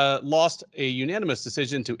 but lost a unanimous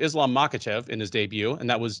decision to Islam Makhachev in his debut, and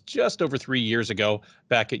that was just over 3 years ago,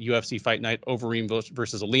 back at UFC Fight Night, Overeem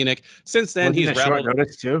versus Oleinik. Since then, he's rattled. Short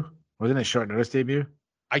notice too? Wasn't it short notice debut?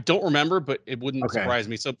 I don't remember, but it wouldn't surprise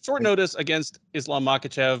me. So short notice against Islam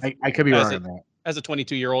Makhachev. I could be wrong on that. As a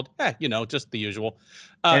 22-year-old, just the usual.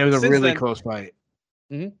 And it was a really close fight.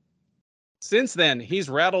 Mm-hmm. Since then, he's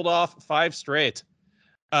rattled off 5 straight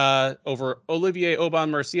over Olivier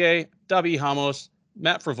Aubin-Mercier, Davi Ramos,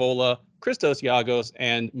 Matt Frivola, Christos Giagos,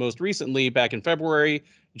 and most recently, back in February,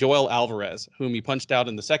 Joel Alvarez, whom he punched out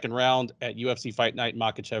in the second round at UFC Fight Night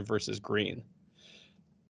Makhachev versus Green.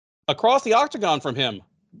 Across the octagon from him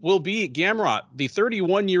will be Gamrot. The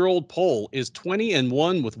 31-year-old Pole is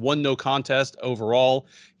 20-1 with 1 no contest overall.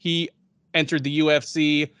 He entered the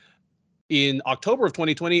UFC in October of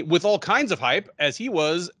 2020 with all kinds of hype, as he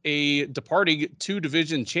was a departing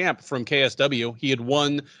 2-division champ from KSW. He had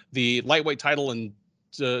won the lightweight title and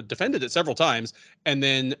defended it several times, and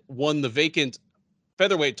then won the vacant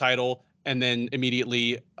featherweight title, and then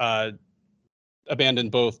immediately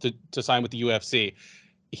abandoned both to sign with the UFC.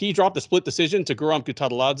 He dropped a split decision to Guram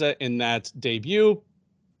Kutateladze in that debut.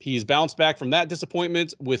 He's bounced back from that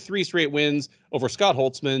disappointment with 3 straight wins over Scott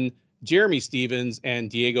Holtzman, Jeremy Stevens, and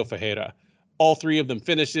Diego Ferreira. All 3 of them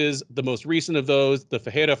finishes. The most recent of those, the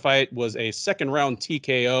Ferreira fight, was a second-round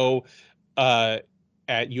TKO at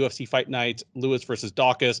UFC Fight Night, Lewis versus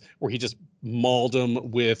Dawkins, where he just mauled him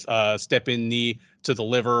with a step-in knee to the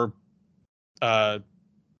liver. Ferreira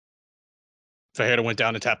went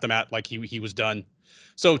down and tapped the mat like he was done.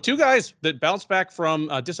 So 2 guys that bounced back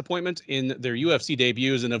from disappointment in their UFC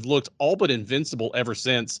debuts and have looked all but invincible ever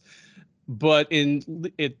since. But in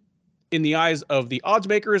the eyes of the odds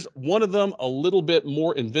makers, one of them a little bit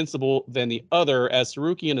more invincible than the other, as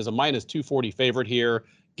Tsarukyan is a minus 240 favorite here.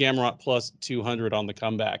 Gamrot plus 200 on the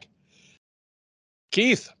comeback.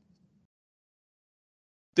 Keith,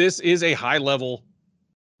 this is a high-level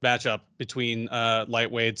matchup between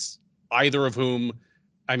lightweights, either of whom,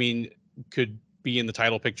 could be in the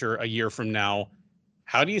title picture a year from now.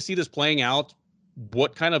 How do you see this playing out?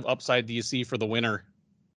 What kind of upside do you see for the winner?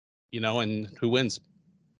 And who wins?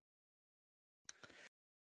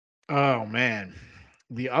 Oh man,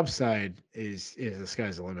 the upside is the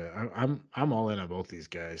sky's the limit. I'm all in on both these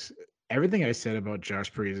guys. Everything I said about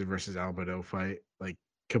Josh Parisi versus Alberto fight, like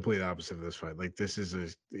complete opposite of this fight. Like this is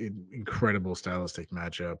an incredible stylistic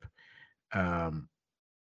matchup.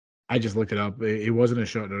 I just looked it up. It wasn't a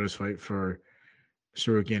short notice fight for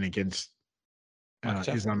Tsarukyan against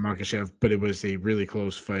Islam Makhachev, but it was a really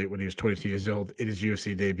close fight when he was 22 years old in his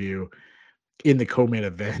UFC debut in the co-main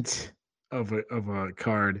event of a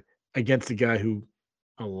card against a guy who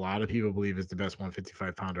a lot of people believe is the best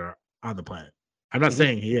 155-pounder on the planet. I'm not Mhm.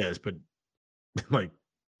 saying he is, but like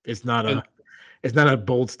it's not And a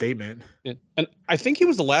bold statement. and I think he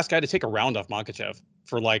was the last guy to take a round off Makhachev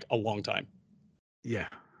for like a long time. Yeah.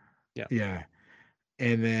 Yeah. Yeah.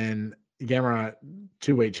 And then Gamrot,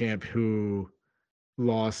 two-weight champ, who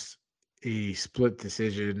lost a split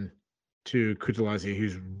decision to Kutalazi,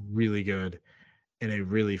 who's really good in a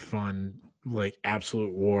really fun, like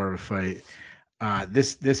absolute war of a fight.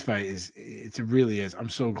 This fight really is. I'm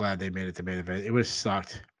so glad they made it to main event. It would have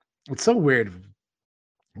sucked. It's so weird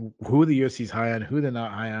who the UFC's high on, who they're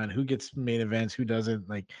not high on, who gets main events, who doesn't.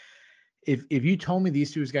 Like, if you told me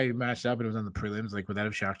these two guys matched up and it was on the prelims, like, would that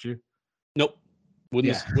have shocked you? Nope.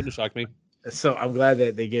 Wouldn't Yeah. wouldn't have shocked me. So I'm glad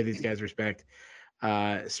that they gave these guys respect.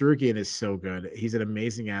 Tsarukyan is so good. He's an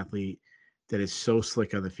amazing athlete that is so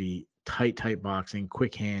slick on the feet, tight boxing,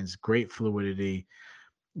 quick hands, great fluidity,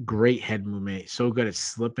 great head movement, so good at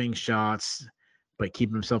slipping shots, but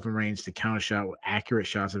keeping himself in range to counter shot with accurate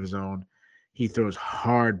shots of his own. He throws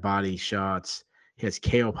hard body shots. He has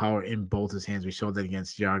KO power in both his hands. We saw that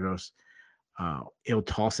against Giagos. He'll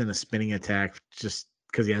toss in a spinning attack just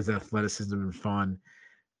because he has athleticism and fun.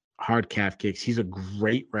 Hard calf kicks. He's a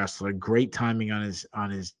great wrestler. Great timing on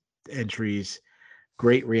his entries.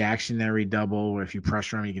 Great reactionary double where if you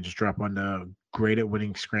pressure him, you can just drop under. Great at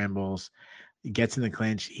winning scrambles. He gets in the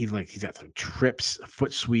clinch. He's got some trips,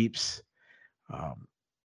 foot sweeps.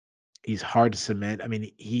 He's hard to submit. I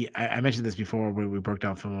mean, I mentioned this before when we broke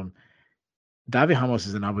down film him. Davi Ramos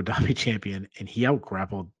is an Abu Dhabi champion, and he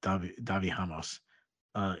out-grappled Davi Ramos.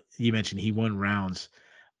 You mentioned he won rounds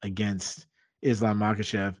against Islam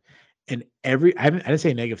Makhachev, and I didn't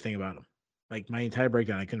say a negative thing about him. Like my entire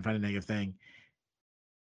breakdown, I couldn't find a negative thing.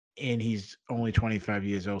 And he's only 25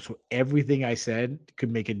 years old, so everything I said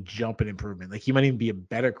could make a jump and improvement. Like he might even be a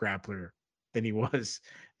better grappler than he was,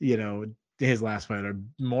 his last fight, or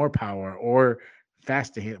more power, or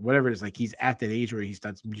fast to hit, whatever it is. Like he's at that age where you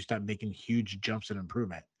start making huge jumps and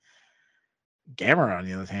improvement. Gamrot, on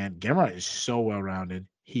the other hand, Gamrot is so well-rounded.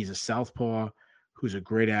 He's a southpaw who's a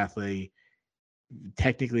great athlete,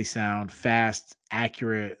 technically sound, fast,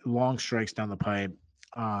 accurate, long strikes down the pipe.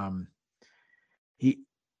 He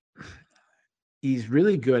he's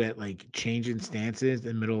really good at like changing stances in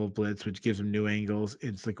the middle of blitz, which gives him new angles.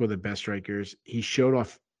 It's like one of the best strikers. He showed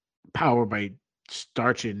off power by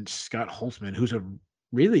starching Scott Holtzman, who's a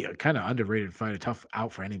really kind of underrated fighter, tough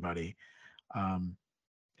out for anybody.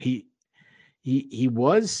 He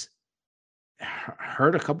was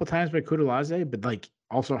hurt a couple times by Kutalazi, but like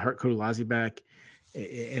also hurt Kutalazi back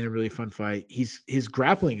in a really fun fight. His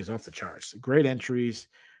grappling is off the charts. Great entries,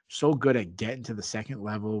 so good at getting to the second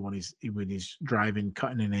level when he's driving,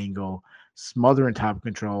 cutting an angle, smothering top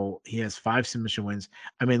control. He has 5 submission wins.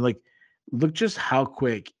 I mean, like, look just how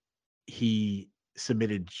quick he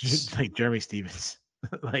submitted like Jeremy Stevens,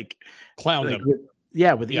 like Clowned him. with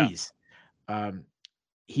Yeah. ease.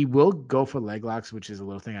 He will go for leg locks, which is a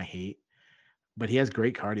little thing I hate. But he has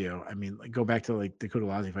great cardio. I mean, like, go back to like the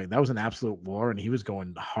Kutalazi fight. That was an absolute war, and he was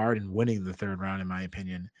going hard and winning the third round, in my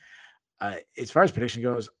opinion. As far as prediction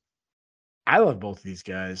goes, I love both of these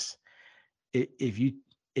guys. If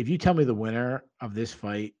you tell me the winner of this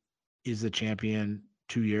fight is the champion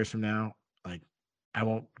 2 years from now, like I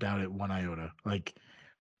won't doubt it one iota. Like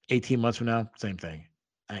 18 months from now, same thing.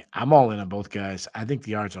 I'm all in on both guys. I think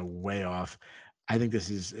the odds are way off. I think this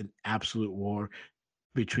is an absolute war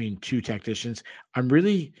between two tacticians. I'm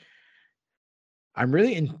really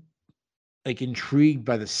intrigued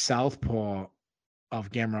by the southpaw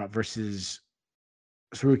of Gamrot versus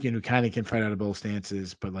Tsarukyan, who kind of can fight out of both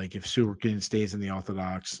stances. But like if Tsarukyan stays in the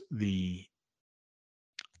orthodox,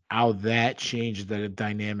 how that changes the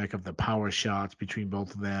dynamic of the power shots between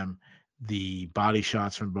both of them, the body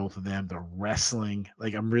shots from both of them, the wrestling.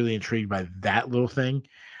 Like I'm really intrigued by that little thing.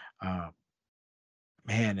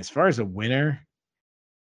 Man, as far as a winner,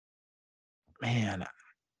 man,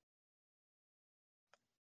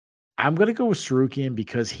 I'm gonna go with Tsarukyan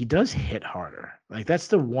because he does hit harder. Like that's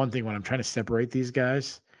the one thing when I'm trying to separate these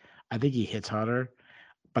guys. I think he hits harder,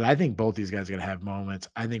 but I think both these guys are gonna have moments.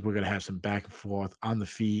 I think we're gonna have some back and forth on the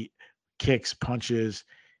feet, kicks, punches,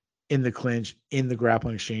 in the clinch, in the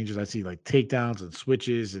grappling exchanges. I see like takedowns and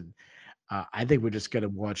switches, and I think we're just gonna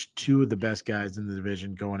watch two of the best guys in the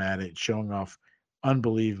division going at it, showing off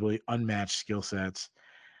unbelievably unmatched skill sets.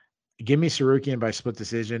 Give me Tsarukyan by split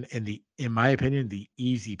decision, and in my opinion, the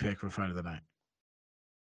easy pick for fight of the night.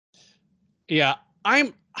 Yeah,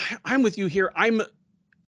 I'm with you here. I'm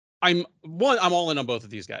all in on both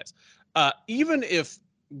of these guys. Even if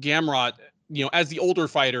Gamrot, as the older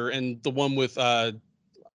fighter and the one with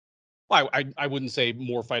I wouldn't say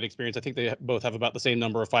more fight experience. I think they both have about the same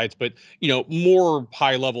number of fights, but more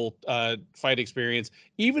high level fight experience.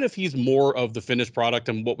 Even if he's more of the finished product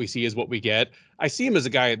and what we see is what we get, I see him as a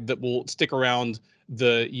guy that will stick around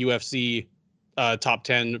the UFC top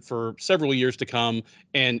 10 for several years to come.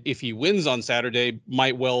 And if he wins on Saturday,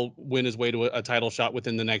 might well win his way to a title shot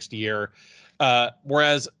within the next year.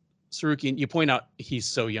 Whereas Tsarukyan, you point out he's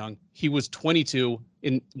so young. He was 22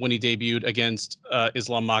 when he debuted against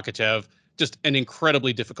Islam Makhachev. Just an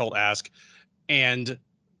incredibly difficult ask, and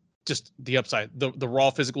just the upside. The raw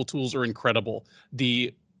physical tools are incredible.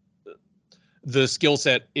 The skill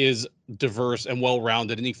set is diverse and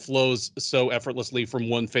well-rounded, and he flows so effortlessly from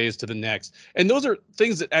one phase to the next. And those are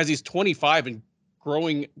things that, as he's 25 and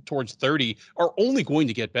growing towards 30, are only going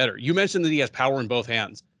to get better. You mentioned that he has power in both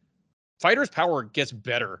hands. Fighters' power gets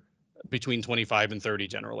better between 25 and 30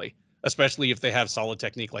 generally, especially if they have solid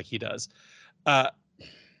technique like he does.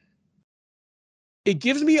 It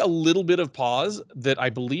gives me a little bit of pause that I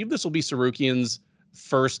believe this will be Tsarukyan's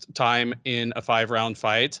first time in a 5-round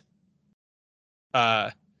fight,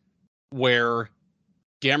 where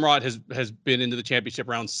Gamrot has been into the championship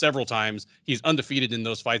round several times. He's undefeated in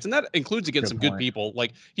those fights, and that includes against some good people.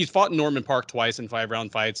 Like, he's fought Norman Park twice in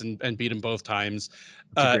 5-round fights and beat him both times.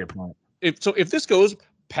 That's a great point. If this goes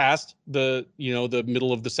past the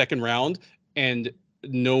middle of the second round and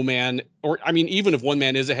no man, or I mean, even if one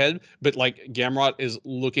man is ahead, but like Gamrot is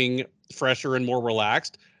looking fresher and more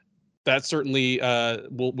relaxed, that certainly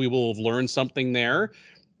we will have learned something there.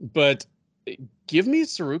 But give me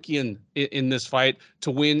Tsarukyan in this fight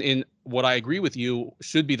to win in what I agree with you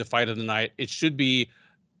should be the fight of the night. It should be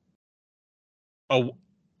a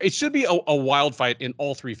wild fight in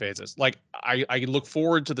all three phases. Like, I look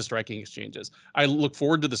forward to the striking exchanges. I look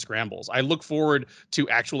forward to the scrambles. I look forward to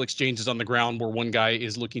actual exchanges on the ground where one guy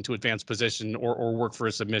is looking to advance position or work for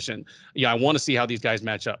a submission. Yeah, I want to see how these guys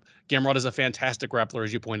match up. Gamrot is a fantastic grappler,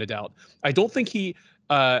 as you pointed out. I don't think he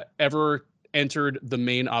ever entered the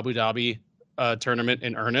main Abu Dhabi tournament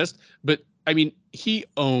in earnest, but I mean, he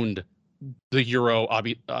owned the Euro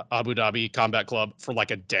Abu Dhabi Combat Club for like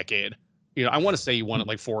a decade. I want to say he won it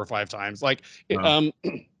like 4 or 5 times. Like, wow.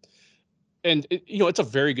 And it's a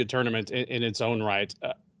very good tournament in its own right.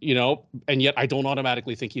 And yet I don't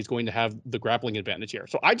automatically think he's going to have the grappling advantage here.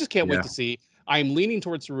 So I just can't wait to see. I'm leaning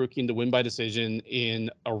towards Tsarukyan to win by decision in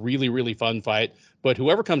a really, really fun fight. But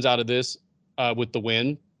whoever comes out of this with the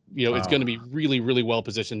win, it's going to be really, really well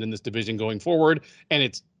positioned in this division going forward. And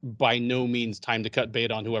it's by no means time to cut bait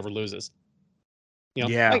on whoever loses.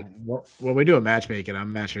 Well, when we do a matchmaking,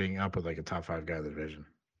 I'm matching up with like a top 5 guy in the division.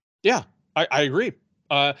 Yeah, I agree.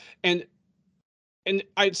 And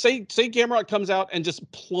I'd say Gamrot comes out and just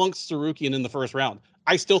plunks Tsarukyan in the first round.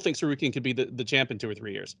 I still think Tsarukyan could be the champ in 2 or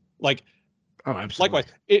 3 years. Like, oh, absolutely.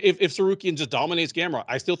 Likewise, if Tsarukyan just dominates Gamrot,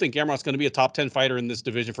 I still think Gamrot's going to be a top 10 fighter in this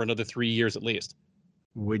division for another 3 years at least.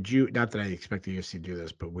 Would you, not that I expect the UFC to do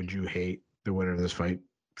this, but would you hate the winner of this fight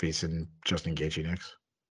facing Justin Gaethje next?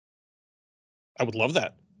 I would love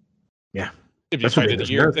that. Yeah. If you fight of the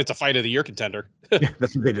year, it's a fight of the year contender. Yeah,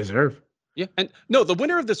 that's what they deserve. Yeah. And no, the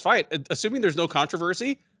winner of this fight, assuming there's no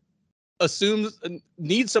controversy,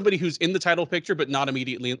 needs somebody who's in the title picture, but not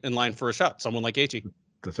immediately in line for a shot. Someone like Gaethje.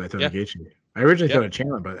 That's what I thought of Gaethje. I originally thought of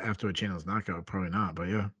Chandler, but after a Chandler's knockout, probably not. But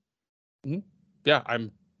yeah. Mm-hmm. Yeah,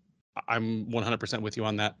 I'm 100% with you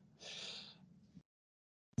on that.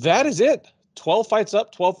 That is it. 12 fights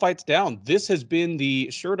up, 12 fights down. This has been the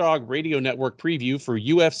Sherdog Radio Network preview for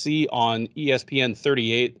UFC on ESPN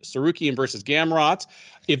 38, Tsarukyan versus Gamrot.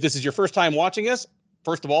 If this is your first time watching us,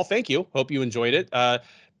 first of all, thank you. Hope you enjoyed it.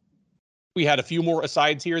 We had a few more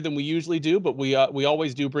asides here than we usually do, but we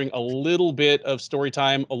always do bring a little bit of story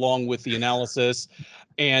time along with the analysis.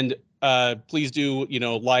 And please do,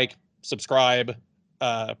 like, subscribe,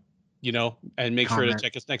 and make sure to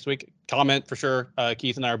check us next week. Comment for sure.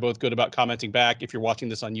 Keith and I are both good about commenting back if you're watching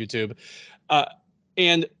this on YouTube.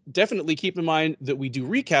 And definitely keep in mind that we do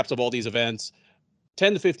recaps of all these events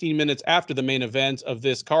 10 to 15 minutes after the main event of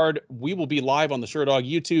this card. We will be live on the Sherdog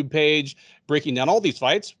YouTube page, breaking down all these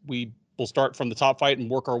fights. We will start from the top fight and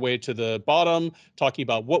work our way to the bottom, talking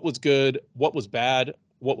about what was good, what was bad,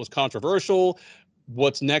 what was controversial,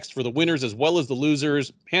 what's next for the winners as well as the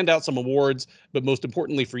losers, hand out some awards. But most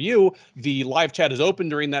importantly for you, the live chat is open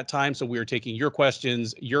during that time. So we are taking your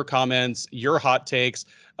questions, your comments, your hot takes.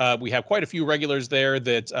 We have quite a few regulars there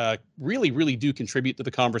that really, really do contribute to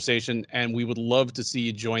the conversation, and we would love to see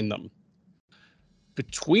you join them.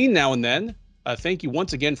 Between now and then, thank you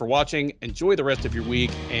once again for watching. Enjoy the rest of your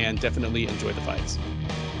week, and definitely enjoy the fights.